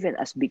now given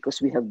us because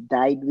we have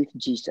died with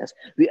Jesus.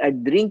 We are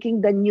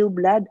drinking the new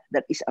blood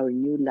that is our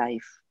new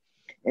life.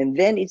 And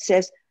then it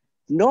says,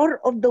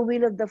 nor of the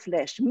will of the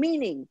flesh.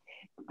 Meaning,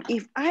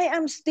 if I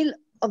am still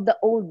of the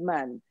old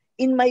man,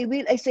 in my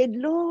will, I said,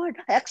 Lord,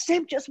 I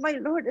accept you as my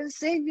Lord and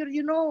Savior,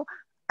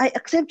 I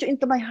accept you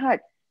into my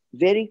heart.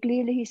 Very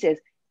clearly, he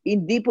says,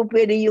 hindi po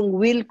pwede yung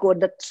will ko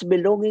that's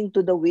belonging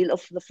to the will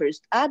of the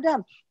first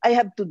Adam. I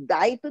have to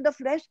die to the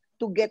flesh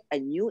to get a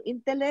new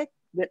intellect.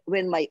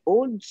 When my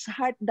old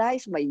heart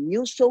dies, my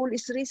new soul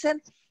is risen.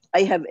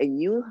 I have a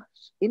new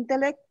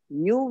intellect,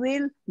 new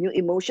will, new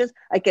emotions.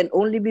 I can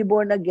only be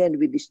born again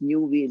with this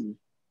new will.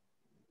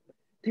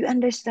 Do you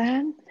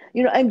understand?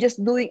 I'm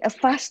just doing a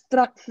fast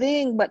track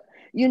thing, but,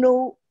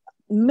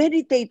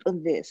 meditate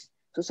on this.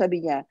 So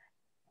sabi niya,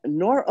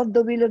 nor of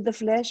the will of the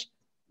flesh,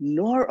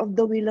 nor of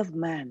the will of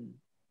man.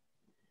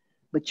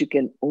 But you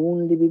can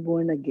only be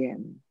born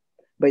again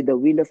by the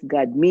will of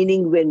God.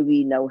 Meaning when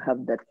we now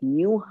have that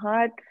new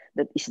heart,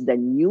 that is the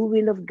new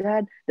will of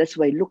God. That's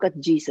why look at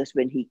Jesus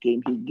when he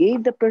came. He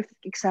gave the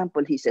perfect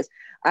example. He says,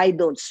 I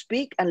don't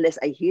speak unless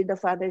I hear the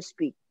Father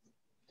speak.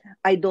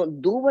 I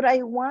don't do what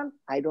I want.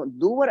 I don't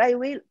do what I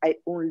will. I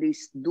only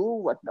do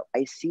what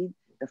I see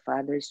the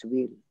Father's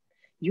will.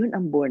 Yun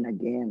ang born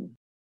again.